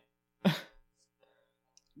point.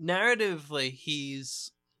 Narratively,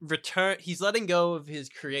 he's letting go of his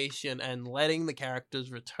creation and letting the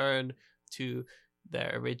characters return to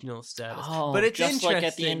their original status. Oh, but it's just like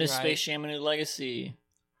at the end of right? Space Jam: A New Legacy.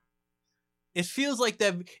 It feels like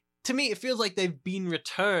it feels like they've been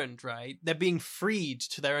returned, right? They're being freed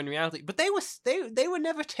to their own reality, but they were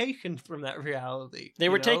never taken from that reality. They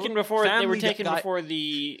were taken before. They were taken before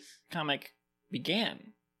the comic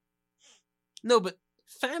began. No, but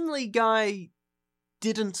Family Guy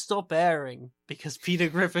didn't stop airing because Peter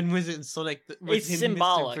Griffin was in Sonic. It's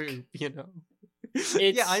symbolic, Mr. Boo, you know.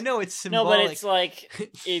 Yeah, I know it's symbolic. No, but it's like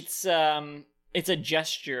it's a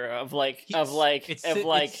gesture of like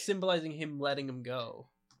it's symbolizing him letting him go.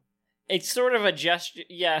 It's sort of a gesture,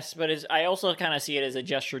 yes, but I also kind of see it as a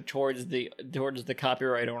gesture towards the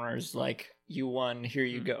copyright owners. Like, you won, here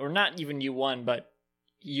you go, or not even you won, but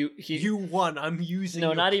you won. I'm using.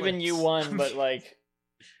 No, not clips. even you won, but like,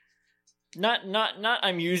 not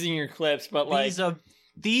I'm using your clips, but like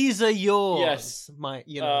these are yours. Yes,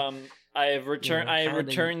 I have returned. I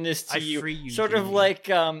returned this to you. Free you. Sort of like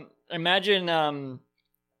imagine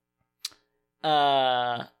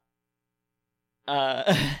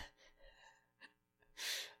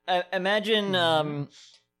imagine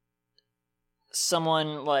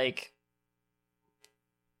someone like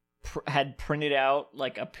had printed out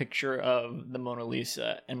like a picture of the Mona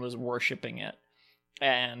Lisa and was worshiping it,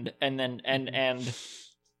 and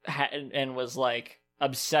was like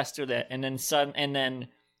obsessed with it, and then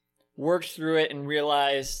worked through it and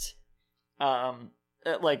realized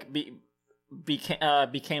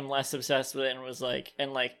became less obsessed with it, and was like,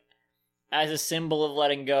 and like as a symbol of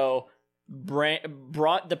letting go,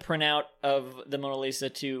 brought the printout of the Mona Lisa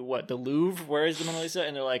to the Louvre. Where is the Mona Lisa?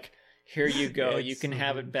 And they're like, here you go, you can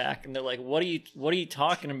have it back. And they're like, what are you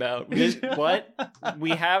talking about? What?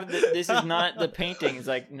 We have this is not the painting. It's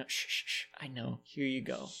like, no, shh, I know. Here you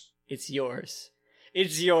go. It's yours.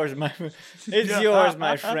 It's yours, my friend.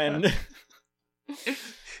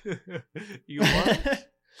 You what?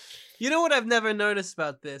 You know what I've never noticed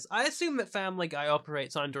about this? I assume that Family Guy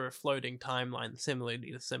operates under a floating timeline,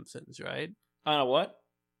 similarly to Simpsons, right? On a what?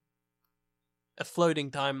 A floating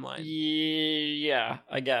timeline. Yeah,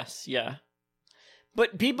 I guess, yeah.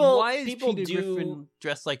 But Why is Peter Griffin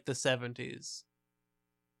dressed like the 70s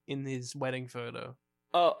in his wedding photo?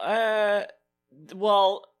 Oh,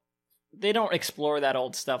 well, they don't explore that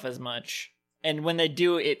old stuff as much. And when they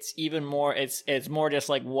do, it's even more, it's more just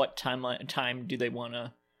like what time do they want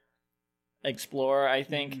to explore, I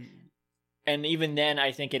think. And even then,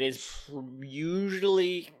 I think it is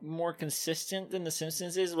usually more consistent than The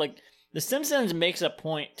Simpsons is. Like, The Simpsons makes a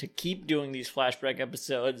point to keep doing these flashback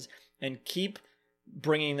episodes and keep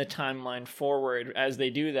bringing the timeline forward as they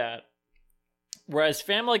do that. Whereas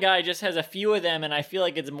Family Guy just has a few of them, and I feel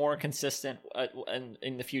like it's more consistent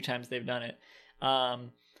in the few times they've done it.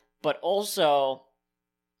 But also,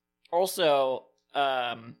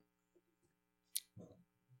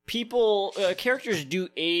 characters do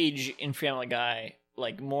age in Family Guy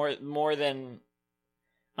like more than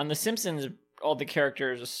on The Simpsons. All the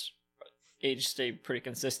characters age stay pretty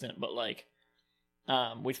consistent, but like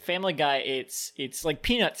with Family Guy, it's like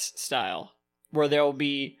Peanuts style, where there will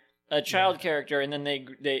be a child character, and then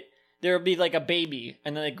there will be like a baby,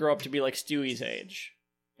 and then they grow up to be like Stewie's age,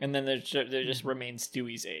 and then they just remain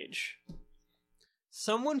Stewie's age.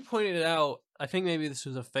 Someone pointed out, I think maybe this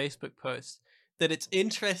was a Facebook post, that it's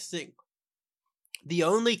interesting. The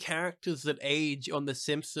only characters that age on The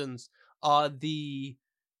Simpsons are the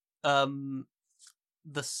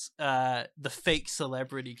fake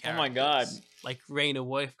celebrity characters. Oh my god! Like Raina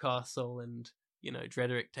Wolfcastle and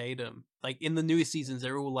Drederick Tatum. Like in the new seasons,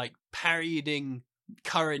 they're all like parodying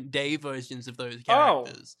current day versions of those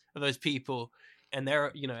characters, of those people, and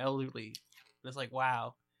they're elderly. And it's like,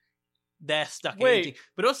 wow. They're stuck aging.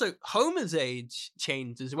 But also, Homer's age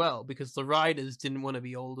changed as well, because the writers didn't want to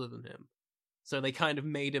be older than him. So they kind of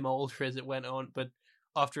made him older as it went on, but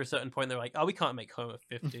after a certain point, they're like, oh, we can't make Homer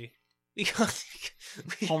 50.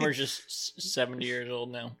 Homer's just 70 years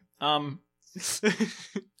old now. How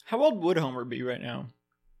old would Homer be right now?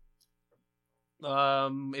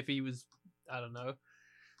 If he was, I don't know.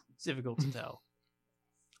 It's difficult to tell.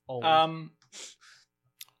 Old.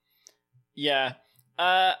 Yeah.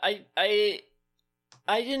 I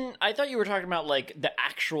thought you were talking about like the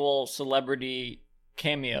actual celebrity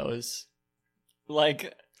cameos.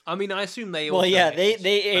 Like, I mean, I assume they. Well, yeah, they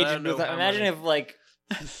aged. Imagine if like,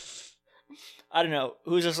 I don't know,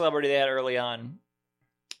 who's a celebrity they had early on.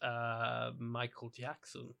 Michael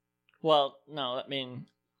Jackson. Well, no, I mean,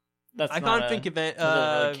 I can't think of it.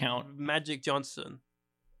 Really count. Magic Johnson.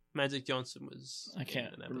 Magic Johnson was. I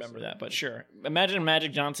can't remember that, but sure. Imagine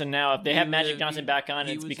Magic Johnson now. If they have Magic Johnson back on,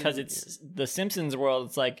 it's because it's the Simpsons world.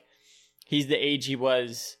 It's like he's the age he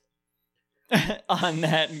was on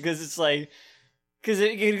that, because it's like because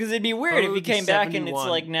it'd be weird if he came back and it's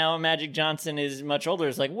like now Magic Johnson is much older.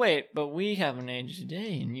 It's like, wait, but we haven't aged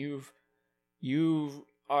today, and you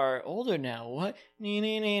are older now. What?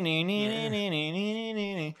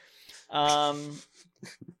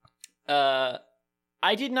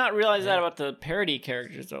 I did not realize that about the parody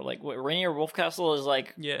characters, though. Like, what, Rainier Wolfcastle is,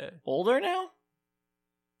 like, older now?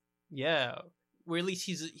 Yeah. Or at least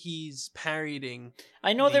he's parodying.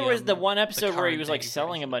 I know there was the one episode where he was, like,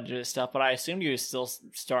 selling a bunch of stuff, but I assumed he was still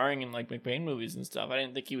starring in, like, McBain movies and stuff. I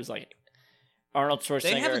didn't think he was, like, Arnold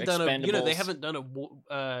Schwarzenegger, Expendables. They haven't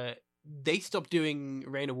done they stopped doing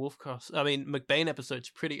Rainier Wolfcastle. I mean, McBain episodes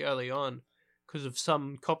pretty early on, because of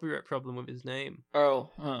some copyright problem with his name. Oh,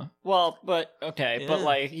 huh. Well, but, okay, yeah. But,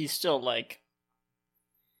 like, he's still, like,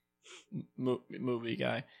 movie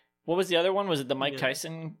guy. What was the other one? Was it the Mike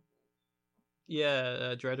Tyson?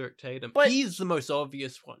 Yeah, Drederick Tatum. But he's the most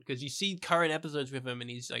obvious one, because you see current episodes with him, and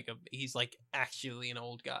he's like actually an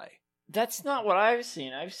old guy. That's not what I've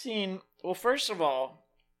seen. Well, first of all,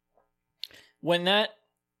 when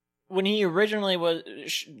he originally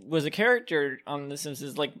was a character on The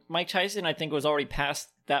Simpsons, like Mike Tyson, I think was already past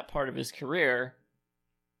that part of his career.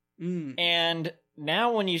 And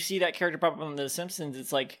now when you see that character pop up on The Simpsons,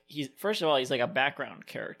 it's like he's like a background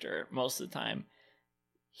character most of the time.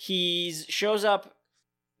 He shows up.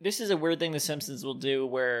 This is a weird thing The Simpsons will do,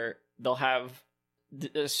 where they'll have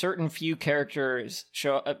a certain few characters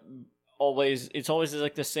show up. It's always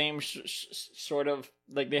like the same sort of,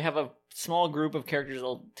 like, they have a small group of characters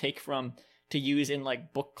they'll take from to use in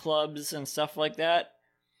like book clubs and stuff like that.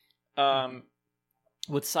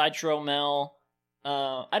 With Sideshow Mel,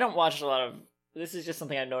 I don't watch a lot of. This is just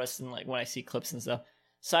something I noticed in like when I see clips and stuff.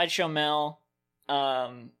 Sideshow Mel,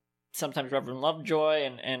 sometimes Reverend Lovejoy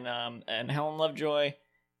and Helen Lovejoy,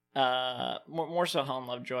 more so Helen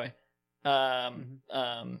Lovejoy.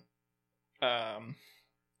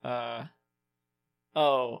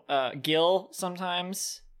 Gil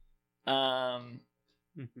sometimes.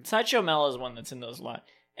 Sideshow Mel is one that's in those a lot.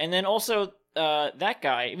 And then also that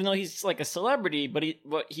guy, even though he's like a celebrity, but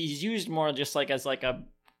he's used more just like as like a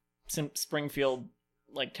Springfield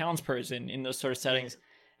like townsperson in those sort of settings.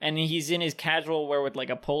 And he's in his casual wear with like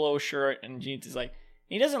a polo shirt and jeans. He's like,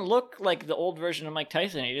 he doesn't look like the old version of Mike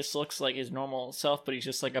Tyson. He just looks like his normal self, but he's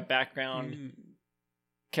just like a background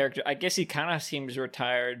character. I guess he kind of seems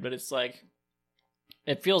retired, but it's like,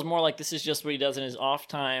 It feels more like this is just what he does in his off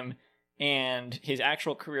time, and his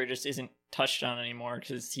actual career just isn't touched on anymore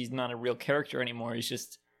because he's not a real character anymore. He's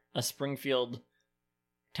just a Springfield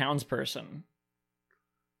townsperson.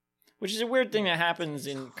 Which is a weird thing that happens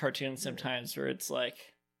in cartoons sometimes, where it's like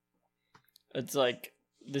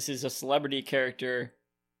this is a celebrity character,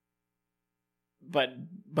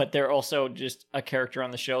 but they're also just a character on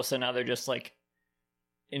the show, so now they're just like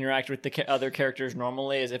interact with the other characters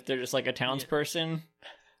normally as if they're just like a townsperson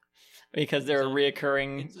because they're a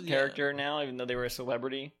reoccurring character now, even though they were a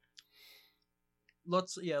celebrity.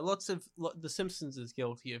 Lots of The Simpsons is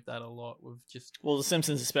guilty of that a lot with just The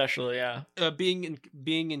Simpsons especially, yeah,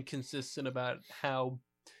 being inconsistent about how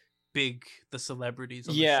big the celebrities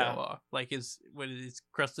on the show are. Like, is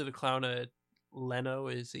Krusty the Clown a Leno?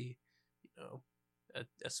 Is he,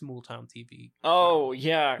 a small town TV? Oh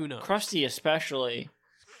yeah, who knows? Krusty especially.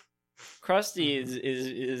 Krusty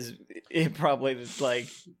is probably like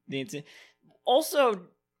the also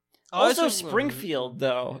Springfield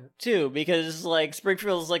though too, because like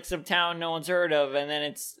Springfield is like some town no one's heard of, and then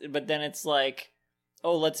it's like,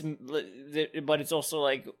 but it's also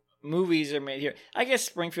like movies are made here. I guess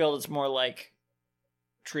Springfield is more like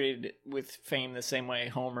treated with fame the same way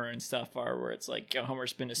Homer and stuff are, where it's like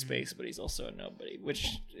Homer's been to space, but he's also a nobody, which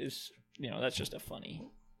is that's just a funny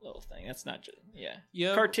little thing. That's not just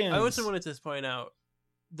cartoons. I also wanted to point out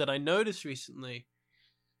that I noticed recently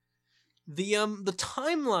the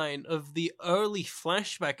timeline of the early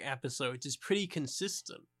flashback episodes is pretty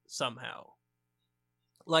consistent somehow.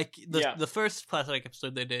 Like the first flashback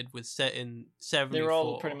episode they did was set in 74. They were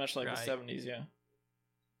all pretty much like the 70s, yeah.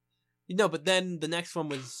 No, but then the next one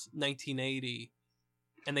was 1980,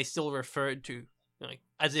 and they still referred to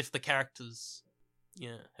as if the characters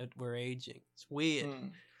were aging. It's weird.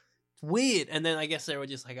 It's weird. And then I guess they were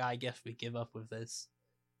just like, I guess we give up with this.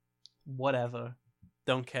 Whatever.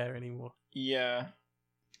 Don't care anymore. Yeah.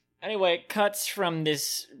 Anyway, it cuts from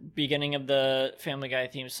this beginning of the Family Guy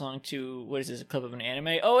theme song to, what is this, a clip of an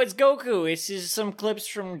anime? Oh, it's Goku! It's just some clips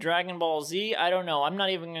from Dragon Ball Z? I don't know. I'm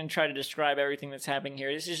not even going to try to describe everything that's happening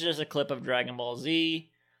here. This is just a clip of Dragon Ball Z.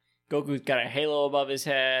 Goku's got a halo above his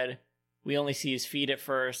head. We only see his feet at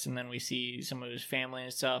first, and then we see some of his family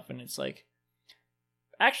and stuff, and it's like...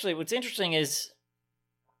 Actually, what's interesting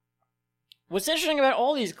about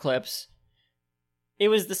all these clips... It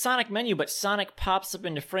was the Sonic menu, but Sonic pops up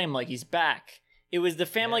into frame like he's back. It was the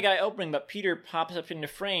Family Guy opening, but Peter pops up into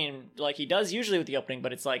frame like he does usually with the opening,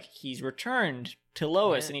 but it's like he's returned to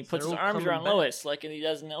Lois, and he puts his arms around Lois like he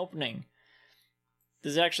does in the opening.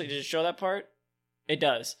 Does it show that part? It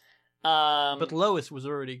does. But Lois was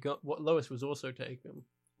already Lois was also taken.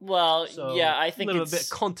 Well, so yeah, I think a little bit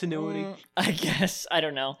continuity. I guess. I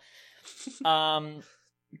don't know.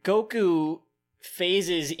 Goku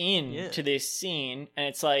phases in to this scene, and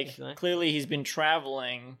it's like clearly he's been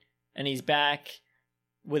traveling and he's back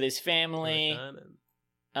with his family,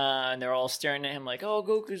 and they're all staring at him like, oh,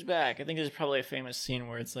 Goku's back. I think there's probably a famous scene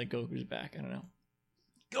where it's like, Goku's back. I don't know.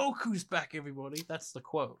 Goku's back, everybody. That's the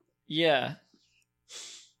quote. Yeah.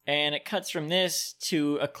 And it cuts from this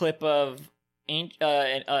to a clip of an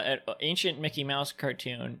ancient Mickey Mouse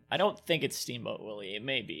cartoon. I don't think it's Steamboat Willie. It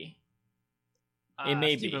may be. It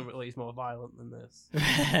may be. Steamboat Willie's more violent than this.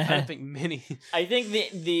 I don't think Minnie... I think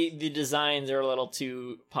the designs are a little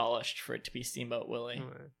too polished for it to be Steamboat Willie.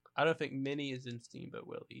 I don't think Minnie is in Steamboat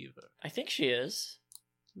Willie either. I think she is.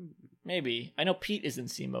 Maybe. I know Pete is in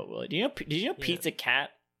Steamboat Willie. Did you know Pete's a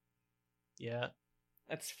cat? Yeah.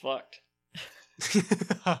 That's fucked.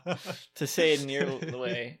 To say it in your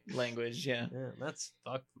way language, yeah. Yeah, that's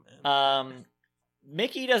fucked, man.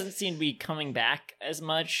 Mickey doesn't seem to be coming back as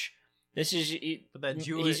much. This is, but that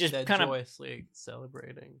he's just kind of joyously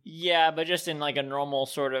celebrating. Yeah, but just in like a normal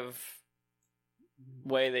sort of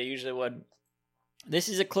way they usually would. This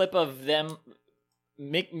is a clip of them.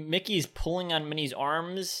 Mickey's pulling on Minnie's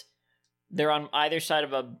arms. They're on either side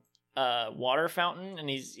of a water fountain, and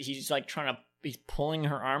he's like he's pulling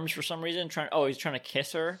her arms for some reason. He's trying to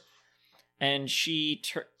kiss her, and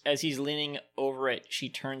as he's leaning over it, she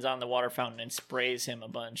turns on the water fountain and sprays him a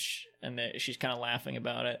bunch, and she's kind of laughing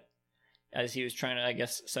about it. As he was trying to, I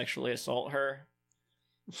guess, sexually assault her.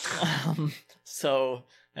 So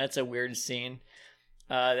that's a weird scene.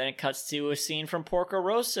 Then it cuts to a scene from Porco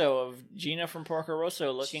Rosso of Gina from Porco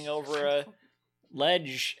Rosso looking over a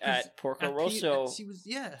ledge at Porco Rosso, she was,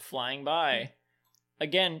 flying by.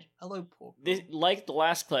 Again, hello, Porco. Like the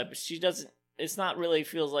last clip, she doesn't. It's not really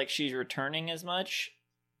feels like she's returning as much.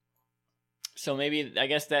 So maybe I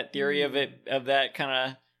guess that theory of that kind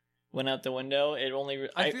of went out the window. It only.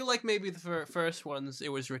 I feel like maybe the first ones it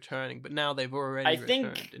was returning, but now they've already. I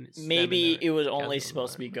think maybe it was only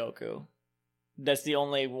supposed to be Goku. That's the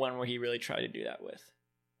only one where he really tried to do that with.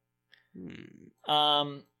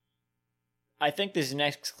 I think this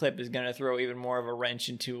next clip is going to throw even more of a wrench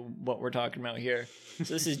into what we're talking about here.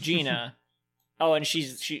 So this is Gina. Oh, and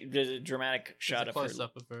there's a dramatic shot of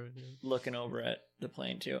her looking over at the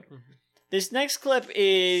plane too. Mm-hmm. This next clip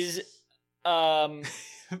is Samus.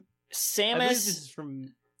 I believe this is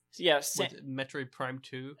from Metroid Prime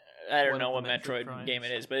 2. I don't know what Metroid game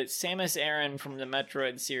it is, but it's Samus Aran from the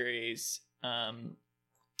Metroid series,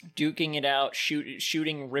 duking it out,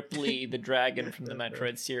 shooting Ripley the dragon from the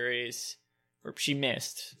Metroid series. Or she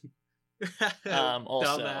missed.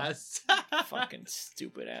 Also, dumbass. Fucking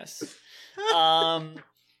stupid ass.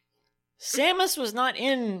 Samus was not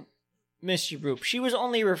in Mr. Boop. She was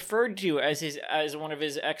only referred to as one of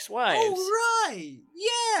his ex-wives. Oh right,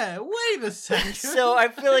 yeah. Wait a second. So I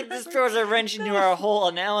feel like this throws a wrench into our whole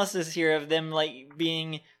analysis here of them like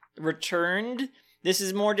being returned. This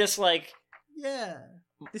is more just like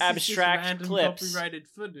This abstract is just clips. Copyrighted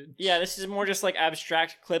footage. Yeah, this is more just like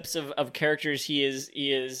abstract clips of characters he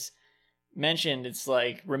is mentioned. It's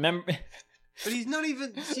like remember, but he's not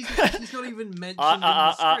even. She's not even mentioned. In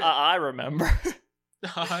the script. I remember.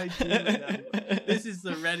 I do remember. This is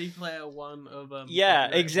the Ready Player One of Yeah,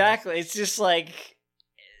 exactly. It's just like,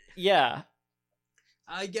 yeah.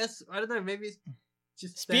 I guess I don't know. Maybe it's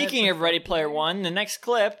just. Speaking of Ready Player One, the next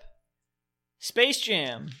clip. Space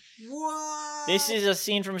Jam. What? This is a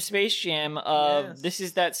scene from Space Jam. This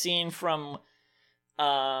is that scene from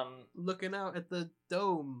looking out at the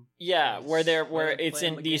dome. Yeah, where it's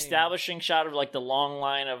in the establishing shot of like the long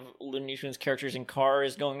line of Looney Tunes characters in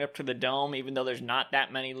cars going up to the dome, even though there's not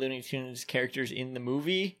that many Looney Tunes characters in the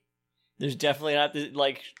movie. There's definitely not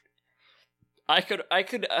like I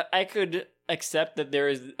could accept that there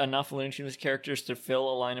is enough Looney Tunes characters to fill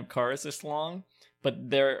a line of cars this long.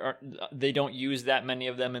 But they don't use that many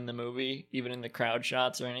of them in the movie, even in the crowd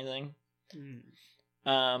shots or anything.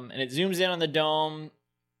 And it zooms in on the dome.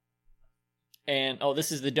 And,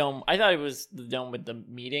 this is the dome. I thought it was the dome with the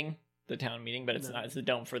meeting, the town meeting, but it's not. It's the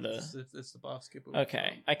dome for the... It's the basketball.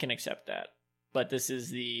 Okay, I can accept that. But this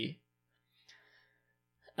is the...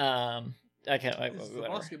 This is the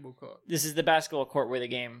basketball court. This is the basketball court where the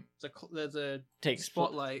game... There's a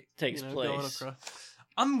spotlight takes place. Going across.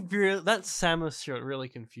 That Samus shot really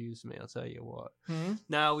confused me, I'll tell you what. Mm-hmm.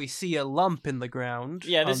 Now we see a lump in the ground.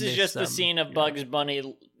 Yeah, this is just the scene of Bugs Bunny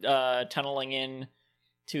tunneling in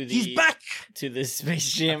to the... He's back! To the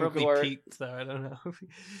Space Jam probably court. Peaked, though, I don't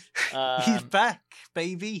know. He's back,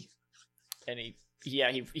 baby! And he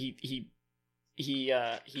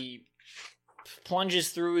plunges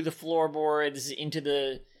through the floorboards into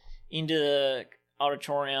the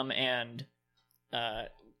auditorium and...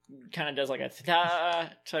 kind of does like a ta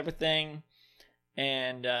type of thing,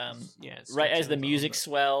 and right as the music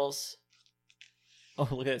swells. Oh,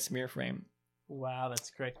 look at that smear frame! Wow, that's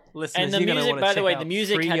great. Listeners, and the music, by the way, the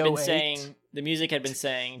music had been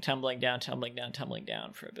saying "tumbling down, tumbling down, tumbling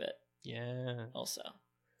down" for a bit. Yeah. Also,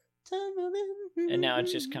 and now it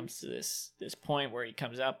just comes to this point where he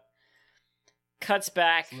comes up, cuts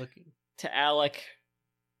back to Alec.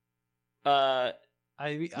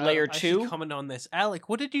 Layer 2. I should comment on this. Alec,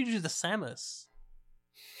 what did you do to Samus?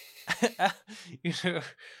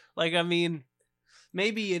 I mean,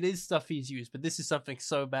 maybe it is stuff he's used, but this is something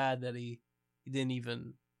so bad that he didn't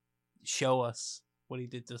even show us what he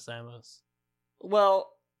did to Samus.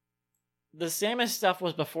 Well, the Samus stuff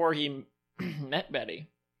was before he met Betty,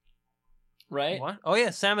 right? What? Oh yeah,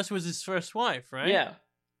 Samus was his first wife, right? Yeah.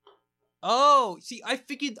 Oh, see, I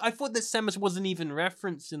thought that Samus wasn't even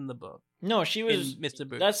referenced in the book. No, she was Mr.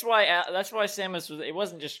 Boop. That's why Samus was. It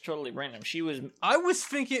wasn't just totally random. She was. I was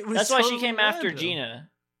thinking it was. That's why totally she came random. after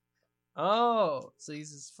Gina. Oh, so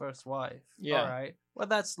he's his first wife. Yeah. All right. Well,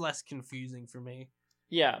 that's less confusing for me.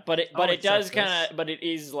 Yeah, but it does kind of, but it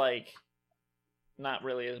is like not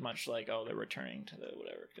really as much like they're returning to the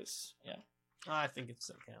whatever because I think it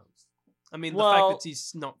still counts. I mean, the fact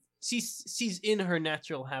that she's in her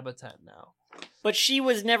natural habitat now. But she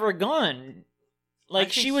was never gone.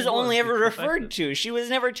 Like, she was only ever referred to. She was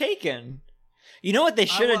never taken. You know what they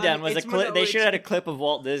should have done was a clip. They should have had a clip of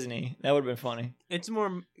Walt Disney. That would have been funny. It's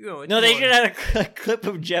more. They should have had a clip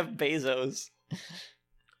of Jeff Bezos.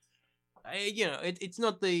 It's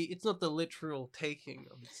not the literal taking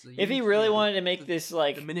of it. If he really wanted to make this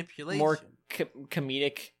like the manipulation more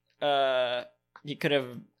comedic, he could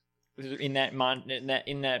have. In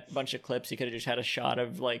that bunch of clips, he could have just had a shot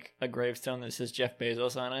of like a gravestone that says Jeff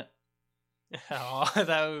Bezos on it. Oh,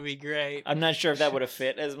 that would be great. I'm not sure if that would have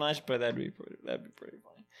fit as much, but that'd be pretty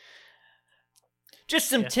funny. Just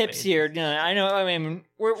some tips here. You know, I know. I mean,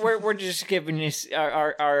 we're just giving this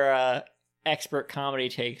our expert comedy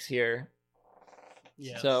takes here.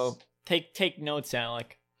 Yes. So take notes,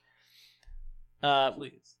 Alec.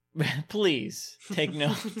 Please. Please take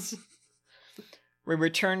notes. We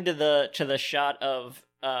return to the shot of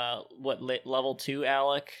level 2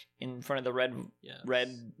 Alec in front of the red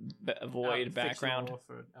void background.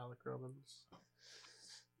 For Alec Robbins.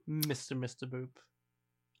 Mr. Boop.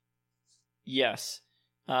 Yes.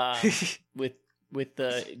 With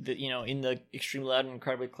the you know, in the extremely loud and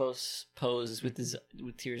incredibly close pose with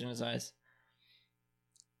tears in his eyes.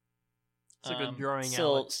 It's a good drawing.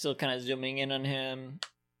 Still kind of zooming in on him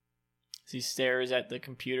as he stares at the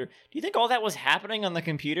computer. Do you think all that was happening on the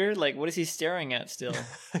computer? Like, what is he staring at still?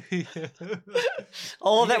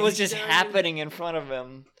 All of that was just happening in front of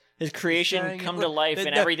him. His creation come to life,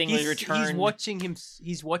 and everything was returned.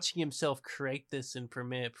 He's watching himself create this in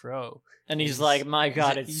Premiere Pro, and he's like, "My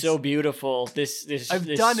God, it's so beautiful! This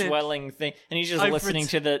swelling thing." And he's just listening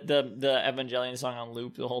to the Evangelion song on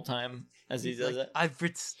loop the whole time as he does it.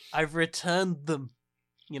 I've returned them.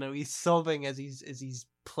 You know, he's sobbing as he's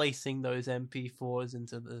placing those MP4s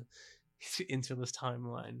into this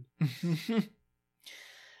timeline.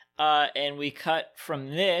 And we cut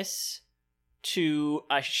from this to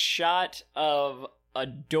a shot of a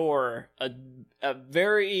door, a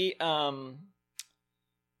very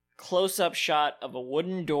close-up shot of a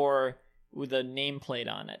wooden door with a nameplate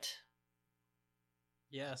on it.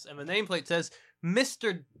 Yes, and the nameplate says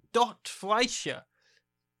Mr. Dot Fleischer,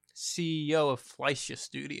 CEO of Fleischer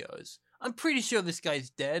Studios. I'm pretty sure this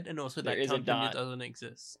guy's dead, and also that company doesn't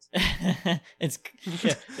exist.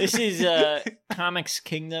 This is Comics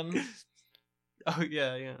Kingdom. Oh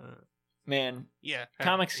yeah. Man, yeah.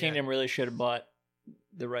 Comics Kingdom really should have bought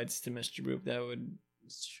the rights to Mr. Boop. That would.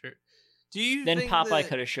 Sure. Do you? Then think Popeye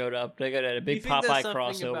could have showed up. They got a big Popeye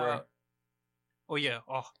crossover. Oh yeah.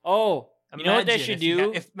 Oh. You know what they should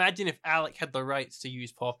do? Imagine if Alec had the rights to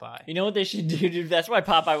use Popeye. You know what they should do, dude? That's why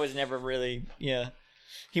Popeye was never really. Yeah.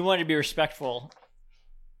 He wanted to be respectful.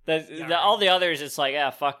 All the others, it's like,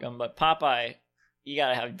 fuck them. But Popeye, you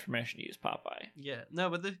gotta have permission to use Popeye. Yeah, no,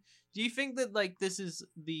 but do you think that like this is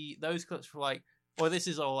those clips for like, or this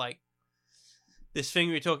is all like this thing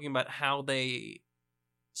we're talking about how these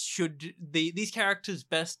characters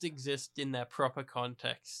best exist in their proper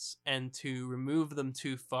contexts, and to remove them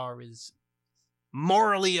too far is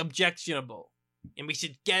morally objectionable, and we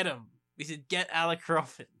should get them. We should get Alec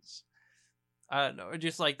Robbins. I don't know, or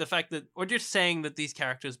just like the fact that, or just saying that these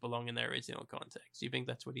characters belong in their original context. Do you think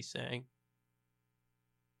that's what he's saying?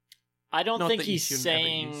 I don't think he's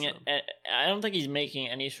saying. I don't think he's making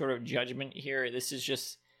any sort of judgment here. This is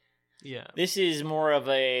just. Yeah. This is more of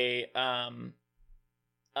a.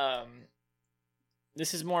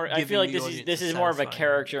 This is more. I feel like this is more of a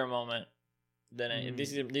character moment than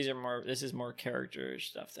this is more character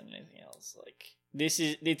stuff than anything else. Like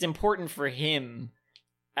it's important for him.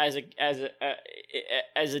 As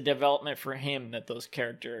a development for him that those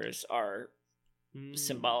characters are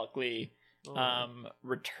symbolically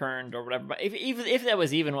returned or whatever. But if that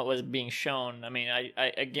was even what was being shown, I mean,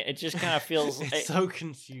 I again, it just kind of feels it's so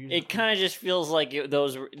confusing. It kind of just feels like it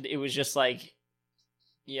was just like,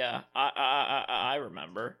 yeah, I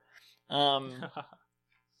remember. Ready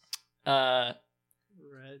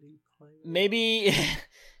Player.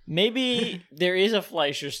 Maybe there is a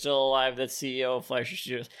Fleischer still alive that's CEO of Fleischer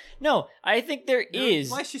Studios. No, I think there is.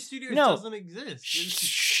 Fleischer Studios doesn't exist.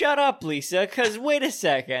 Shut up, Lisa, because wait a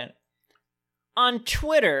second. On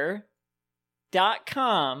Twitter.com,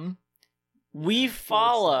 we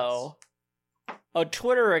follow a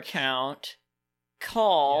Twitter account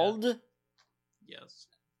called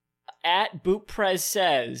at BoopPrez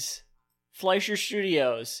Says Fleischer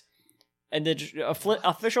Studios. And the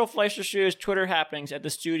official Fleischer Studios Twitter happenings at the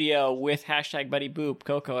studio with hashtag Buddy Boop,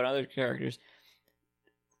 Coco, and other characters.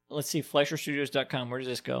 Let's see, FleischerStudios.com. Where does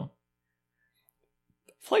this go?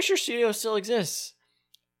 Fleischer Studios still exists.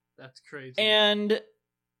 That's crazy. And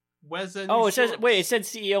it said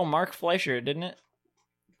CEO Mark Fleischer, didn't it?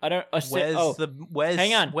 I don't.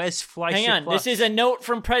 Hang on. Where's Fleischer? Hang on. This is a note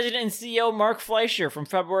from President and CEO Mark Fleischer from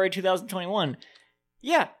February 2021.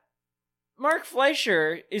 Yeah. Mark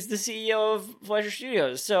Fleischer is the CEO of Fleischer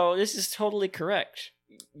Studios, so this is totally correct.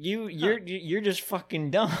 You're just fucking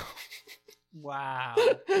dumb. Wow,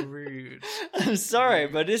 rude. I'm sorry,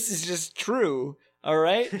 but this is just true. All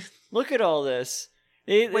right, look at all this.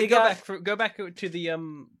 Go back to the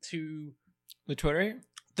the Twitter,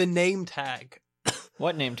 the name tag.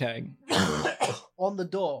 What name tag? On the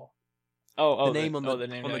door. the name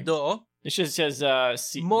on the door. It just says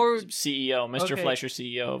CEO, Mr. Okay. Fleischer,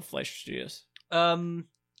 CEO of Fleischer Studios. If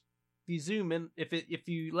you zoom in, if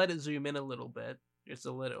you let it zoom in a little bit, just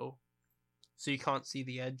a little, so you can't see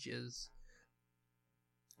the edges.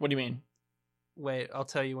 What do you mean? Wait, I'll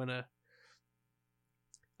tell you when a.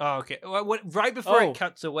 Oh, okay. Right before it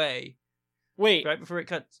cuts away. Wait. Right before it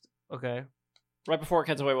cuts. Okay. Right before it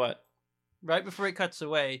cuts away, what? Right before it cuts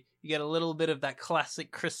away, you get a little bit of that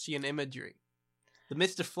classic Christian imagery. The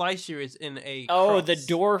Mr. Fleischer is in a. Oh, cross. the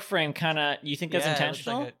door frame kind of. You think that's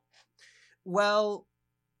intentional? Well,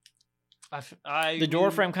 the door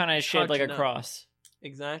frame kind of is shaped like a cross.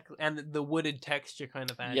 Exactly, and the wooded texture kind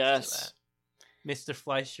of adds to that. Mr.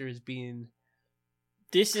 Fleischer is being.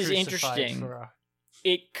 This is interesting.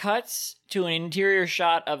 It cuts to an interior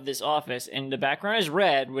shot of this office, and the background is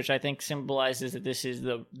red, which I think symbolizes that this is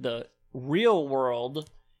the real world,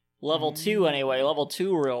 level 2 anyway, level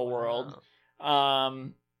 2 real world.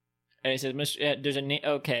 And it says, "There's a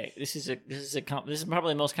okay. This is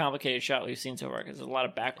probably the most complicated shot we've seen so far because there's a lot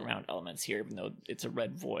of background elements here, even though it's a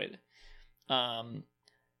red void." And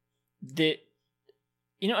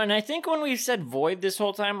I think when we've said void this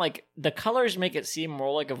whole time, like the colors make it seem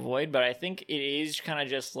more like a void, but I think it is kind of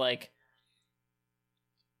just like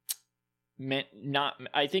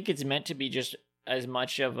I think it's meant to be just as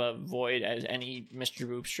much of a void as any Mr.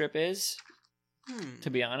 Boop strip is. To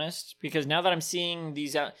be honest, because now that I'm seeing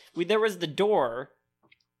these out, there was the door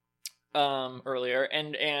earlier,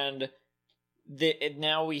 and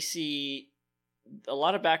now we see a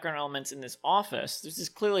lot of background elements in this office. This is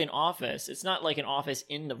clearly an office. It's not like an office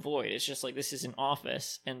in the void. It's just like this is an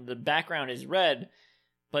office, and the background is red,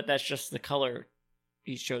 but that's just the color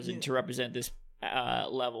he's chosen to represent this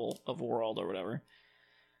level of world or whatever.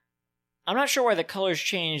 I'm not sure why the colors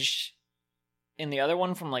changed in the other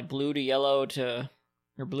one from like blue to yellow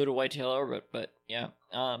or blue to white to yellow, but yeah.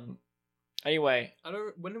 Anyway,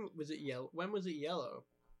 when was it yellow? When was it yellow?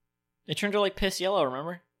 It turned to like piss yellow.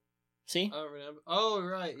 Remember? See? I don't remember. Oh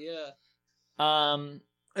right, yeah. I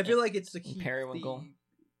feel like it's the key. Periwinkle.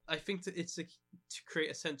 I think that it's to create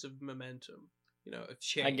a sense of momentum, of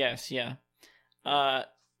change. I guess, yeah.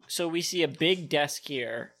 So we see a big desk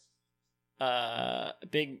here, a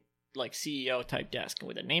big like CEO type desk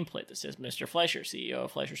with a nameplate that says Mr. Fleischer, CEO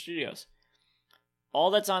of Fleischer Studios.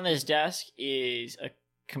 All that's on this desk is a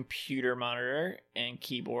computer monitor and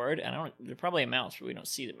keyboard, and there's probably a mouse, but we don't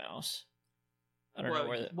see the mouse. I don't know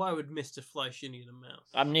where. Why would Mr. Fleischer need a mouse?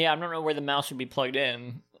 I don't know where the mouse would be plugged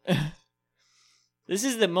in. This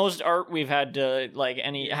is the most art we've had to like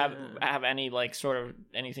have any like sort of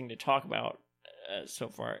anything to talk about so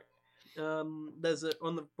far. There's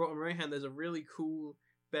on the bottom right hand. There's a really cool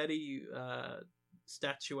Betty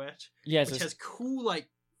statuette, which has cool like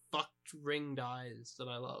fucked ringed eyes that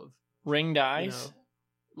I love. Ringed eyes,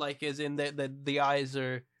 like as in the eyes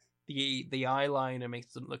are the eyeliner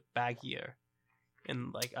makes them look baggier,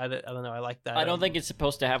 and like I don't know, I like that. I don't think it's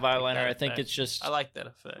supposed to have eyeliner. I think it's just I like that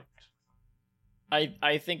effect.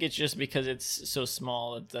 I think it's just because it's so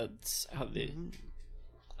small that's how the.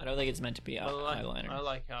 I don't think it's meant to be eyeliner. I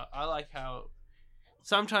like how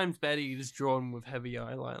sometimes Betty is drawn with heavy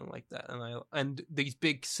eyeliner like that, and these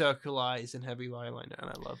big circle eyes and heavy eyeliner, and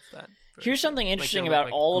I love that. Here's something interesting about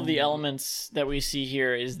all of the elements that we see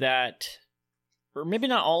here is that, or maybe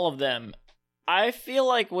not all of them. I feel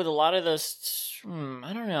like with a lot of this,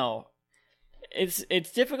 I don't know. It's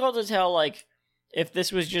difficult to tell like if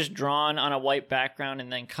this was just drawn on a white background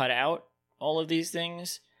and then cut out all of these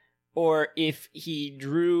things, or if he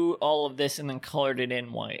drew all of this and then colored it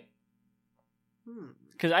in white.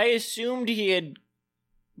 Because I assumed he had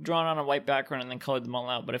drawn on a white background and then colored them all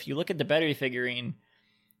out. But if you look at the Betty figurine,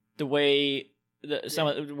 the way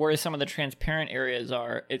where some of the transparent areas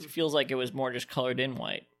are, it feels like it was more just colored in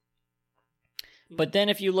white. But then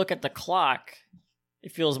if you look at the clock,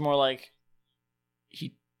 it feels more like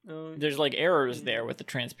there's like errors there with the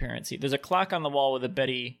transparency. There's a clock on the wall with a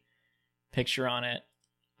Betty picture on it.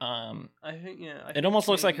 I think it almost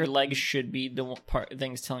looks like her legs should be the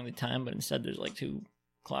things telling the time, but instead there's like two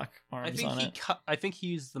clock arms on it. I think he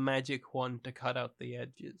used the magic wand to cut out the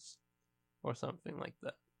edges, or something like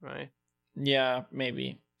that, right? Yeah,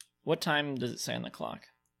 maybe. What time does it say on the clock?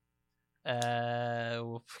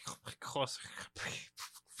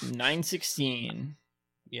 9:16.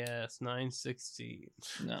 Yes, 9:16.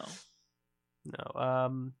 No.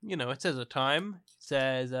 It says a time. It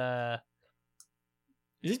says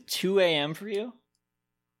Is it 2 a.m. for you?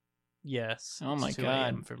 Yes. Oh my 2 god.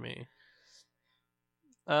 a.m. for me.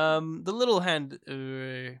 The little hand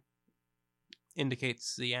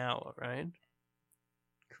indicates the hour, right?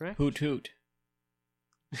 Correct. Hoot hoot.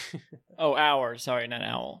 Oh, hour. Sorry, not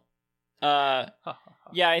owl.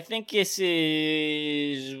 Yeah, I think this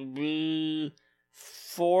is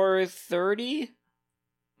 4:30.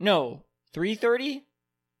 No, 3:30.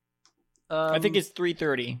 I think it's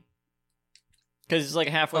 3:30 because it's like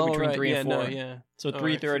halfway between 3 and 4. So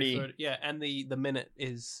 3:30. Right, yeah, and the minute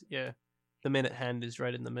is the minute hand is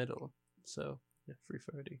right in the middle. So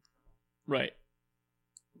 3:30. Right.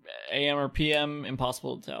 AM or PM,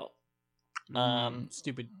 impossible to tell.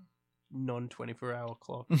 Stupid non-24-hour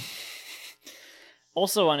clock.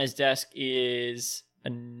 Also on his desk is a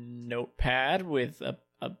notepad with a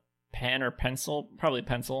pen or pencil, probably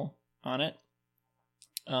pencil, on it.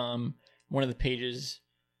 One of the pages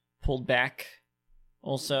pulled back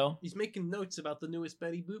also. He's making notes about the newest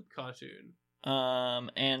Betty Boop cartoon.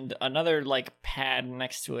 And another like pad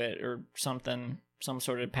next to it or something, some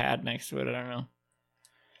sort of pad next to it, I don't know.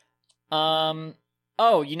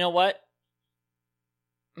 Oh, you know what?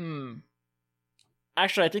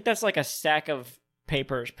 Actually, I think that's like a stack of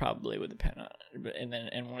papers probably with a pen on it,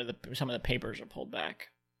 and some of the papers are pulled back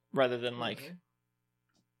rather than like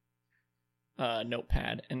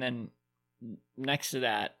notepad. And then next to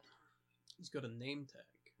that, he's got a name tag.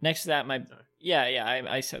 Next to that,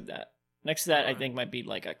 I said that. Next to that, I think might be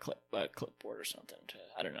like a clipboard or something.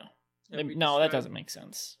 I don't know. No, that doesn't make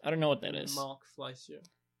sense. I don't know what that is. Mark Fleischer.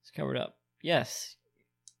 It's covered up. Yes.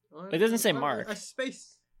 It doesn't say Mark. I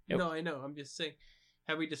spaced. Yep. No, I know. I'm just saying.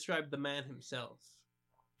 Have we described the man himself?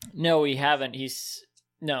 No, we haven't.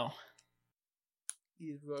 No.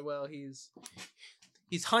 He's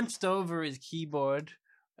hunched over his keyboard,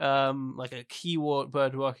 like a keyboard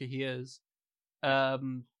worker he is,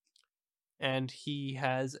 and he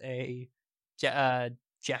has a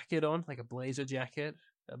jacket on, like a blazer jacket,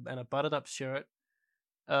 and a buttoned-up shirt,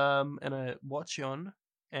 and a watch on,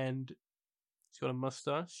 and he's got a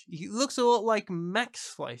mustache. He looks a lot like Max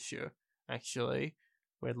Fleischer, actually,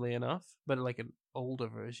 weirdly enough, but like an older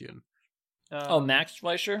version. Max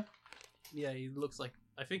Fleischer? Yeah, I think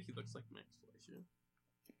he looks like Max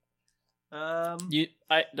Fleischer.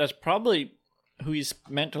 That's probably who he's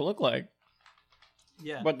meant to look like.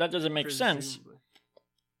 Yeah. But that doesn't make sense.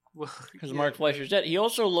 Well, because Mark Fleischer's dead. He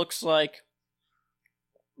also looks like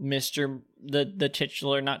the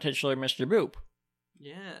titular, not titular Mr. Boop.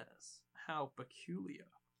 Yes. How peculiar.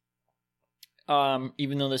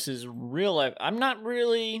 Even though this is real life, I'm not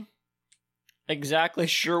really exactly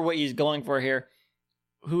sure what he's going for here.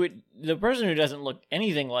 The person who doesn't look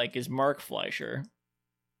anything like is Mark Fleischer,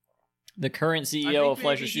 the current CEO of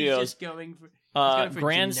Fleischer Studios,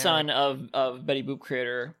 grandson of Betty Boop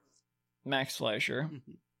creator Max Fleischer.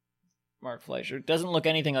 Mark Fleischer doesn't look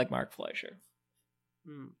anything like Mark Fleischer.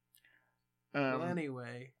 Well,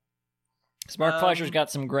 anyway, Mark Fleischer's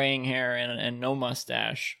got some graying hair and no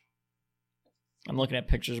mustache. I'm looking at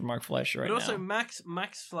pictures of Mark Fleischer right now. But also, Max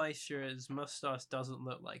Fleischer's mustache doesn't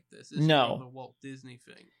look like this. It's no. the Walt Disney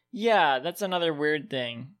thing. Yeah, that's another weird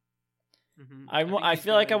thing. I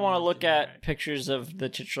feel like I want to look at pictures of the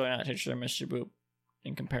titular, not titular Mr. Boop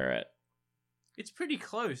and compare it. It's pretty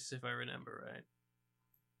close, if I remember right.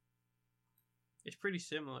 It's pretty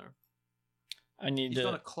similar. He's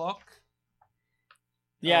got a clock.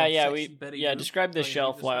 Yeah, describe the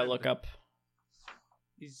shelf while I look up.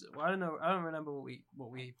 I don't know. I don't remember what we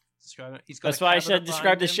described. That's why I said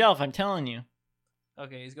describe the shelf. I'm telling you.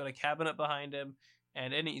 Okay, he's got a cabinet behind him,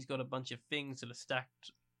 and in it he's got a bunch of things that are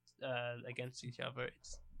stacked against each other.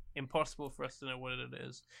 It's impossible for us to know what it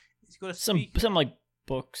is. He's got some like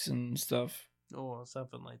books and stuff. Or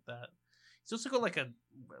something like that. He's also got like a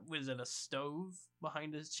stove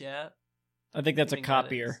behind his chair? I think that's a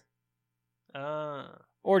copier.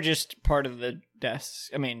 Or just part of the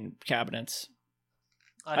desks. I mean, cabinets.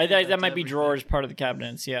 That might be drawers, part of the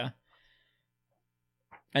cabinets, yeah.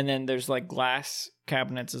 And then there's like glass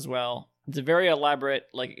cabinets as well. It's a very elaborate,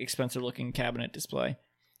 like expensive looking cabinet display.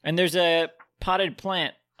 And there's a potted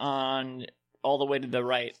plant on all the way to the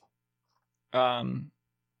right.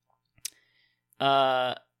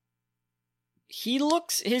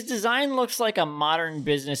 His design looks like a modern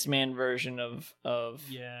businessman version of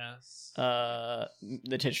yes.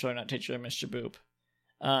 The titular, not titular Mr. Boop.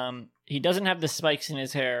 He doesn't have the spikes in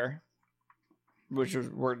his hair, which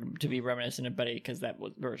were to be reminiscent of Betty, because that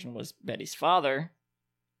version was Betty's father.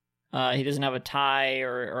 He doesn't have a tie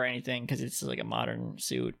or anything because it's like a modern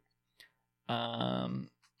suit.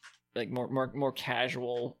 Like more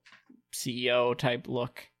casual CEO type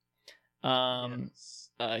look. Yes.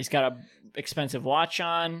 He's got a expensive watch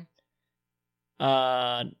on.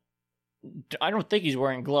 I don't think he's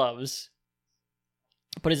wearing gloves,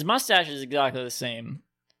 but his mustache is exactly the same.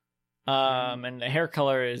 And the hair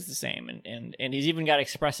color is the same, and he's even got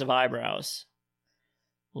expressive eyebrows,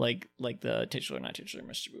 like the titular, not titular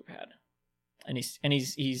Mr. Boop had. And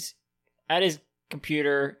he's at his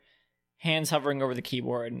computer, hands hovering over the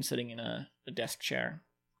keyboard and sitting in a desk chair.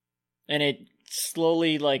 And it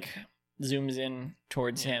slowly like zooms in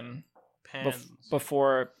towards him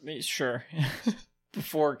before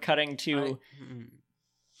before cutting to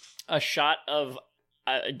a shot of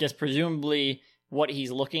just presumably what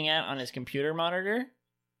he's looking at on his computer monitor.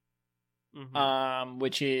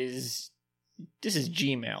 Which is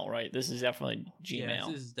Gmail, right? This is definitely Gmail. Yeah,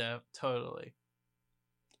 this is totally.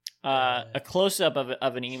 A close-up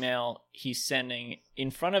of an email he's sending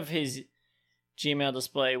in front of his Gmail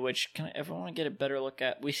display, which if I want to get a better look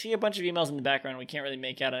at, we see a bunch of emails in the background. We can't really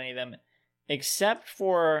make out any of them, except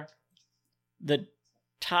for the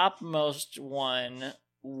topmost one,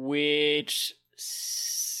 which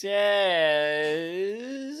says,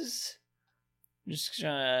 just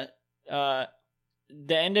trying to,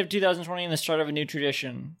 the end of 2020 and the start of a new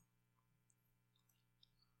tradition.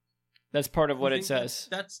 That's part of what it says.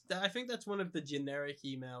 I think that's one of the generic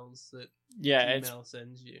emails that Gmail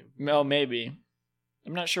sends you. Oh, maybe.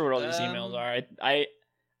 I'm not sure what all these emails are.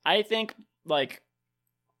 I think like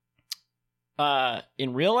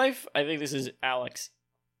in real life, I think this is Alex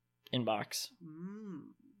inbox.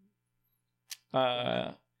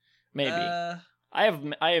 Maybe. I have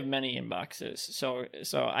many inboxes, so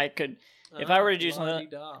I could, if I were to do something,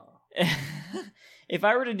 if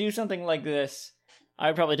I were to do something like this,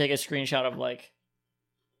 I'd probably take a screenshot of like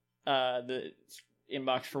the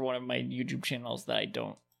inbox for one of my YouTube channels that I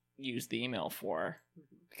don't use the email for,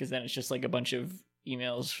 because then it's just like a bunch of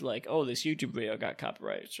emails like, oh, this YouTube video got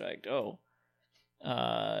copyright striked. Oh,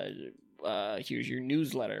 here's your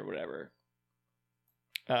newsletter, whatever.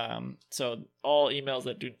 So all emails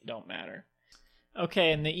that don't matter.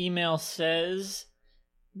 Okay, and the email says,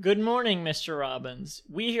 "Good morning, Mr. Robbins.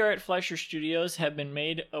 We here at Fleischer Studios have been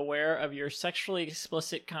made aware of your sexually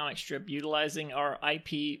explicit comic strip utilizing our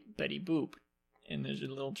IP Betty Boop." And there's a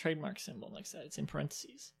little trademark symbol next to that. It's in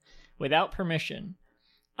parentheses. "Without permission.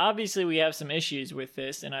 Obviously, we have some issues with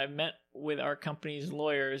this, and I've met with our company's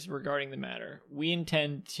lawyers regarding the matter. We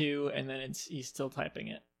intend to," and then he's still typing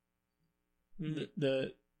it.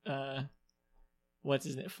 What's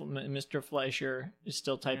his name? Mr. Fleischer is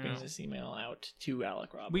still typing this email out to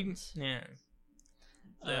Alec Robbins. And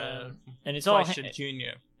it's all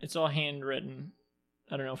Jr. It's all handwritten.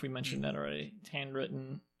 I don't know if we mentioned that already. It's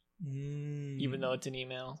handwritten, even though it's an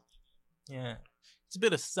email. Yeah, it's a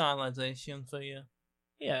bit of stylization for you.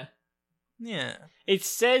 Yeah. Yeah. It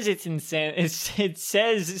says it's insane. It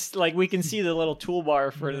says like we can see the little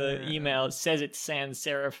toolbar for the email. It says it's sans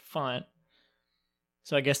serif font.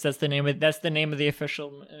 So I guess that's the name of the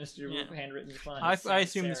official Mr. handwritten font. I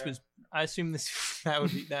assume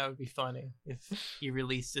that would be funny if he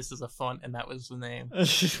released this as a font and that was the name.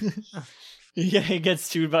 Yeah, he gets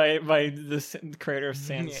sued by the creator of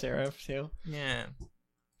sans serif too. Yeah.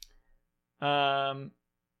 And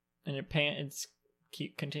it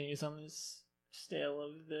continues on this stale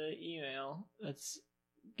of the email.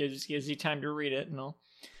 Gives you time to read it, and all.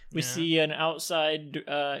 We see an outside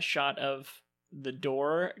shot of the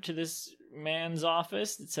door to this man's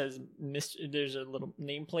office that says there's a little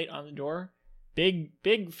nameplate on the door,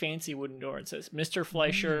 big fancy wooden door. It says Mr.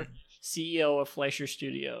 Fleischer, CEO of Fleischer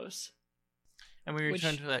Studios, and we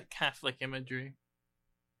return to that Catholic imagery.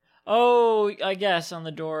 Oh, I guess on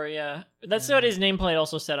the door. Yeah, that's what his nameplate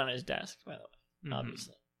also said on his desk, by the way.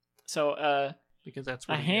 Obviously. So because that's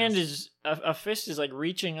what a fist is like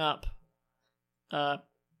reaching up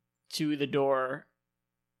to the door.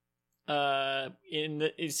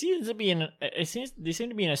 They seem to be in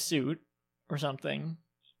a suit or something.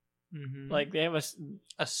 Like they have a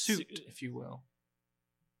suit, if you will.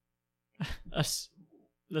 That's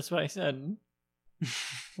what I said.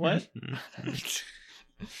 What?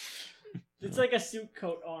 It's like a suit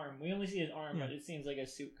coat arm. We only see his arm, but it seems like a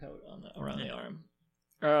suit coat around the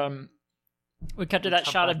arm. We cut to that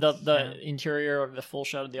shot of the interior of the full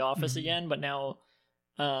shot of the office again, but now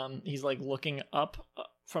he's like looking up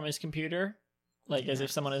from his computer, like as if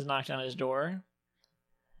someone has knocked on his door.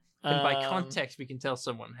 And by context, we can tell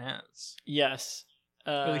someone has. Yes.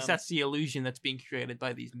 At least that's the illusion that's being created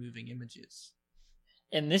by these moving images.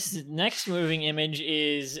 And this next moving image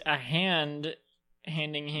is a hand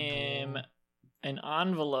handing him an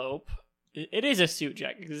envelope. It is a suit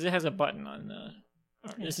jacket because it has a button on the...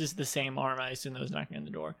 This is the same arm, I assume, that was knocking on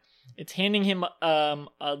the door. It's handing him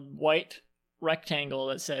a white rectangle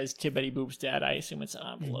that says "To Betty Boop's dad." I assume it's an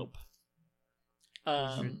envelope.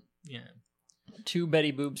 To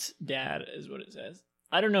Betty Boop's dad is what it says.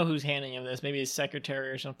 I don't know who's handing him this. Maybe his secretary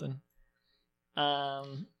or something. I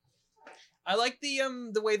like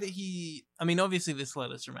the way that he. I mean, obviously this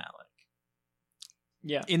letter's from Alec.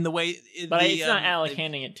 Yeah. In the way, but it's not Alec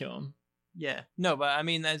handing it to him. Yeah. No, but I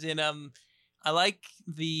mean, as in I like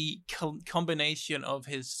the combination of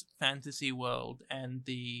his fantasy world and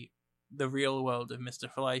the real world of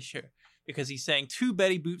Mr. Fleischer, because he's saying to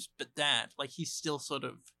Betty Boops, but Dad, like he's still sort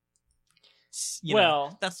of. You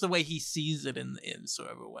know, that's the way he sees it in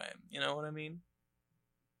sort of a way. You know what I mean?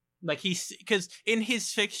 Like because in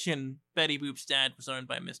his fiction, Betty Boop's dad was owned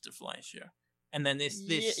by Mr. Fleischer, and then this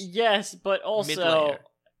yes, but also mid-layer.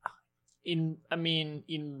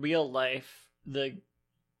 in real life, the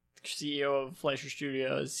CEO of Fleischer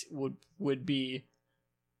Studios would be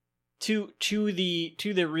to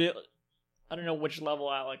the real. I don't know which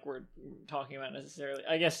level Alec we're talking about necessarily.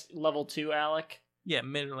 I guess level 2 Alec. Yeah,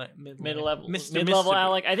 mid-level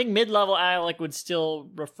Alec. I think mid-level Alec would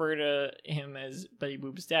still refer to him as Betty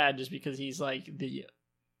Boop's dad, just because he's like the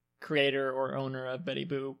creator or owner of Betty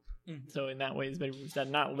Boop. Mm-hmm. So in that way, he's Betty Boop's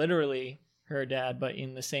dad, not literally her dad, but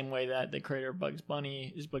in the same way that the creator of Bugs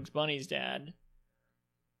Bunny is Bugs Bunny's dad.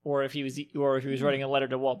 Or if he was writing a letter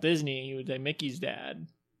to Walt Disney, he would say Mickey's dad,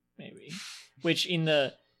 maybe. Which in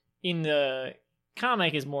the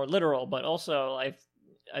comic is more literal, but also I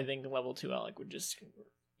think level 2 Alec would just,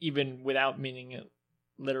 even without meaning it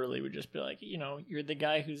literally, would just be like, you're the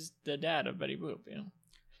guy who's the dad of Betty Boop, I don't know.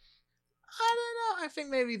 I think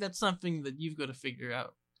maybe that's something that you've got to figure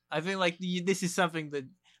out. I think like this is something that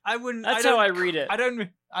I wouldn't. That's how I read it. I don't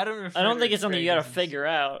think it's something you got to figure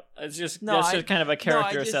out. It's just that's just kind of a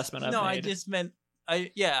character assessment. I just meant. I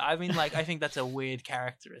think that's a weird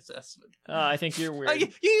character assessment. I think you're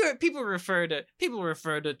weird. People refer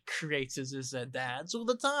to creators as their dads all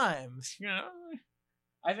the time.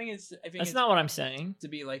 I think that's not what I'm saying. To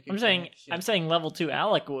be like, I'm saying level 2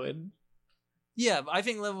 Alec would. Yeah, but I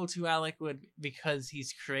think level 2 Alec would, because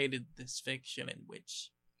he's created this fiction in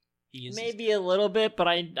which he is maybe a little bit, but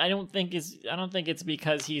I don't think it's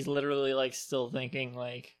because he's literally like still thinking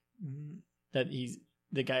like that he's.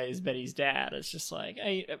 The guy is Betty's dad. It's just like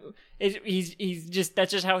he's just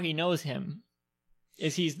that's just how he knows him.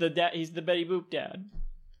 Is he's the dad? He's the Betty Boop dad.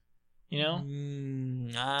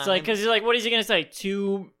 It's like because he's like, what is he gonna say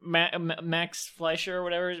to Max Fleischer or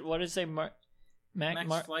whatever? What did it say?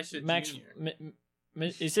 Max Fleischer Jr.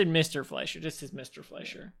 It said Mr. Fleischer. Just his Mr.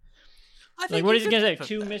 Fleischer. Like, what is he gonna say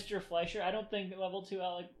to Mr. Fleischer? I don't think level 2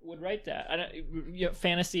 Alec would write that. I don't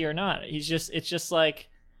fantasy or not. It's just like.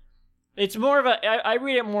 It's more of a. I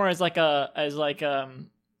read it more as like Alec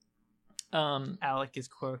is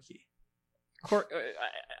quirky.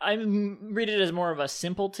 I read it as more of a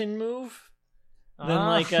simpleton move than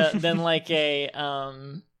like a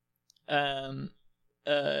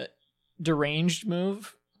deranged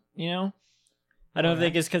move. I don't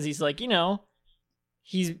think it's because he's like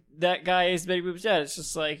he's that guy is Betty Boop's dad. It's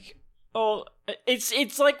just like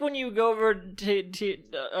it's like when you go over to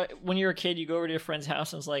when you're a kid, you go over to your friend's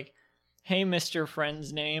house and it's like. Hey, Mr.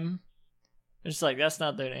 Friend's name. It's like, that's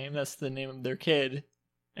not their name. That's the name of their kid.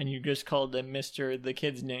 And you just called them Mr. the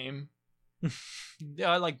kid's name.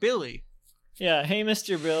 Yeah, like Billy. Yeah, hey,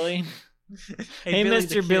 Mr. Billy. Hey, Billy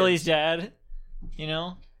Mr. Billy's dad.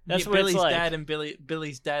 That's what Billy's it's like. Dad and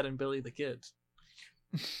Billy's dad and Billy the kid.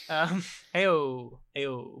 Heyo.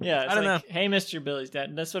 Yeah, I don't know. Hey, Mr. Billy's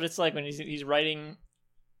dad. That's what it's like when he's writing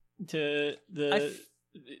to the...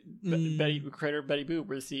 creator Betty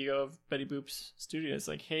Boop, or the CEO of Betty Boop's studio. It's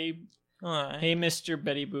like, hey, Mr.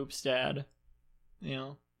 Betty Boop's dad.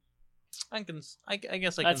 I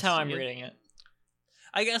guess that's how I'm reading it.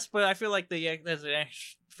 I guess, but I feel like there's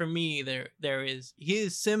for me he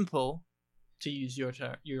is simple, to use your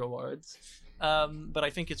words, but I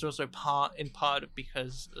think it's also in part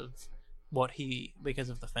because of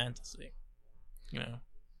the fantasy,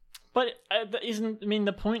 But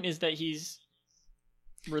the point is that he's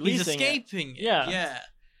escaping it. Yeah.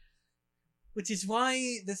 Which is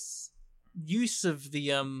why this use of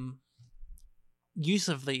the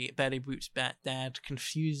Betty Boop's dad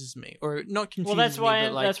confuses me, or not confuses me.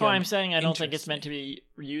 Well, that's why I'm saying I don't think it's meant to be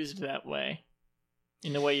used that way,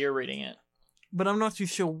 in the way you're reading it. But I'm not too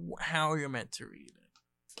sure how you're meant to read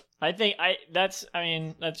it. I think that's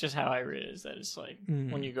just how I read it. Is that it's like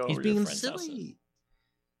when you go over to your friend's house,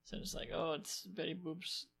 so it's like, oh, it's Betty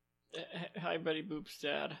Boop's. Hi, Betty Boop's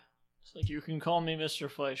dad. It's like, you can call me Mr.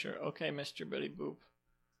 Fleischer. Okay, Mr. Betty Boop.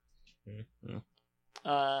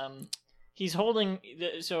 Mm-hmm. He's holding.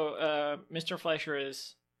 Mr. Fleischer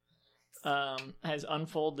has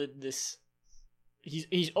unfolded this.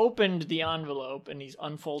 He's opened the envelope and he's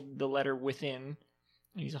unfolded the letter within.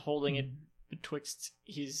 And he's holding it betwixt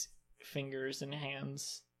his fingers and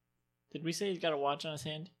hands. Did we say he's got a watch on his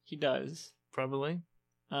hand? He does. Probably.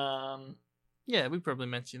 Yeah, we probably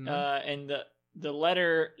mentioned that. And the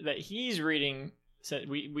letter that he's reading said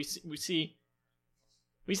we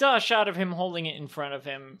saw a shot of him holding it in front of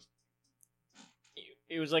him.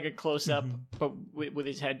 It was like a close up, but with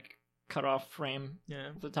his head cut off frame,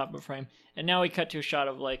 the top of a frame. And now we cut to a shot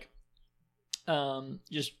of like,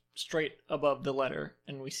 just straight above the letter,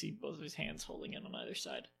 and we see both of his hands holding it on either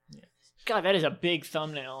side. Yeah. God, that is a big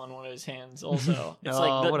thumbnail on one of his hands. Also, it's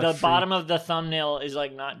like the bottom of the thumbnail is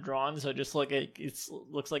like not drawn, so just like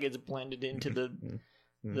looks like it's blended into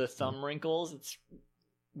the thumb wrinkles. It's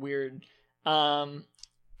weird. The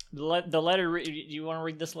letter. Do you want to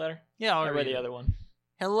read this letter? Yeah, I'll read the other one.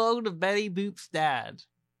 Hello to Betty Boop's dad.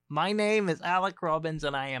 My name is Alec Robbins,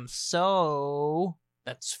 and I am so...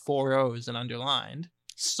 That's 4 O's and underlined.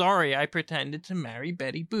 Sorry I pretended to marry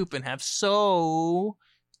Betty Boop and have so...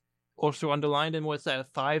 Also underlined, and what's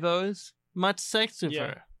that, 5 O's? Much sex of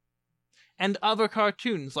her. And other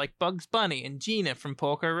cartoons like Bugs Bunny and Gina from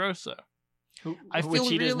Porco Rosso. Which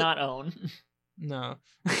he does not own. No.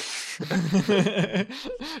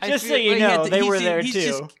 Just so you know, they were there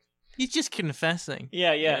too. He's just confessing.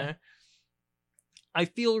 Yeah. You know? I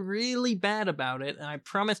feel really bad about it, and I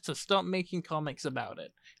promise to stop making comics about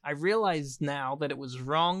it. I realize now that it was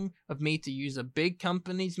wrong of me to use a big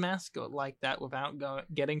company's mascot like that without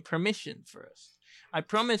getting permission first. I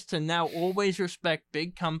promise to now always respect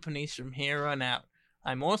big companies from here on out.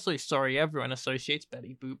 I'm also sorry everyone associates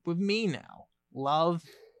Betty Boop with me now. Love,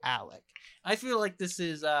 Alec. I feel like this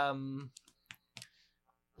is, Well,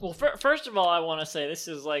 first of all, I want to say this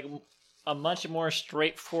is like a much more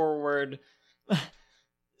straightforward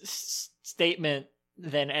statement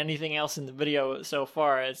than anything else in the video so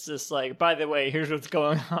far. It's just like, by the way, here's what's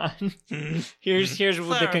going on. here's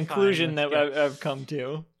the conclusion that I've come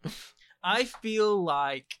to. I feel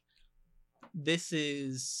like this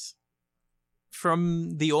is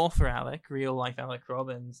from the author Alec, real life Alec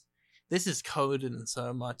Robbins. This is coded in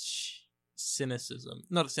so much cynicism,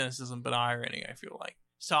 not cynicism, but irony. I feel like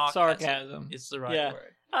sarcasm is the right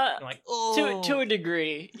word. Like, to a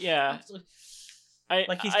degree, yeah.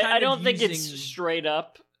 I don't think it's straight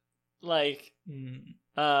up like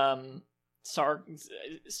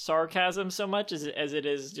sarcasm so much as it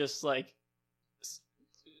is just like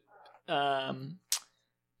I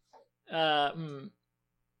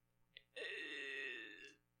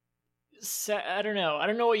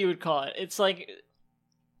don't know what you would call it. It's like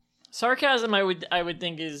sarcasm. I would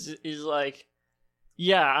think is like,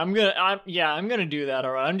 I'm gonna do that.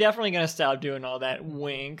 All right, I'm definitely gonna stop doing all that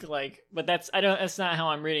wink. Like, but that's not how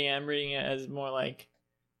I'm reading it. I'm reading it as more like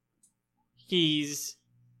he's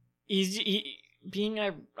being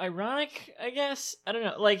ironic, I guess. I don't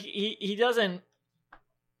know. Like he doesn't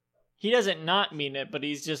not mean it, but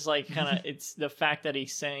he's just like kind of. It's the fact that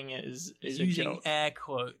he's saying it is a using joke. Air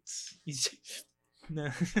quotes. No.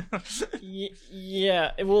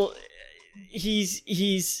 Yeah. Well,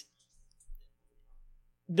 he's.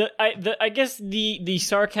 I guess the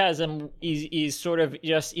sarcasm is sort of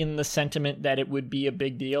just in the sentiment that it would be a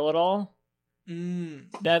big deal at all.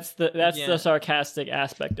 That's the sarcastic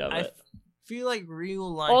aspect of it. I feel like real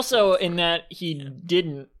life. Also, in that he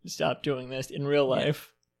didn't stop doing this in real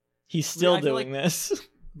life, he's still doing this.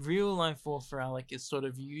 Real life author Alec is sort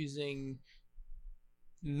of using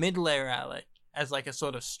mid-layer Alec as like a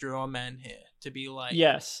sort of straw man here to be like,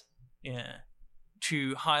 yes,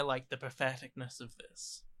 to highlight the patheticness of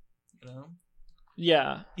this, you know?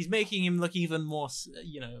 Yeah. He's making him look even more,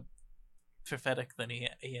 pathetic than he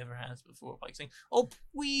ever has before, like saying, oh,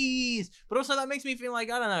 please! But also that makes me feel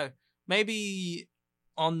like, I don't know, maybe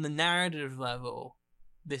on the narrative level,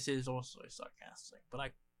 this is also sarcastic, but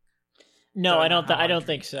I don't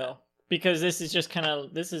think so. Because this is kind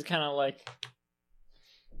of like,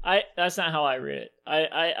 that's not how I read it.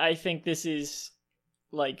 I think this is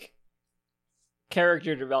like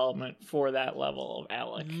character development for that level of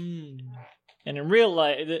Alec. And in real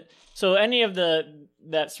life, so any of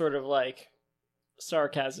that sort of like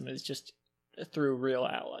sarcasm is just through real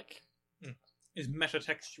Alec. Is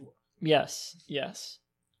metatextual. Yes.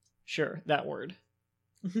 Sure, that word.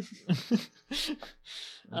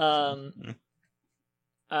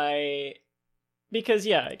 Because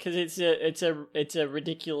it's a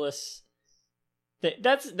ridiculous thing.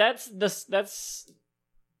 That's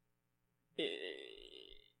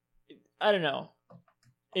I don't know.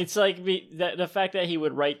 It's like the fact that he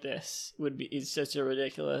would write this is such a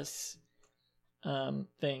ridiculous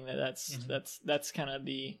thing that's kind of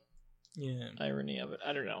the irony of it.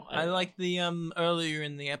 I don't know. I like the earlier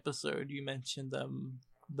in the episode you mentioned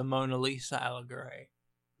the Mona Lisa allegory,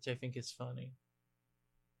 which I think is funny.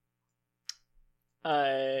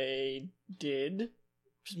 I did.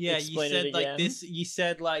 Yeah, you said like this. You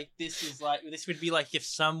said like this is like this would be like if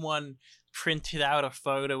someone printed out a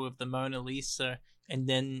photo of the Mona Lisa and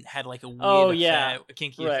then had like a weird affair, a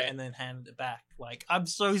kinky affair, and then handed it back. Like, I'm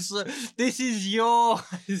so this is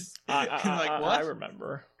yours. Like, what? I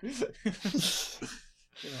remember.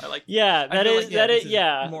 I like. Yeah, that is like, that is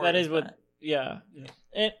yeah, that is what. Yeah.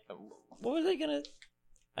 And what was I gonna?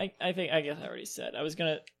 I think I guess I already said I was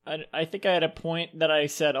gonna. I think I had a point that I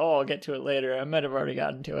said, oh, I'll get to it later. I might have already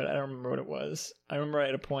gotten to it. I don't remember what it was. I remember I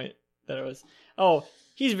had a point that I was. Oh,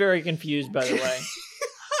 he's very confused, by the way.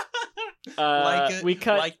 Like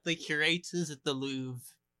the curators at the Louvre.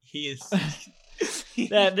 He is.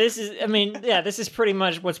 This is. I mean, yeah. This is pretty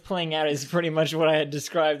much what's playing out. Is pretty much what I had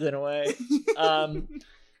described in a way.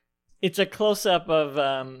 It's a close up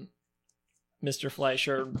of Mr.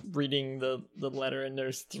 Fleischer reading the letter, and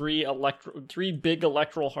there's three big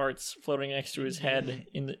electoral hearts floating next to his head.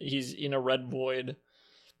 He's in a red void,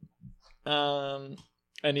 and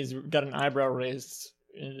he's got an eyebrow raised.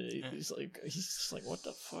 And he's just like, what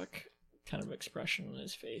the fuck? Kind of expression on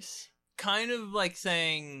his face. Kind of like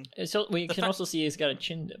saying. So we can also see he's got a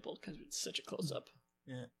chin dimple because it's such a close up.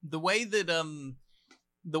 Yeah, the way that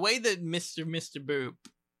Mr. Boop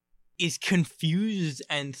is confused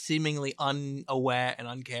and seemingly unaware and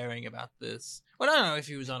uncaring about this. Well, I don't know if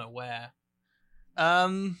he was unaware.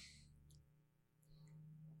 Kind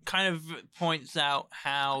of points out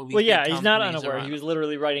how. Well, yeah, he's not unaware. He was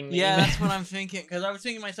literally writing. The email. That's what I'm thinking. Because I was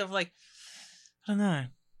thinking to myself, like, I don't know.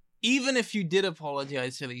 Even if you did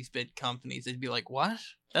apologize to these big companies, they'd be like, "What?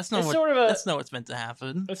 That's not that's not what's meant to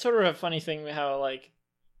happen." It's sort of a funny thing how like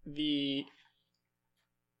it's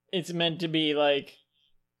meant to be like.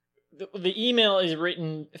 The email is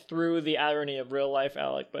written through the irony of real life,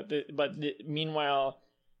 Alec, but meanwhile,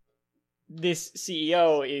 this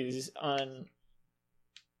CEO is on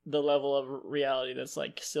the level of reality that's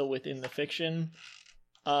like still within the fiction,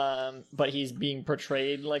 but he's being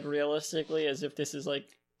portrayed like realistically as if this is like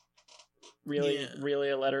really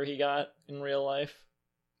a letter he got in real life.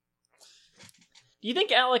 Do you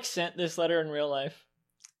think Alex sent this letter in real life?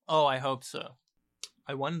 Oh, I hope so.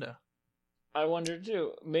 I wonder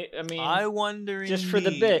too. I mean, I wonder just indeed. For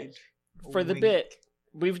the bit. For the bit,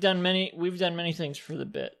 we've done many things for the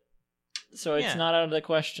bit, so it's not out of the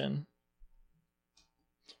question.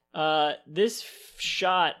 This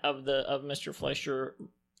shot of Mr. Fleischer,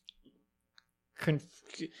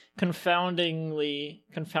 confoundedly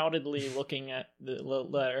looking at the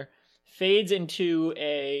letter, fades into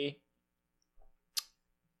a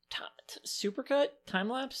supercut time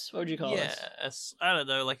lapse. What would you call this? Yeah, I don't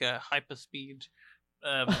know, like a hyperspeed,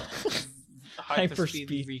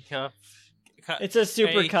 hyperspeed recap. It's a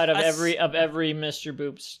supercut of every Mr.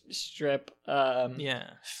 Boop strip.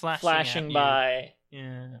 Flashing by.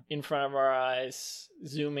 Yeah, in front of our eyes,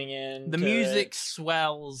 zooming in. The music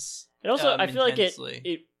swells. It also, I feel intensely. Like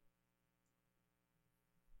it.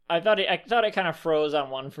 I thought it kind of froze on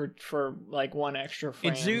one for like one extra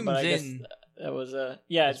frame. It zooms but I in. Guess that was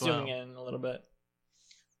it's zooming in a little bit.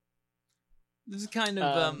 This is kind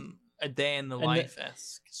of a day in the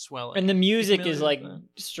life-esque swelling. And the music is like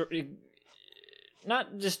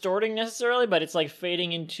not distorting necessarily, but it's like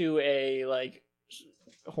fading into a like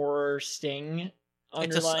horror sting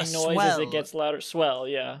underlying noise swell. As it gets louder. Swell,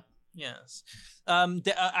 yeah. Yes.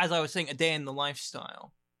 As I was saying, a day in the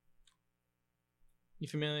lifestyle. You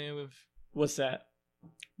familiar with what's that?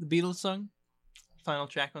 The Beatles song, final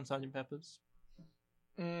track on Sgt. Pepper's.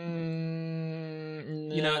 You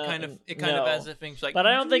know, it kind of has a thing like. But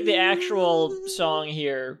I don't think the actual song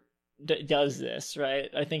here does this, right?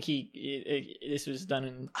 I think this was done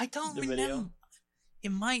in. I don't the remember. Video.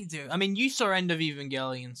 It might do. I mean, you saw End of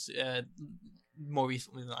Evangelion more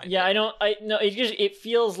recently than I did. Yeah, I don't. It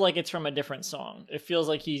feels like it's from a different song. It feels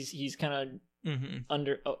like he's kind of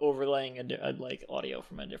overlaying a like audio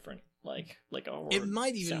from a different like a horror. It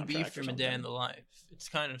might even be from A Day in the Life. It's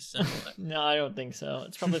kind of similar. No, I don't think so.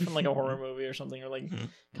 It's probably from like a horror movie or something, or like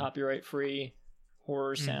copyright free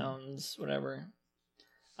horror sounds, whatever.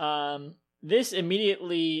 This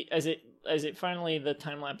immediately as it finally the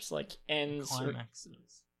time lapse like ends.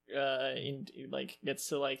 Climaxes. Like gets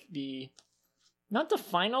to like not the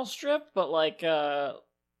final strip, but like the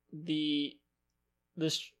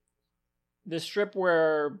strip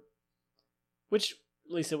where which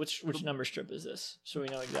number strip is this? So we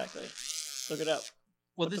know exactly. Look it up.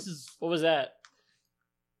 Well, what was that?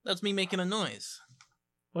 That's me making a noise.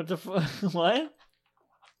 What the what?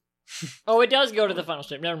 Oh, it does go to the final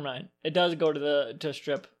strip. Never mind. It does go to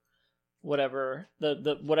strip whatever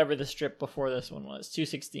the strip before this one was,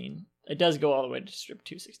 216. It does go all the way to strip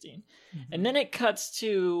 216. And then it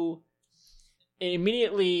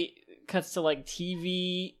immediately cuts to like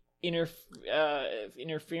TV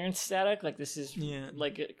interference static. Like this is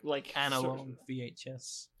like analog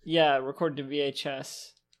VHS. Yeah, recorded to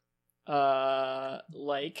VHS.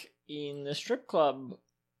 Like in the strip club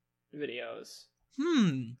videos.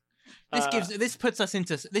 This puts us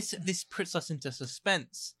into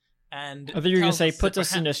suspense. And I thought you were gonna say puts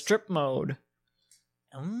us into strip mode.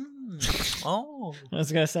 Oh. I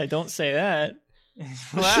was gonna say, don't say that.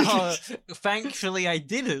 Well, thankfully I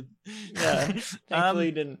didn't. Yeah, thankfully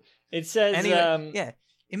you didn't. It says, anyway,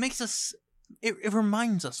 it makes us. It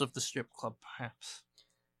reminds us of the strip club, perhaps.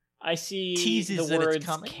 I see Teases the words it's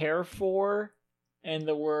coming. "care for" and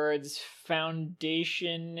the words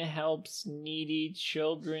 "foundation helps needy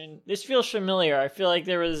children." This feels familiar. I feel like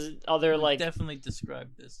there was other definitely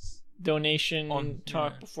described this donation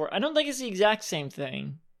talk before. I don't think it's the exact same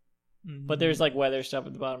thing. But there's like weather stuff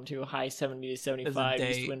at the bottom too. High 70 to 75,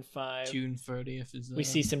 east wind 5. June 30th is. We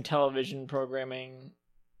see some television programming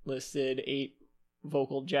listed. 8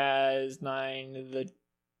 vocal jazz. 9 the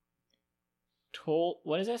Toll.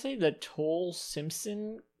 What does that say? The Toll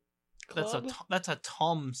Simpson Club? That's a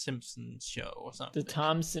Tom Simpson show or something. The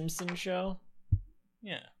Tom Simpson Show.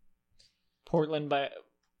 Yeah. Portland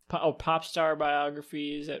pop star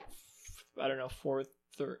biographies at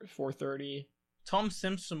 4:30. Tom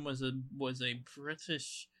Simpson was a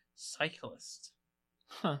British cyclist.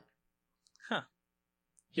 Huh.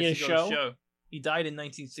 He Yes, had a got show? He died in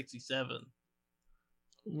 1967.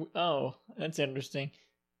 Oh, that's interesting.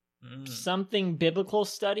 Something biblical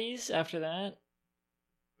studies after that.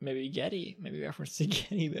 Maybe Getty. Maybe reference to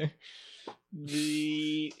Getty there.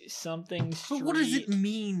 The something street. But what does it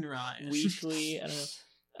mean, Ryan? Weekly. I don't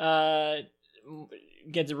know.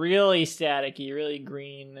 Gets really staticky, really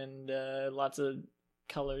green, and lots of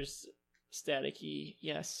colors staticky.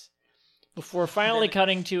 Yes. Before finally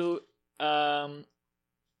cutting to a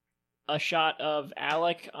shot of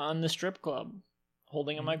Alec on the strip club,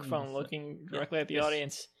 holding a microphone, looking directly at the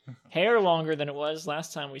audience. Hair longer than it was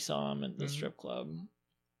last time we saw him at the strip club,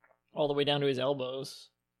 all the way down to his elbows.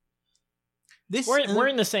 We're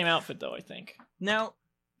in the same outfit, though, I think. Now,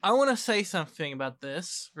 I want to say something about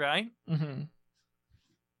this, right? Mm-hmm.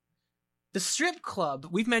 The strip club,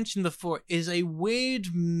 we've mentioned before, is a weird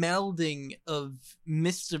melding of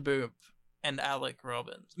Mr. Boop and Alec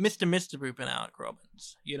Robbins. Mr. Boop and Alec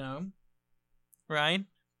Robbins, you know? Right?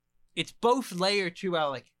 It's both Layer 2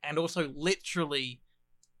 Alec and also literally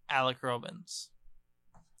Alec Robbins,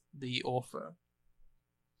 the author.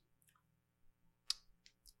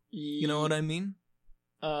 You know what I mean?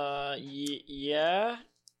 Yeah.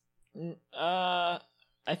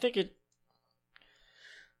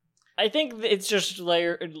 I think it's just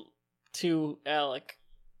Layer 2 Alec,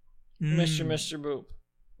 Mr. Boop.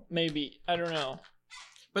 Maybe, I don't know.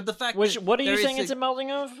 But the fact what are you saying it's a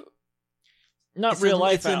melding of? Not real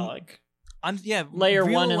life Alec. Layer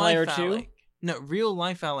 1 and Layer 2? Alec. No, real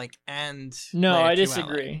life Alec and No, Layer I 2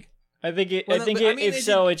 disagree. Alec.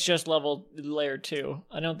 It's just level Layer 2.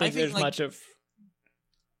 I don't think there's much of...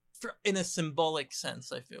 in a symbolic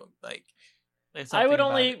sense, I feel like I would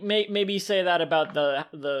only maybe say that about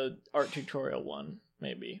the art tutorial one.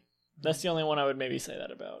 Maybe that's the only one I would maybe say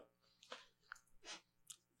that about.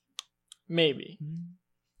 Maybe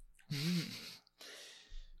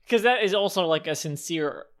because that is also like a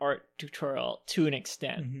sincere art tutorial to an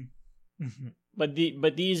extent. But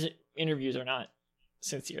these interviews are not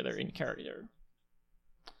sincere; they're in character.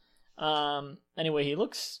 Anyway, he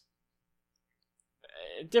looks.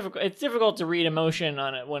 It's difficult to read emotion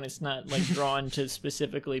on it when it's not like drawn to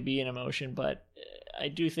specifically be an emotion, but I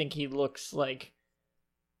do think he looks like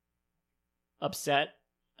upset,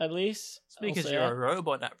 at least. It's because you're a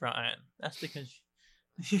robot, Brian. That's because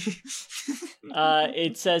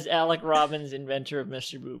it says Alec Robbins, inventor of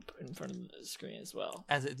Mr. Boop, in front of the screen as well,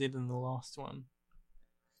 as it did in the last one.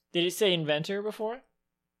 Did it say inventor before?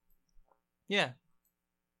 Yeah.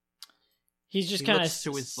 He kind of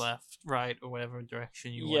to his left, right, or whatever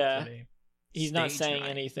direction you want to be. He's not saying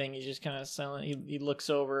anything. He's just kind of silent. He looks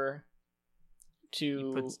over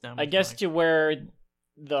to, I guess, to where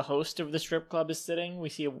the host of the strip club is sitting. We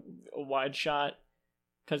see a wide shot.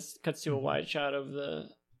 Cuts to a wide shot of the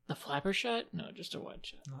flapper shot. No, just a wide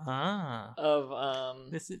shot. Of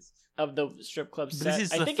of the strip club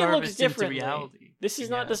set. I think it looks differently. This is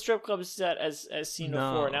not the strip club set as seen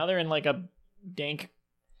before. Now they're in like a dank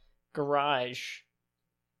garage,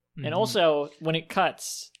 and also when it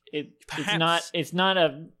cuts, it's not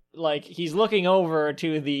like he's looking over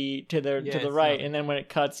to the right, and then when it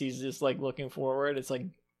cuts, he's just like looking forward. It's like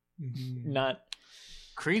not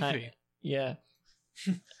creepy. Yeah,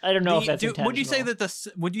 I don't know if that's intentional. Would you say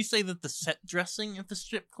that the set dressing at the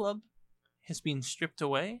strip club has been stripped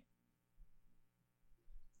away?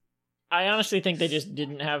 I honestly think they just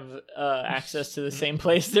didn't have access to the same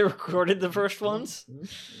place they recorded the first ones.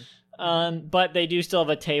 But they do still have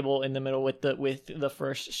a table in the middle with the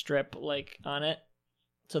first strip like on it,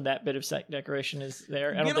 so that bit of set decoration is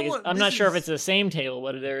there. I'm not sure if it's the same table,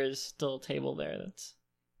 but there is still a table there.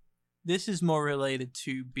 This is more related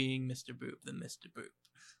to being Mr. Boop than Mr. Boop,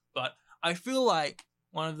 but I feel like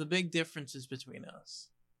one of the big differences between us,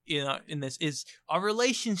 in this, is our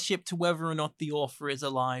relationship to whether or not the author is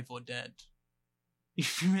alive or dead. You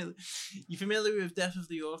familiar with Death of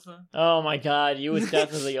the Author? Oh my god, you with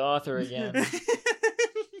Death of the Author again.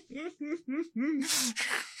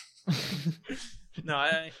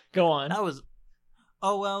 No, go on. That was...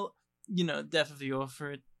 Death of the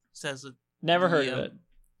Author, it says that... Never heard of it.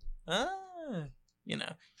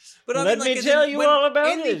 But let me tell you all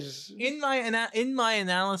about it. In my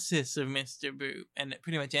analysis of Mr. Boop and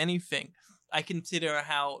pretty much anything, I consider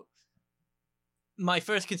how... My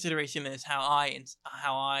first consideration is how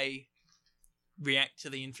I react to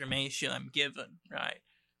the information I'm given, right?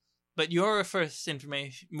 But your first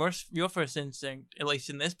instinct, at least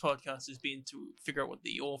in this podcast, has been to figure out what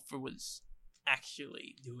the author was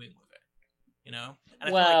actually doing with it, And I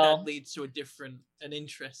feel like that leads to an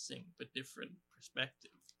interesting but different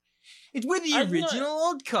perspective. It's with the original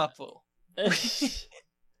Odd Couple. It's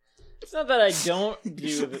not that I don't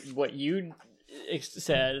do what you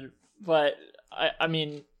said, but I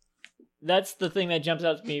mean, that's the thing that jumps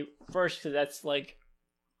out to me first, because that's like,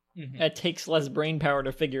 it takes less brain power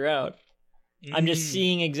to figure out. I'm just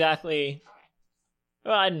seeing exactly,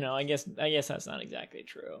 well, I don't know, I guess that's not exactly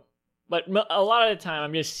true. But a lot of the time,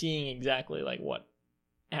 I'm just seeing exactly like what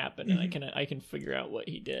happened, and I can figure out what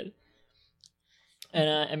he did. And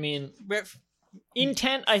I mean,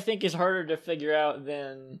 intent, I think, is harder to figure out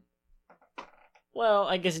than, well,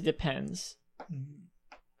 I guess it depends.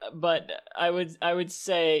 But I would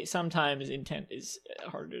say sometimes intent is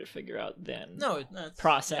harder to figure out than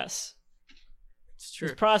process. It's true.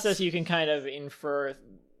 With process, you can kind of infer.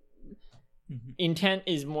 Intent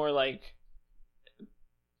is more like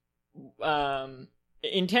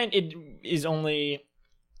intent. It is only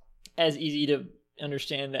as easy to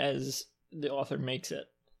understand as the author makes it,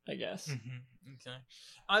 I guess. Okay.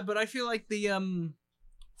 But I feel like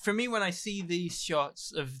for me, when I see these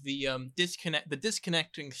shots of the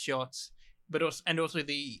disconnecting shots, but also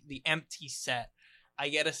the empty set, I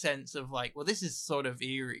get a sense of like, well, this is sort of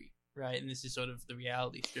eerie, right? And this is sort of the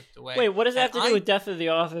reality stripped away. Wait, what does that have to do with Death of the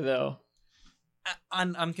Author, though?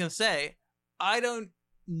 I'm gonna say, I don't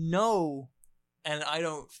know, and I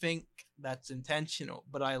don't think that's intentional,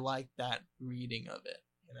 but I like that reading of it.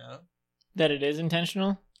 That it is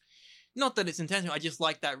intentional. Not that it's intentional. I just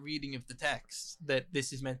like that reading of the text. That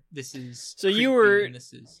this is meant. This is. So you were.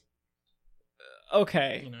 This is.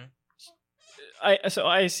 Okay.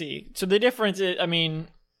 I see. So the difference is, I mean,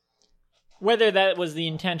 whether that was the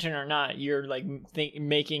intention or not, you're like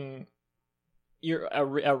making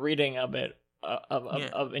a reading of it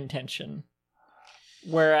of intention,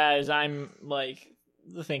 whereas I'm like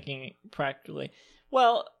thinking practically.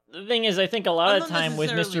 Well, the thing is, I think a lot of the time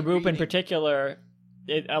with Mr. Boop in particular.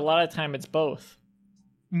 A lot of time it's both.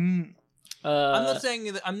 I'm not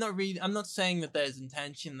saying that I'm not saying that there's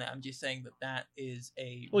intention there. I'm just saying that is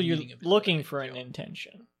a. Well, you're looking for an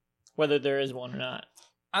intention, whether there is one or not.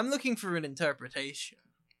 I'm looking for an interpretation.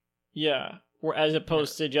 Yeah, as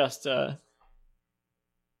opposed to just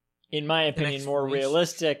in my opinion, more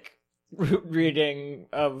realistic reading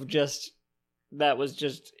of just that was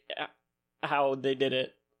just how they did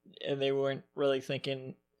it, and they weren't really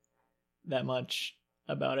thinking that much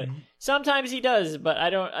about it. Sometimes he does, but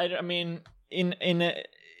I mean, the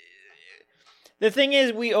thing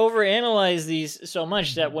is, we overanalyze these so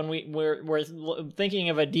much that when we're thinking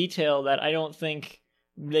of a detail that I don't think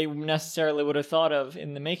they necessarily would have thought of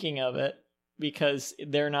in the making of it, because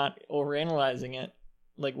they're not overanalyzing it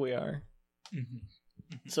like we are.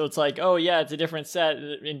 So it's like, oh yeah, it's a different set.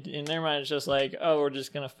 In their mind, it's just like, oh, we're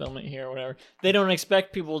just gonna film it here or whatever. They don't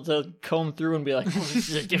expect people to comb through and be like, oh, this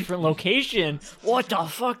is a different location. What the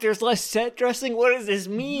fuck? There's less set dressing? What does this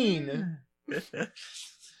mean?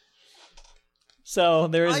 So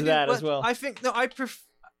there is that as well. I think I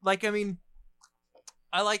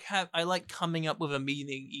like coming up with a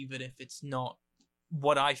meaning even if it's not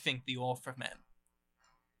what I think the author meant.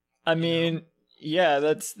 I mean, yeah,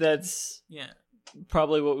 that's yeah.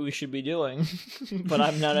 probably what we should be doing, but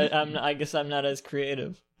I guess I'm not as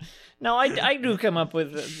creative. No, I do come up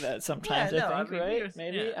with that sometimes. Yeah, I think, right?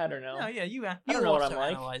 Maybe yeah. I don't know. No, yeah, you I don't know what I'm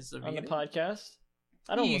like analyze the on the reading. podcast.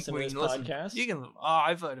 I don't listen to this podcast. You can. Oh,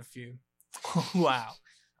 I've heard a few. Wow.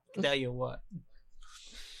 Tell you what.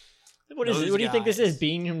 What is Those it? What do you think this is? guys.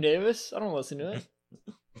 Bingham Davis? I don't listen to it.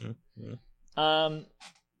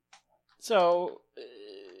 So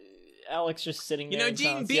Alex just sitting You there.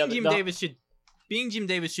 know, being Jim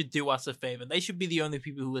Davis should do us a favor. They should be the only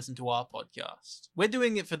people who listen to our podcast. We're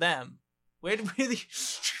doing it for them.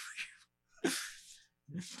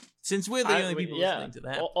 Since we're the only people listening to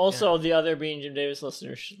that. Also, the other Being Jim Davis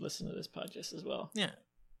listeners should listen to this podcast as well. Yeah.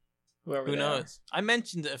 Whoever Who they knows? I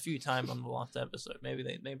mentioned it a few times on the last episode. Maybe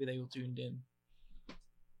they all tuned in.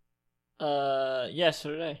 Yeah, so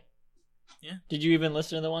did I. Yeah. Did you even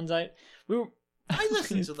listen to the ones I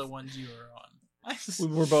listened to the ones you were on.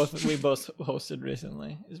 we both hosted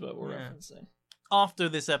recently, is what we're referencing. After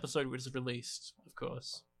this episode was released, of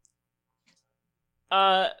course.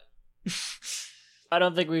 I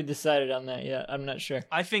don't think we've decided on that yet. I'm not sure.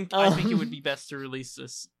 I think it would be best to release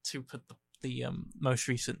this to put the most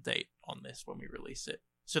recent date on this when we release it,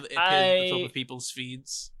 so that it appears at the top of people's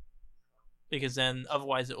feeds. Because then,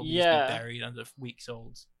 otherwise, it will just be buried under weeks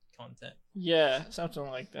old content. Yeah, something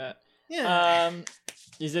like that. Yeah.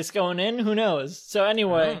 Is this going in? Who knows? So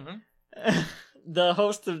anyway, the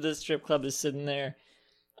host of this strip club is sitting there,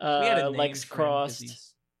 legs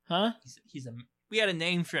crossed. Huh? We had a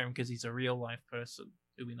name for him because he's a real life person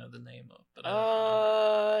who we know the name of.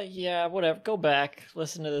 But yeah, whatever. Go back,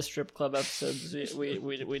 listen to the strip club episodes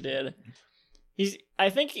we did.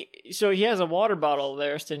 So he has a water bottle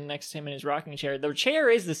there sitting next to him in his rocking chair. The chair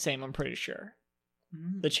is the same, I'm pretty sure.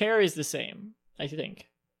 The chair is the same, I think.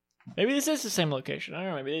 Maybe this is the same location. I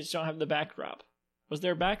don't know. Maybe they just don't have the backdrop. Was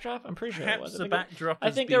there a backdrop? I'm pretty sure it was.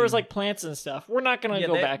 I think there was like plants and stuff. We're not gonna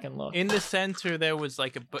go back and look. In the center, there was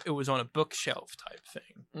like it was on a bookshelf type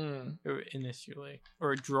thing. Initially,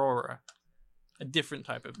 or a drawer, a different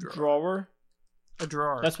type of drawer. Drawer. A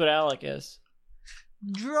drawer. That's what Alec is.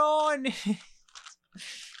 Drawn.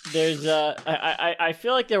 There's I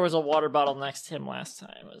feel like there was a water bottle next to him last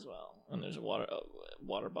time as well, and there's a water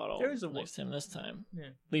bottle next to him this time.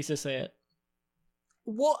 Yeah. Lisa, say it.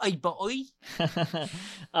 What a boy!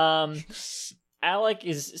 Alec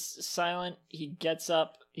is silent. He gets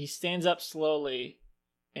up. He stands up slowly,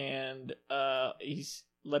 and he's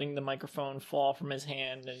letting the microphone fall from his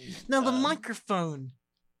hand. And now the microphone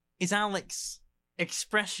is Alec's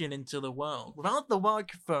expression into the world. Without the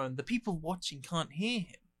microphone, the people watching can't hear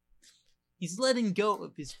him. He's letting go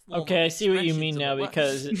of his. Okay, I see what you mean now,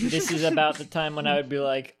 because this is about the time when I would be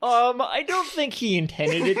like, I don't think he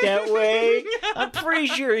intended it that way. I'm pretty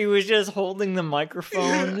sure he was just holding the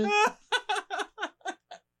microphone.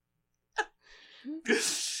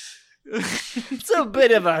 It's a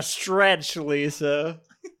bit of a stretch, Lisa.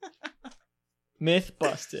 Myth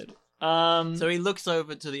busted. So he looks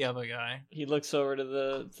over to the other guy. He looks over to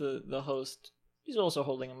the host. He's also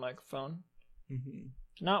holding a microphone. Mm-hmm.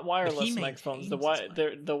 Not wireless microphones.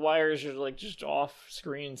 The wires are like just off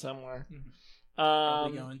screen somewhere.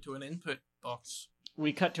 Probably go into an input box.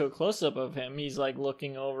 We cut to a close up of him. He's like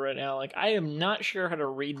looking over at Alec. I am not sure how to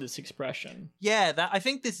read this expression. Yeah, I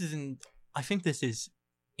think this is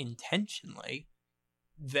intentionally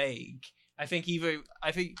vague. I either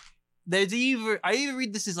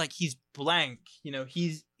read this as like he's blank. You know,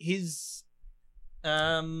 his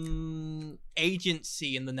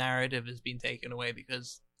agency in the narrative has been taken away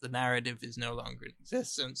because the narrative is no longer in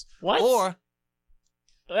existence. What? Or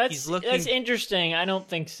that's interesting. I don't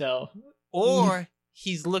think so. Or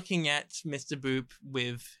he's looking at Mr. Boop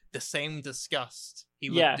with the same disgust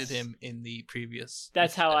he looked at him in the previous.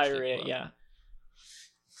 That's how I read it. Yeah.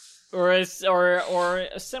 Or a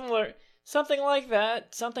similar something like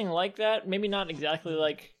that. Maybe not exactly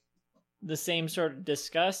like the same sort of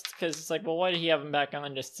disgust, because it's like, well, why did he have him back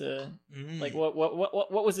on just to like what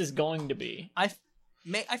was this going to be? I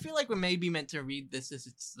feel like we're maybe meant to read this as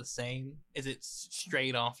it's the same, as it's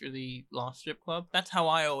straight after the last strip club. That's how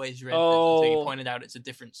I always read this until you pointed out it's a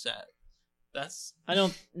different set. I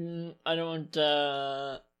don't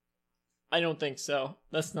think so.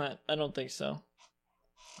 I don't think so.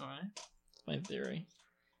 Alright. That's my theory.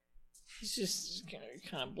 He's just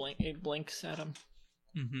kind of blinks at him.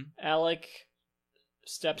 Mm-hmm. Alec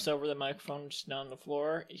steps over the microphone just down the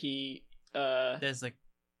floor. He there's like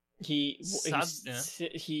he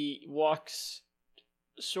walks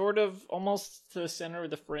sort of almost to the center of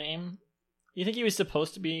the frame. You think he was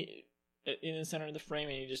supposed to be in the center of the frame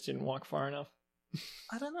and he just didn't walk far enough?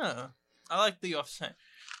 I don't know. I like the offset.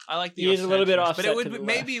 I like the. He is a little bit offset, but to the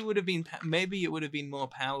maybe it would have been more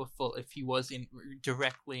powerful if he was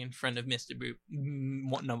directly in front of Mr. Boop,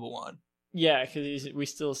 number one. Yeah, because we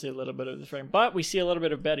still see a little bit of the frame, but we see a little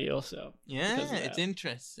bit of Betty also. Yeah, it's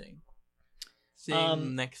interesting seeing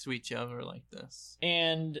them next to each other like this.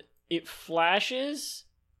 And it flashes.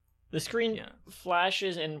 The screen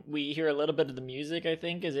flashes, and we hear a little bit of the music. I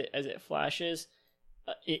think as it flashes,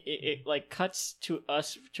 it like cuts to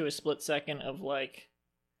us to a split second of like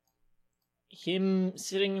him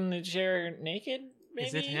sitting in the chair naked. Maybe?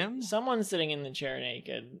 Is it him? Someone's sitting in the chair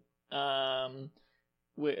naked.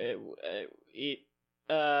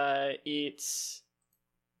 It's.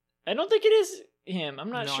 I don't think it is him. I'm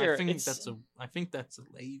not sure. I think that's a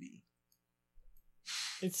lady.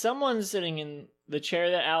 It's someone sitting in the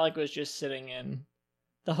chair that Alec was just sitting in.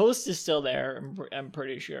 The host is still there. I'm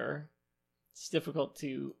pretty sure. It's difficult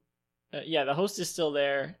to. The host is still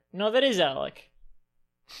there. No, that is Alec.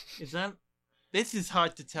 Is that? This is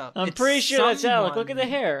hard to tell. I'm pretty sure that's Alec. Look at the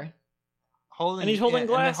hair. And he's holding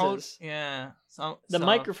glasses. The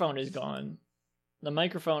microphone is gone. The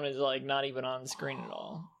microphone is like not even on the screen at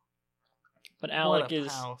all. But Alec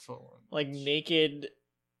is like naked,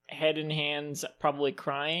 head in hands, probably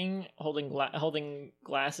crying, holding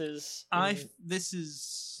glasses. This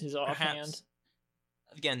is his offhand.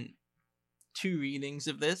 Again, 2 readings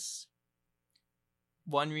of this.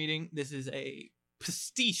 One reading, this is a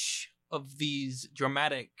pastiche of these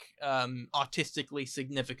dramatic, artistically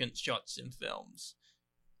significant shots in films.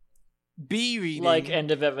 B reading, like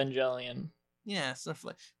End of Evangelion. Yeah, stuff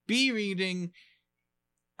like B reading.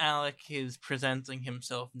 Alec is presenting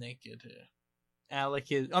himself naked here.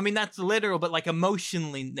 Alec is, I mean, that's literal, but like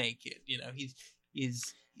emotionally naked. You know,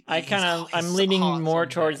 I'm leaning more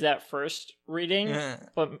towards that first reading,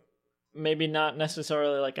 but maybe not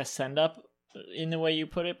necessarily like a send up in the way you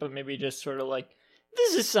put it, but maybe just sort of like,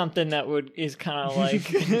 this is something that is kind of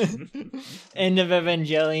like End of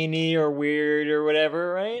Evangelion-y or weird or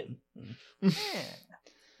whatever, right? Yeah.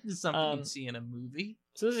 This is something you'd see in a movie.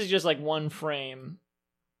 So this is just like one frame.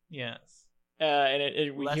 Yes.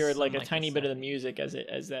 And we hear like a tiny bit of the music as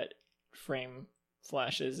that frame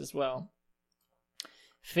flashes as well.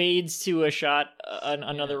 Fades to a shot,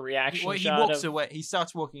 another reaction shot. He walks away. He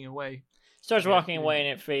starts walking away. Walking away,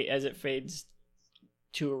 and it fades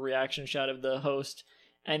to a reaction shot of the host,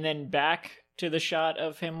 and then back to the shot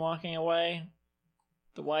of him walking away,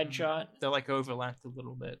 the wide shot. They're like overlapped a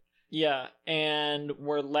little bit. Yeah, and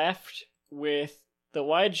we're left with the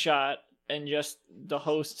wide shot and just the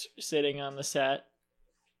host sitting on the set,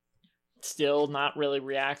 still not really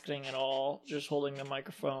reacting at all, just holding the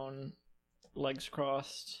microphone, legs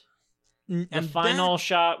crossed. The final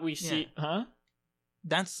shot we see,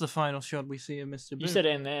 That's the final shot we see of Mr. Boop. You said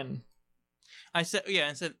and then. I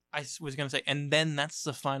was going to say, and then that's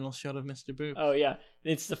the final shot of Mr. Boop. Oh, yeah.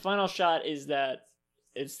 It's the final shot is that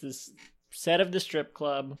it's this set of the strip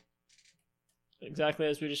club, exactly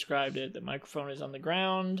as we described it. The microphone is on the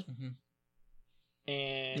ground,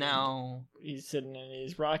 and now he's sitting in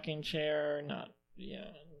his rocking chair,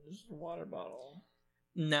 his water bottle.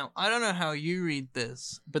 Now, I don't know how you read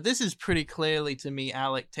this, but this is pretty clearly, to me,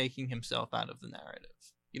 Alec taking himself out of the narrative.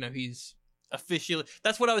 You know, he's officially...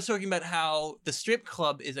 That's what I was talking about, how the strip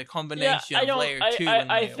club is a combination of Layer 2 and Layer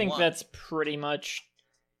 1. I think that's pretty much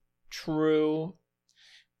true.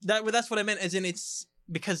 That's what I meant, as in it's...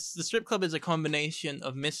 Because the strip club is a combination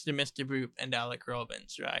of Mr. Boop and Alec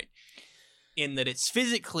Robbins, right? In that it's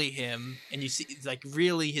physically him, and you see it's like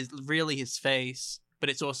really his face, but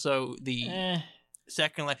it's also the...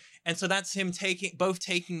 second layer, and so that's him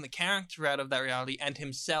taking the character out of that reality and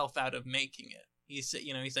himself out of making it. He's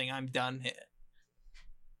saying, I'm done here.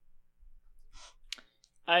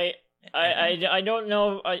 I don't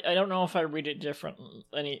know. I don't know if I read it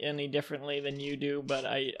any differently than you do, but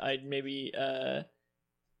I maybe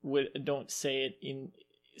don't say it in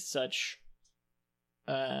such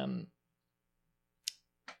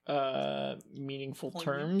meaningful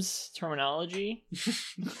terminology.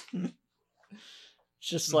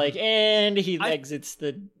 Just like, and he exits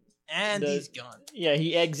he's gone. Yeah,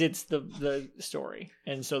 he exits the story,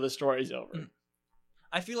 and so the story's over.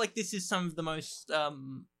 I feel like this is some of the most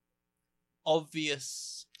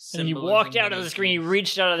obvious. And he walked out of the screen. He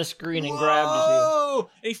reached out of the screen and grabbed you. Oh!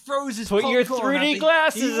 He froze his. Put your 3D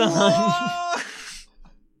glasses on.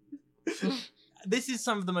 This is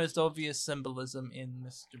some of the most obvious symbolism in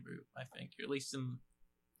Mr. Boop, I think, or at least in.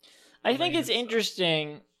 I think it's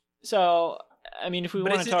interesting. So. I mean, if we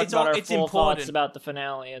want to talk about our full thoughts about the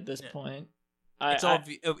finale at this point, it's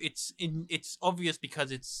obvious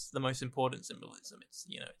because it's the most important symbolism. It's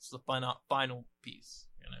it's the final piece.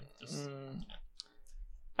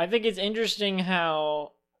 I think it's interesting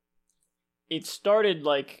how it started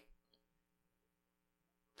like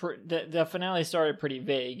the finale started pretty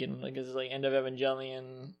vague and like it's like end of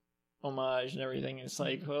Evangelion homage and everything. It's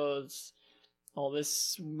like, well, it's all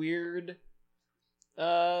this weird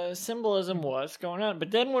symbolism, what's going on. But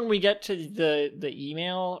then when we get to the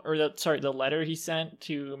email or the letter he sent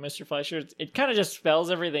to Mr. Fleischer, it kind of just spells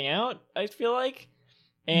everything out, I feel like.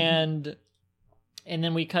 And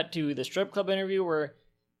then we cut to the strip club interview where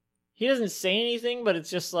he doesn't say anything, but it's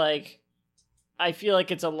just like, I feel like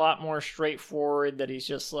it's a lot more straightforward that he's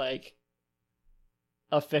just like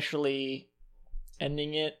officially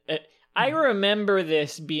ending it. I remember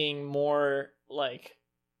this being more like,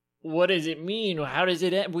 what does it mean? How does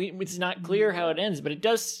it end? It's not clear how it ends, but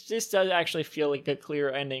this does actually feel like a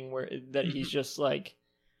clear ending where that he's just like,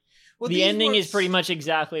 well, the ending is pretty much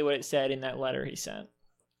exactly what it said in that letter he sent.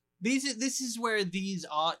 This is where these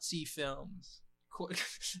artsy films,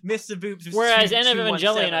 Mr. Boop's. Whereas End of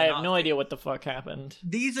Evangelion, I have no idea what the fuck happened.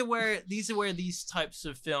 These are where these types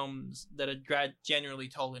of films that are generally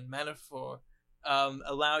told in metaphor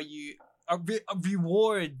allow you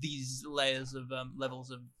reward these layers of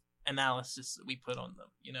levels of analysis that we put on them.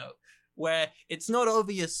 You know, where it's not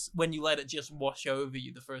obvious when you let it just wash over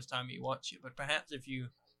you the first time you watch it, but perhaps if you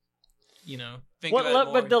think about it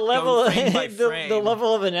more, but the level the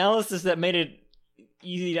level of analysis that made it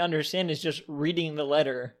easy to understand is just reading the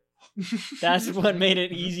letter. That's what made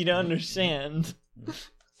it easy to understand.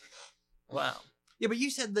 Wow. Yeah, but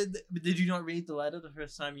you said that. Did you not read the letter the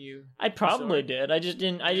first time you? I probably did. I just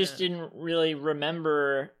didn't. I just didn't really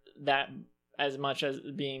remember that as much as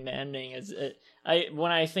being the ending. As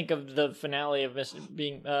when I think of the finale of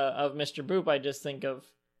Mr. Boop, I just think of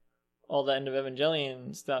all the End of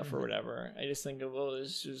Evangelion stuff or whatever. I just think of, oh,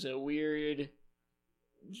 this is a weird.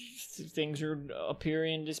 Things are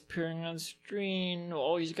appearing and disappearing on screen.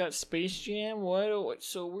 Oh, he's got Space Jam. What's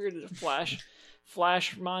so weird? The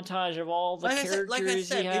flash montage of all the characters like I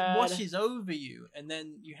said, he had. It washes over you, and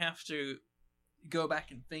then you have to go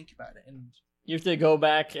back and think about it. And you have to go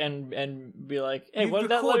back and be like, hey, what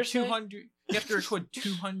did that letter say? You have to record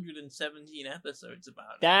 217 episodes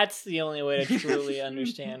about it. That's the only way to truly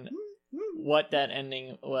understand what that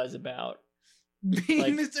ending was about.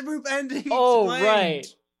 Being Mr. Boop ending. Oh, explained.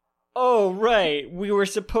 right. We were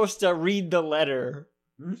supposed to read the letter.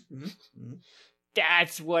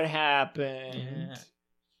 That's what happened. Yeah.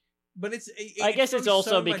 But I guess it's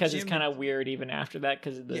also because it's kind of weird even after that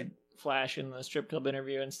because of the Flash and the strip club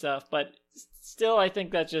interview and stuff. But still, I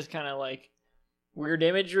think that's just kind of like weird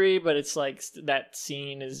imagery. But it's like that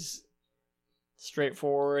scene is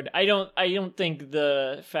straightforward. I don't think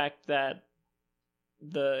the fact that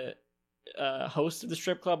the host of the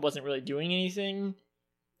strip club wasn't really doing anything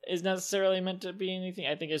is necessarily meant to be anything.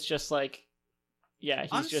 I think it's just like, yeah,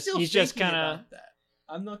 he's just kind of.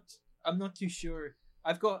 I'm not too sure.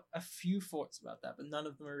 I've got a few thoughts about that, but none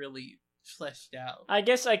of them are really fleshed out. I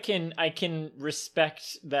guess I can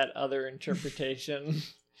respect that other interpretation,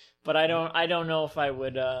 but I don't know if I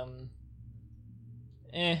would.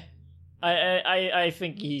 I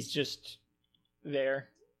think he's just there.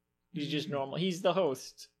 He's just normal. He's the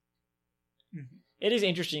host. It is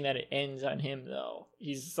interesting that it ends on him, though.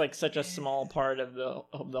 He's like such a small part of the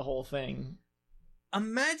whole thing.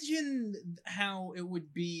 Imagine how it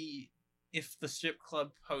would be if the strip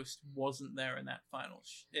club host wasn't there in that final.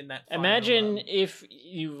 Imagine if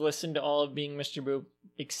you listened to all of Being Mr. Boop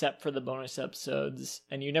except for the bonus episodes,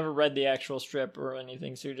 and you never read the actual strip or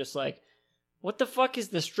anything, so you're just like, "What the fuck is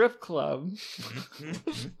the strip club?"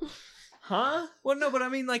 Huh? Well, no, but I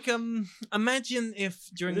mean, like, imagine if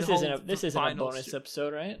during this this isn't a bonus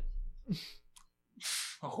episode, right?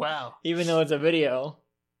 Oh, wow! Even though it's a video.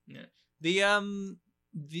 Yeah.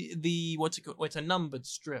 The what's it called? Well, it's a numbered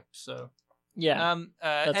strip, so yeah.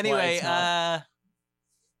 Anyway,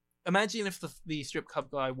 imagine if the strip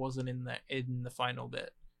club guy wasn't in the final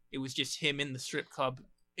bit. It was just him in the strip club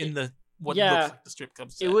in the. What looks like the strip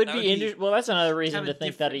club set. It would be interesting. Well, that's another reason to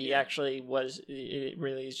think that he actually was. It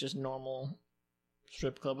really is just normal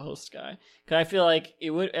strip club host guy. Because I feel like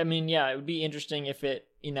it would. I mean, yeah, it would be interesting if it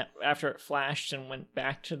after it flashed and went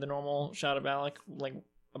back to the normal shot of Alec, like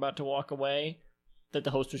about to walk away, that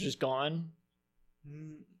the host was just gone.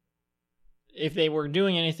 If they were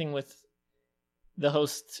doing anything with the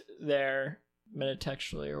host there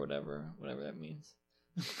metatextually or whatever that means,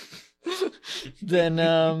 then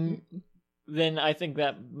I think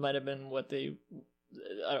that might have been what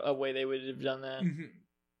a way they would have done that. Mm-hmm.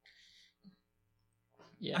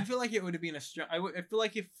 Yeah, I feel like it would have been I feel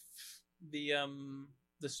like if the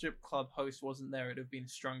strip club host wasn't there, it would have been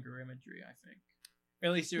stronger imagery. I think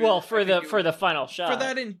At least well, for the final shot. For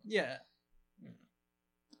that,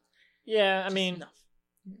 Yeah, I mean,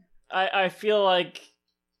 I feel like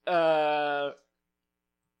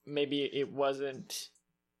maybe it wasn't.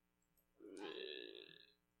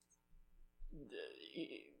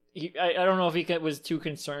 I don't know if he was too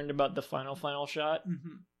concerned about the final shot.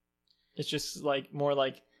 Mm-hmm. It's just like more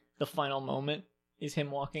like the final moment is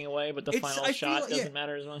him walking away, but the final shot doesn't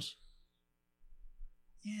matter as much.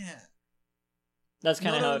 Yeah, that's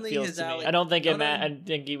kind of how it feels to me. I don't think I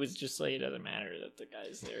think he was just like, it doesn't matter that the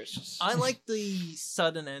guy's there. It's just I like the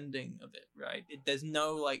sudden ending of it. Right? There's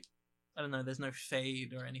no like, I don't know. There's no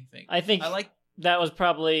fade or anything. I think that was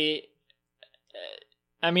probably.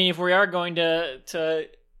 I mean, if we are going to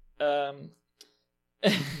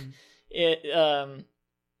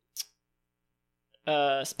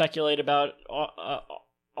speculate about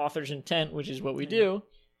author's intent, which is what we do.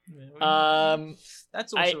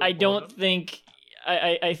 That's also I don't think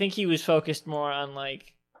I think he was focused more on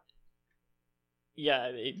like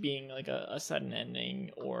it being like a sudden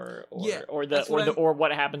ending or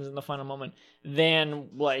what happens in the final moment than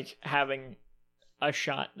like having a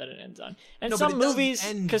shot that it ends on. And some movies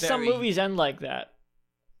end like that.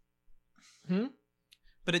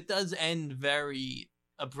 But it does end very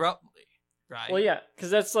abruptly, right? Well, yeah,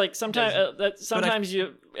 because that's like sometimes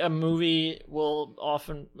a movie will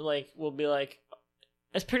often will be like,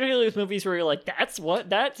 as particularly with movies where you're like, that's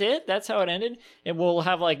it, that's how it ended. It will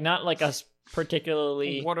have like not like a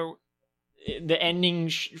particularly the ending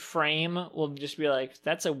frame will just be like,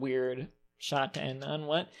 that's a weird shot to end on,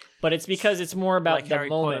 what? But it's because it's more about like the Harry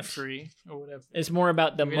moment. Potter 3 or whatever. It's more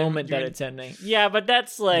about the moment that it's ending. Yeah, but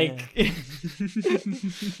that's like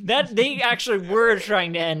that they actually were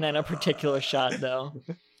trying to end on a particular shot, though.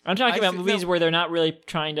 I'm talking about movies where they're not really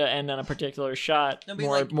trying to end on a particular shot.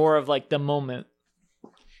 More of like the moment.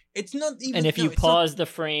 It's not even. And if you pause the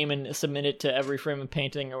frame and submit it to every frame of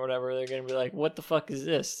painting or whatever, they're gonna be like, "What the fuck is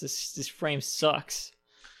this? This frame sucks."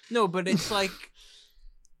 No, but it's like.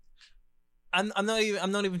 I'm not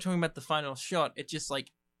even talking about the final shot. It's just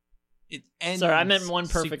like it ends. Sorry, I meant one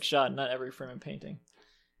perfect shot, not every frame of painting.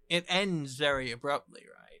 It ends very abruptly,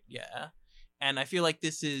 right? Yeah, and I feel like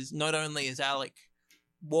this is not only is Alec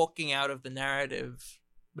walking out of the narrative,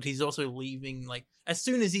 but he's also leaving. Like as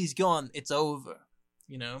soon as he's gone, it's over.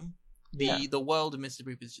 You know, the world of Mr.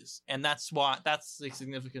 Boop is just, and that's the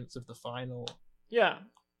significance of the final. Yeah.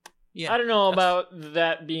 Yeah, I don't know about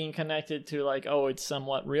that being connected to like, oh, it's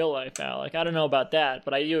somewhat real life, Alec. I don't know about that,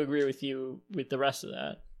 but I do agree with you with the rest of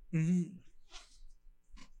that.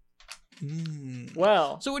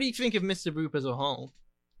 Well, so what do you think of Mr. Boop as a whole?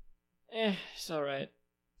 It's all right.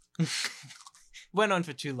 Went on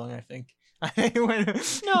for too long, I think.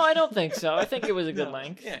 No, I don't think so. I think it was a good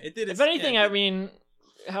length. Yeah, it did. If anything, I mean,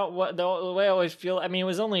 the way I always feel. I mean, it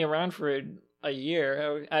was only around for a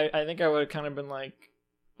year. I think I would have kind of been like.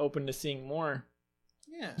 Open to seeing more.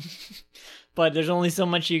 Yeah. But there's only so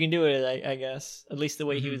much you can do with it, I guess. At least the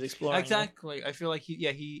way he was exploring. Exactly. I feel like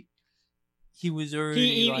he was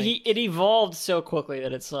already it evolved so quickly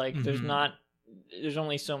that it's like there's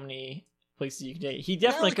only so many places you can take. He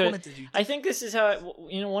definitely could. I think this is how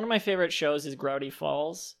one of my favorite shows is Gravity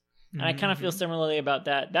Falls. And I kind of feel similarly about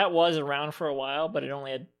that. That was around for a while, but it only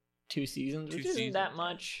had 2 seasons, which isn't that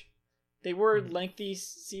much. They were lengthy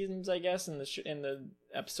seasons, I guess, and the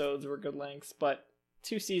episodes were good lengths, but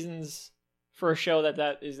 2 seasons for a show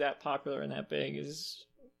that is that popular and that big is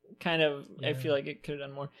kind of. I feel like it could have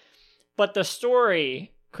done more, but the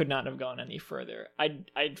story could not have gone any further.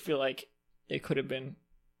 I'd feel like it could have been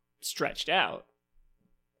stretched out,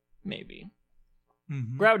 maybe.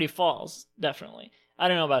 Gravity Falls, definitely. I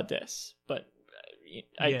don't know about this, but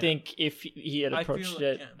I think if he had approached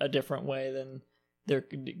it a different way, then. There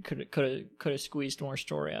could have squeezed more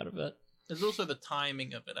story out of it. There's also the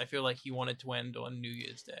timing of it. I feel like he wanted to end on New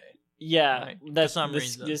Year's Day. Yeah, right? that's for some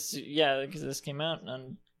reason. Because this came out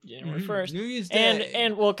on January 1st. New Year's Day,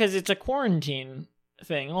 and well, because it's a quarantine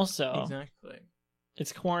thing, also. Exactly.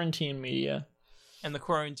 It's quarantine media, and the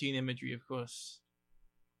quarantine imagery, of course.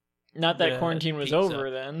 Not that quarantine was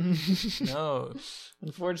over then. No,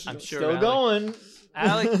 unfortunately, I'm sure still going.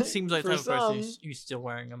 Alec seems like the type of person who's still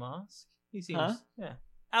wearing a mask. He seems,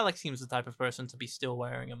 Alex seems the type of person to be still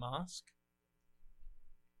wearing a mask.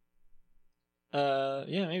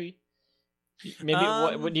 Yeah, maybe.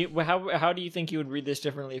 Maybe. How do you think you would read this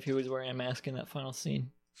differently if he was wearing a mask in that final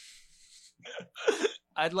scene?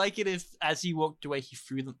 I'd like it if, as he walked away, he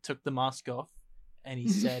took the mask off, and he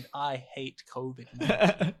said, "I hate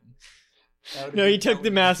COVID." No, he took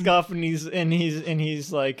the mask off, and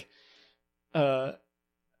he's like,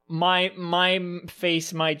 my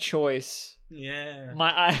face, my choice. Yeah.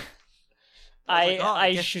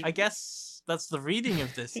 I guess that's the reading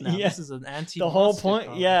of this now. Yeah. This is an anti. The whole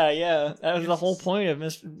point. Yeah. That was the whole point of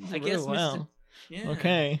Mr. I guess Wow. Yeah.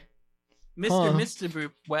 Okay. Mr.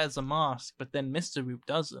 Boop wears a mask, but then Mr. Boop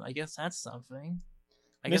doesn't. I guess that's something.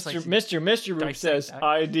 Mr. Boop says that.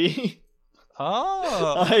 ID.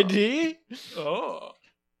 Oh. ID. Oh.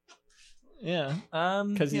 Yeah.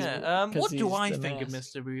 What do I the think of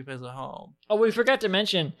mask. Mr. Boop as a whole? Oh, we forgot to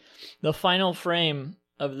mention the final frame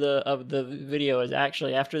of the video is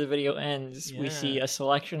actually after the video ends. We see a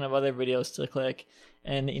selection of other videos to click,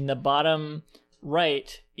 and in the bottom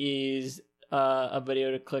right is a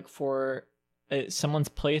video to click for someone's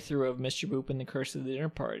playthrough of Mr. Boop and the Curse of the Dinner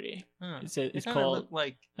Party. It's called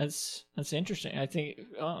like that's interesting. I think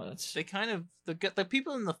they kind of the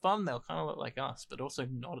people in the thumbnail kind of look like us, but also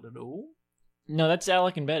not at all. No, that's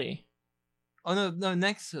Alec and Betty. Oh no,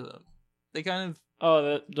 next to them, they kind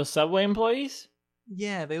of the Subway employees.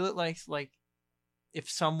 Yeah, they look like if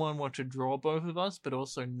someone were to draw both of us, but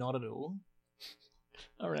also not at all.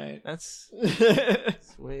 All right, that's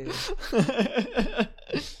weird.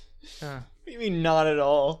 What do you mean not at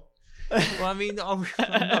all? Well, I mean,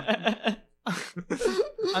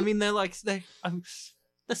 they're like the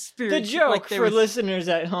spirit. The joke like for listeners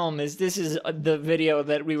at home is this is the video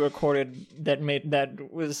that we recorded that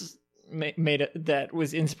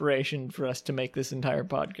was inspiration for us to make this entire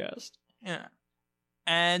podcast. Yeah.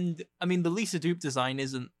 And I mean, the Lisa Doop design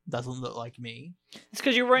doesn't look like me. It's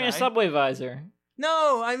because you're wearing a Subway visor.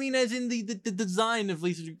 No, I mean, as in the design of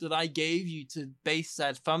Lisa Doop that I gave you to base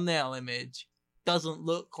that thumbnail image doesn't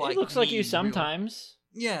look like. It looks like you sometimes.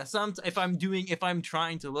 Yeah, if I'm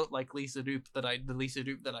trying to look like Lisa Doop the Lisa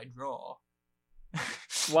Doop that I draw.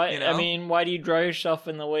 Why? You know? I mean, why do you draw yourself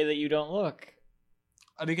in the way that you don't look?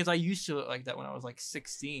 Because I used to look like that when I was like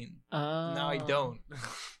 16. Now I don't.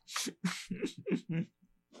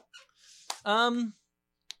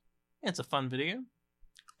 It's a fun video.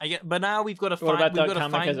 But now we've got to find. What about the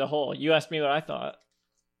comic as a whole? You asked me what I thought.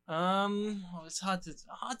 It's hard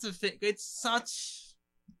to think. It's such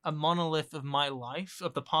a monolith of my life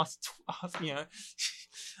of the past.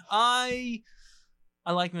 I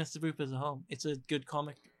like Mr. Boop as a whole. It's a good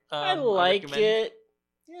comic. I like it.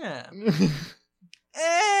 Yeah.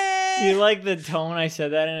 You like the tone I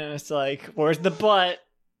said that in, and it's like, where's the butt?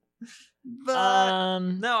 But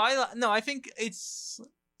I think it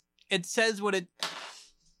says what it.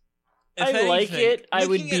 I like it. I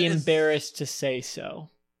would be embarrassed to say so.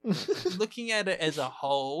 Looking at it as a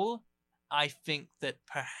whole, I think that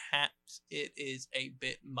perhaps it is a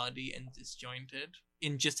bit muddy and disjointed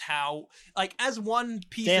in just how, like, as one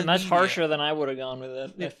piece. Damn, of that's media, harsher than I would have gone with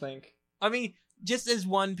it. I think. I mean, just as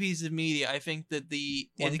one piece of media, I think that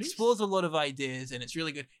it explores a lot of ideas and it's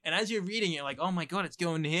really good. And as you're reading it, you're like, oh my god, it's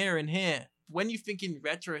going here and here. When you think in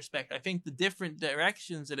retrospect, I think the different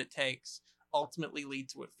directions that it takes ultimately lead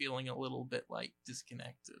to it feeling a little bit like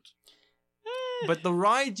disconnected. But the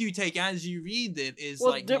ride you take as you read it is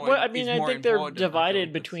I think they're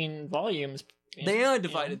divided between volumes. They are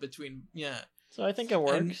divided between, yeah. So I think it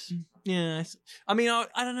works. Yeah, I mean, I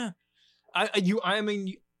don't know.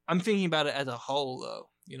 I'm thinking about it as a whole, though.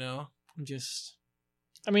 You know,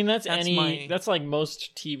 I mean, that's like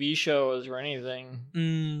most TV shows or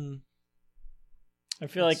anything. I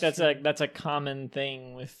feel like that's a common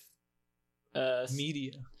thing with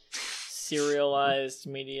media. Serialized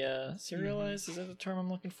media. Serialized, is that the term I'm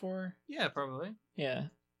looking for? Yeah, probably. Yeah.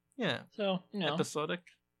 So, episodic.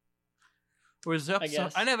 Or is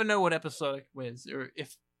episode? I never know what episodic is, or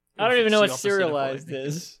if I don't even know what serialized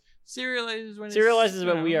is. Serialized is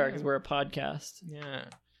what we are because we're a podcast. Yeah.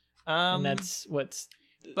 And that's what's.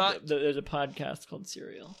 But there's a podcast called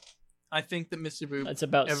Serial. I think that Mr. Boop. It's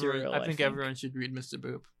about cereal. I think everyone should read Mr.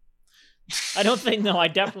 Boop. I don't think. No, I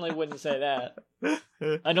definitely wouldn't say that.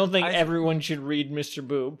 I don't think everyone should read Mr.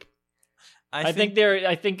 Boop. I think they're.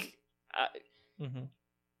 I think.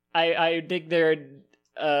 I think they're.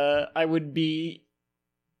 I would be.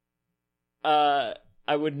 I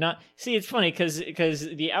would not see. It's funny because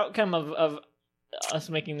the outcome of us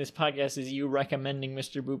making this podcast is you recommending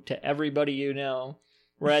Mr. Boop to everybody you know,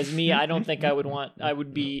 whereas me, I don't think I would want. I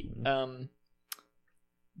would be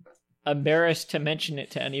embarrassed to mention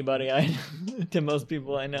it to anybody. To most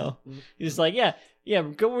people I know, he's like, yeah,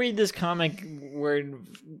 go read this comic where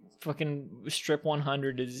fucking strip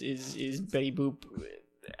 100 is Betty Boop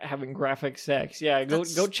having graphic sex. Yeah, go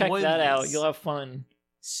check that out. You'll have fun.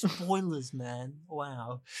 Spoilers, man.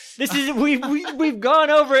 Wow. This is we've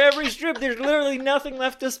gone over every strip. There's literally nothing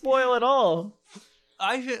left to spoil at all.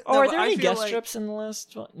 Are there any guest strips in the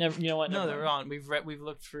list? Well, never. You know what? No, there aren't. We've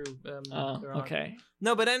looked through. Okay.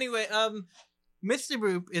 No, but anyway, Mr.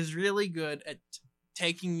 Boop is really good at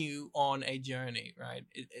taking you on a journey, right?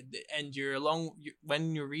 And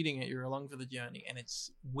when you're reading it, you're along for the journey, and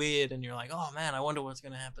it's weird, and you're like, oh man, I wonder what's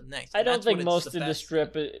going to happen next. I don't think most of the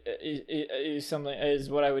strip is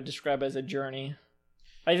what I would describe as a journey.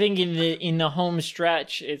 I think in the home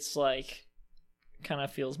stretch, it's like kind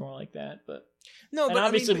of feels more like that, but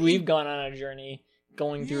obviously we've gone on a journey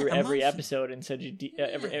going through every episode in such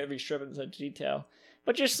every strip in such detail,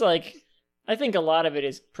 but just like I think a lot of it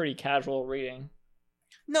is pretty casual reading.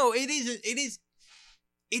 No, it is.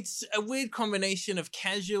 It's a weird combination of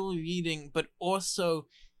casual reading, but also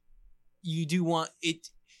you do want it.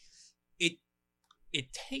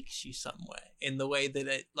 It takes you somewhere in the way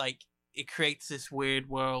that it creates this weird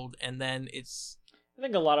world, and then it's. I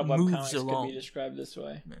think a lot of webcomics could be described this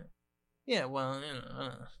way. Yeah, well,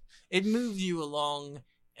 it moves you along,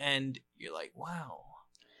 and you're like, wow.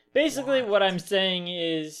 Basically, what I'm saying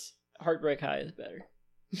is Heartbreak High is better.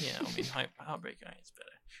 Yeah, I mean, Heartbreak High is better.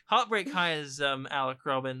 Heartbreak High is Alec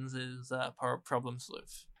Robbins' Problem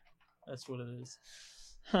Sleuth. That's what it is.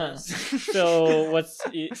 Huh. So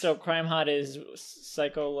Crime Hot is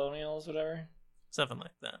Psycholonials, whatever? Something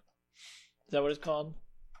like that. Is that what it's called?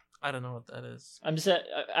 I don't know what that is. I'm just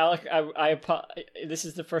Alec. This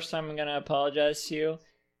is the first time I'm gonna apologize to you,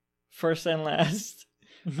 first and last.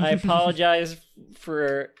 I apologize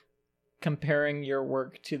for comparing your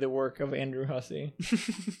work to the work of Andrew Hussey.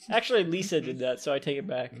 Actually, Lisa did that, so I take it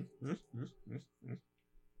back.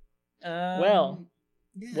 Well,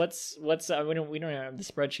 yeah. What's we don't even have the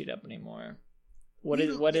spreadsheet up anymore. What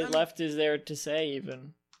left is there to say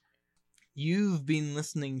even? You've been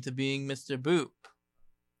listening to Being Mr. Boop.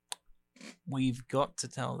 We've got to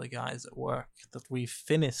tell the guys at work that we've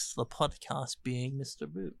finished the podcast Being Mr.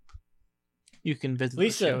 Boop. You can visit the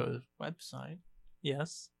show's website.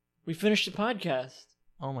 Yes. We finished the podcast.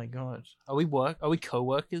 Oh my god. Are we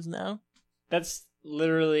co-workers now? That's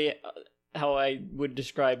literally how I would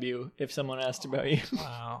describe you if someone asked about you.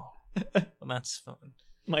 Wow. Well, that's fun.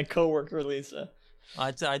 My co-worker, Lisa.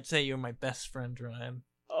 I'd say you're my best friend, Ryan.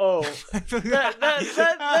 Oh. that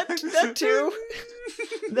too.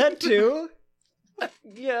 That too.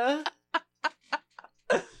 Yeah.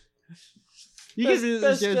 You can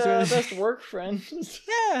visit the best work friends.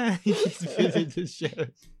 Yeah. You can visit the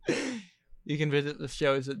shows. You can visit the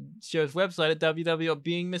show's website at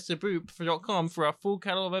www.beingmrboop.com for our full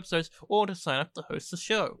catalog of episodes, or to sign up to host the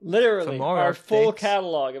show. Literally, our full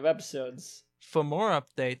catalog of episodes. For more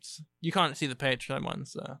updates, you can't see the Patreon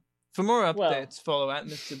ones though. For more updates, follow at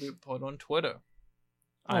Mr. Boop Pod on Twitter.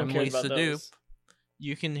 I'm Lisa Doop.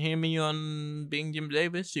 You can hear me on Being Jim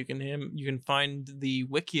Davis. You can find the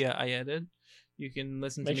Wikia I edited. You can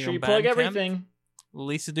listen to me on Bandcamp. Make sure you plug everything.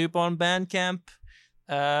 Lisa Doop on Bandcamp.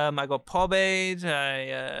 I got Pobade.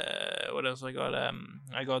 What else I got?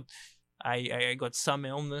 I got Some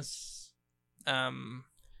Illness. Yeah,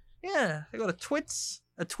 I got a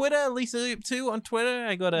Twitter, Lisa Doop 2 on Twitter.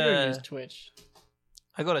 I got use Twitch.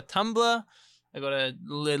 I got a Tumblr. I got a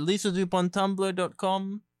lisadoop on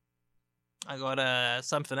tumblr.com. I got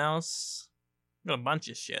something else. I got a bunch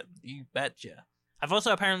of shit. You betcha. I've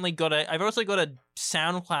also got a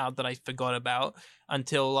SoundCloud that I forgot about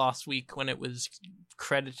until last week when it was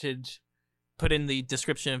put in the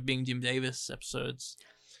description of Being Jim Davis episodes.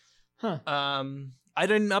 Huh. I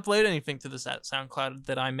didn't upload anything to the SoundCloud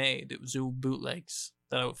that I made. It was all bootlegs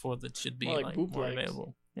that I thought that should be more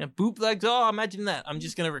available. Yeah, bootlegs. Oh, imagine that. I'm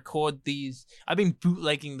just gonna record these. I've been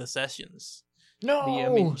bootlegging the sessions.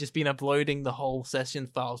 No, just been uploading the whole session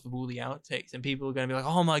files with all the outtakes, and people are gonna be like,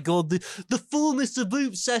 "Oh my god, the full Mr.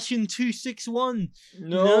 Boop session 261."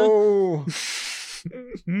 No,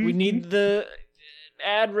 we need the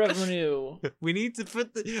ad revenue. we need to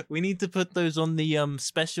put those on the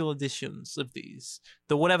special editions of these.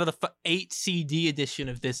 The 8 CD edition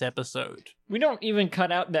of this episode. We don't even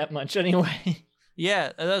cut out that much anyway.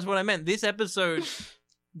 Yeah, that's what I meant. This episode,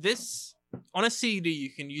 on a CD,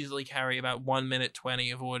 you can usually carry about 1 minute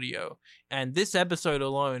 20 of audio. And this episode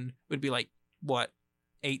alone would be like, what,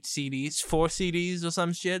 8 CDs? 4 CDs or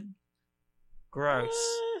some shit? Gross.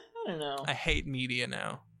 I don't know. I hate media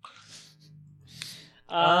now.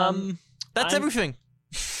 That's everything.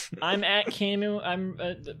 I'm at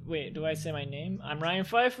Candyman. Wait, do I say my name? I'm Ryan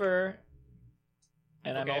Pfeiffer.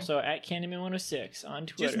 And okay. I'm also at Candyman106 on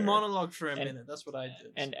Twitter. Just monologue for a minute. That's what I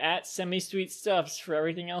did. And at Semi-Sweet Stuffs for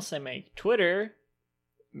everything else I make. Twitter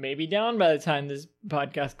may be down by the time this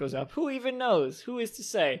podcast goes up. Who even knows? Who is to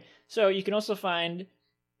say? So you can also find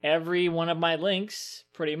every one of my links,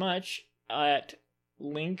 pretty much, at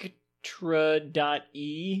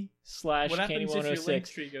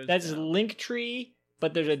linktr.e/Candyman106. That's Linktree,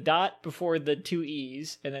 but there's a dot before the 2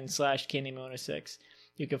 E's, and then /Candyman106.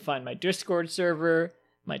 You can find my Discord server,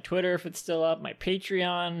 my Twitter if it's still up, my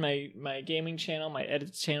Patreon, my gaming channel, my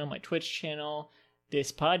edits channel, my Twitch channel,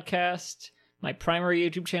 this podcast, my primary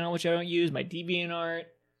YouTube channel, which I don't use, my DeviantArt,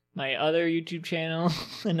 my other YouTube channel,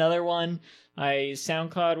 another one, my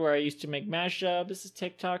SoundCloud where I used to make mashups, this is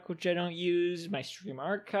TikTok, which I don't use, my stream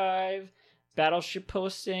archive, Battleship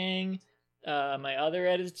posting, my other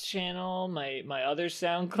edits channel, my other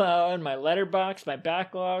SoundCloud, my Letterboxd, my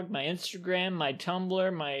backlog, my Instagram, my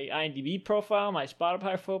Tumblr, my IMDb profile, my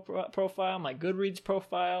Spotify profile, my Goodreads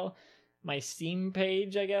profile, my Steam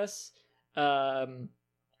page, I guess.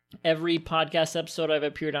 Every podcast episode I've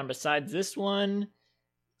appeared on besides this one.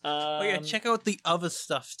 Check out the other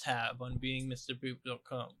stuff tab on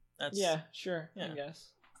beingmrboop.com. Yeah, sure, I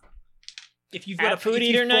guess. If you've got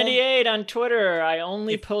FoodEater98 on Twitter, I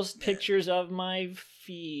only post pictures of my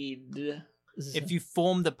feed. If you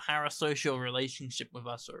formed a parasocial relationship with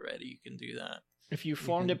us already, you can do that. If you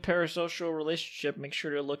formed a parasocial relationship, make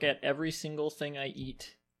sure to look at every single thing I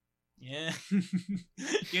eat. Yeah.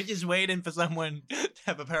 You're just waiting for someone to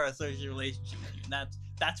have a parasocial relationship with you. And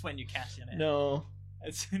that's when you cash in. No.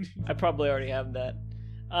 I probably already have that.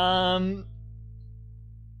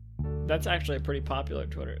 That's actually a pretty popular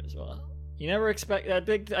Twitter as well. You never expect that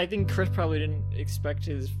big. I think Chris probably didn't expect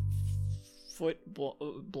his foot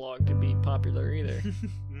blog to be popular either.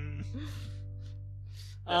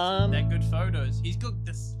 They're good photos. He's got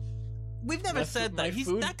this. We've never said that.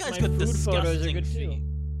 That guy's got disgusting feet.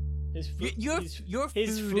 Your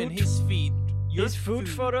food and his feet. His food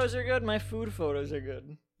photos are good. My food photos are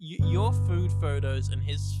good. Your food photos and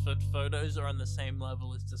his foot photos are on the same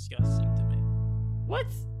level as disgusting to me. What?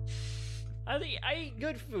 I eat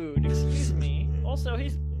good food. Excuse me. Also,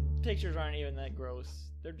 his pictures aren't even that gross.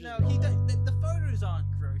 They're just the photos aren't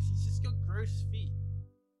gross. He's just got gross feet.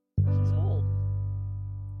 He's old.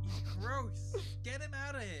 He's gross. Get him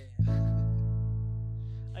out of here.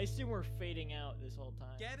 I assume we're fading out this whole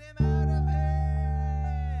time. Get him out of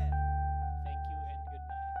here. Thank you and good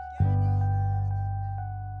night.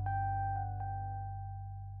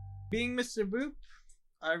 Being Mr. Boop,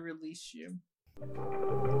 I release you.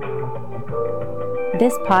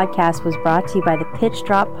 This podcast was brought to you by the Pitch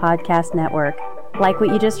Drop Podcast Network. Like what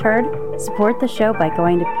you just heard? Support the show by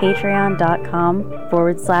going to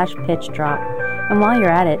patreon.com/pitchdrop. And while you're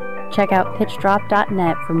at it, check out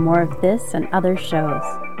pitchdrop.net for more of this and other shows.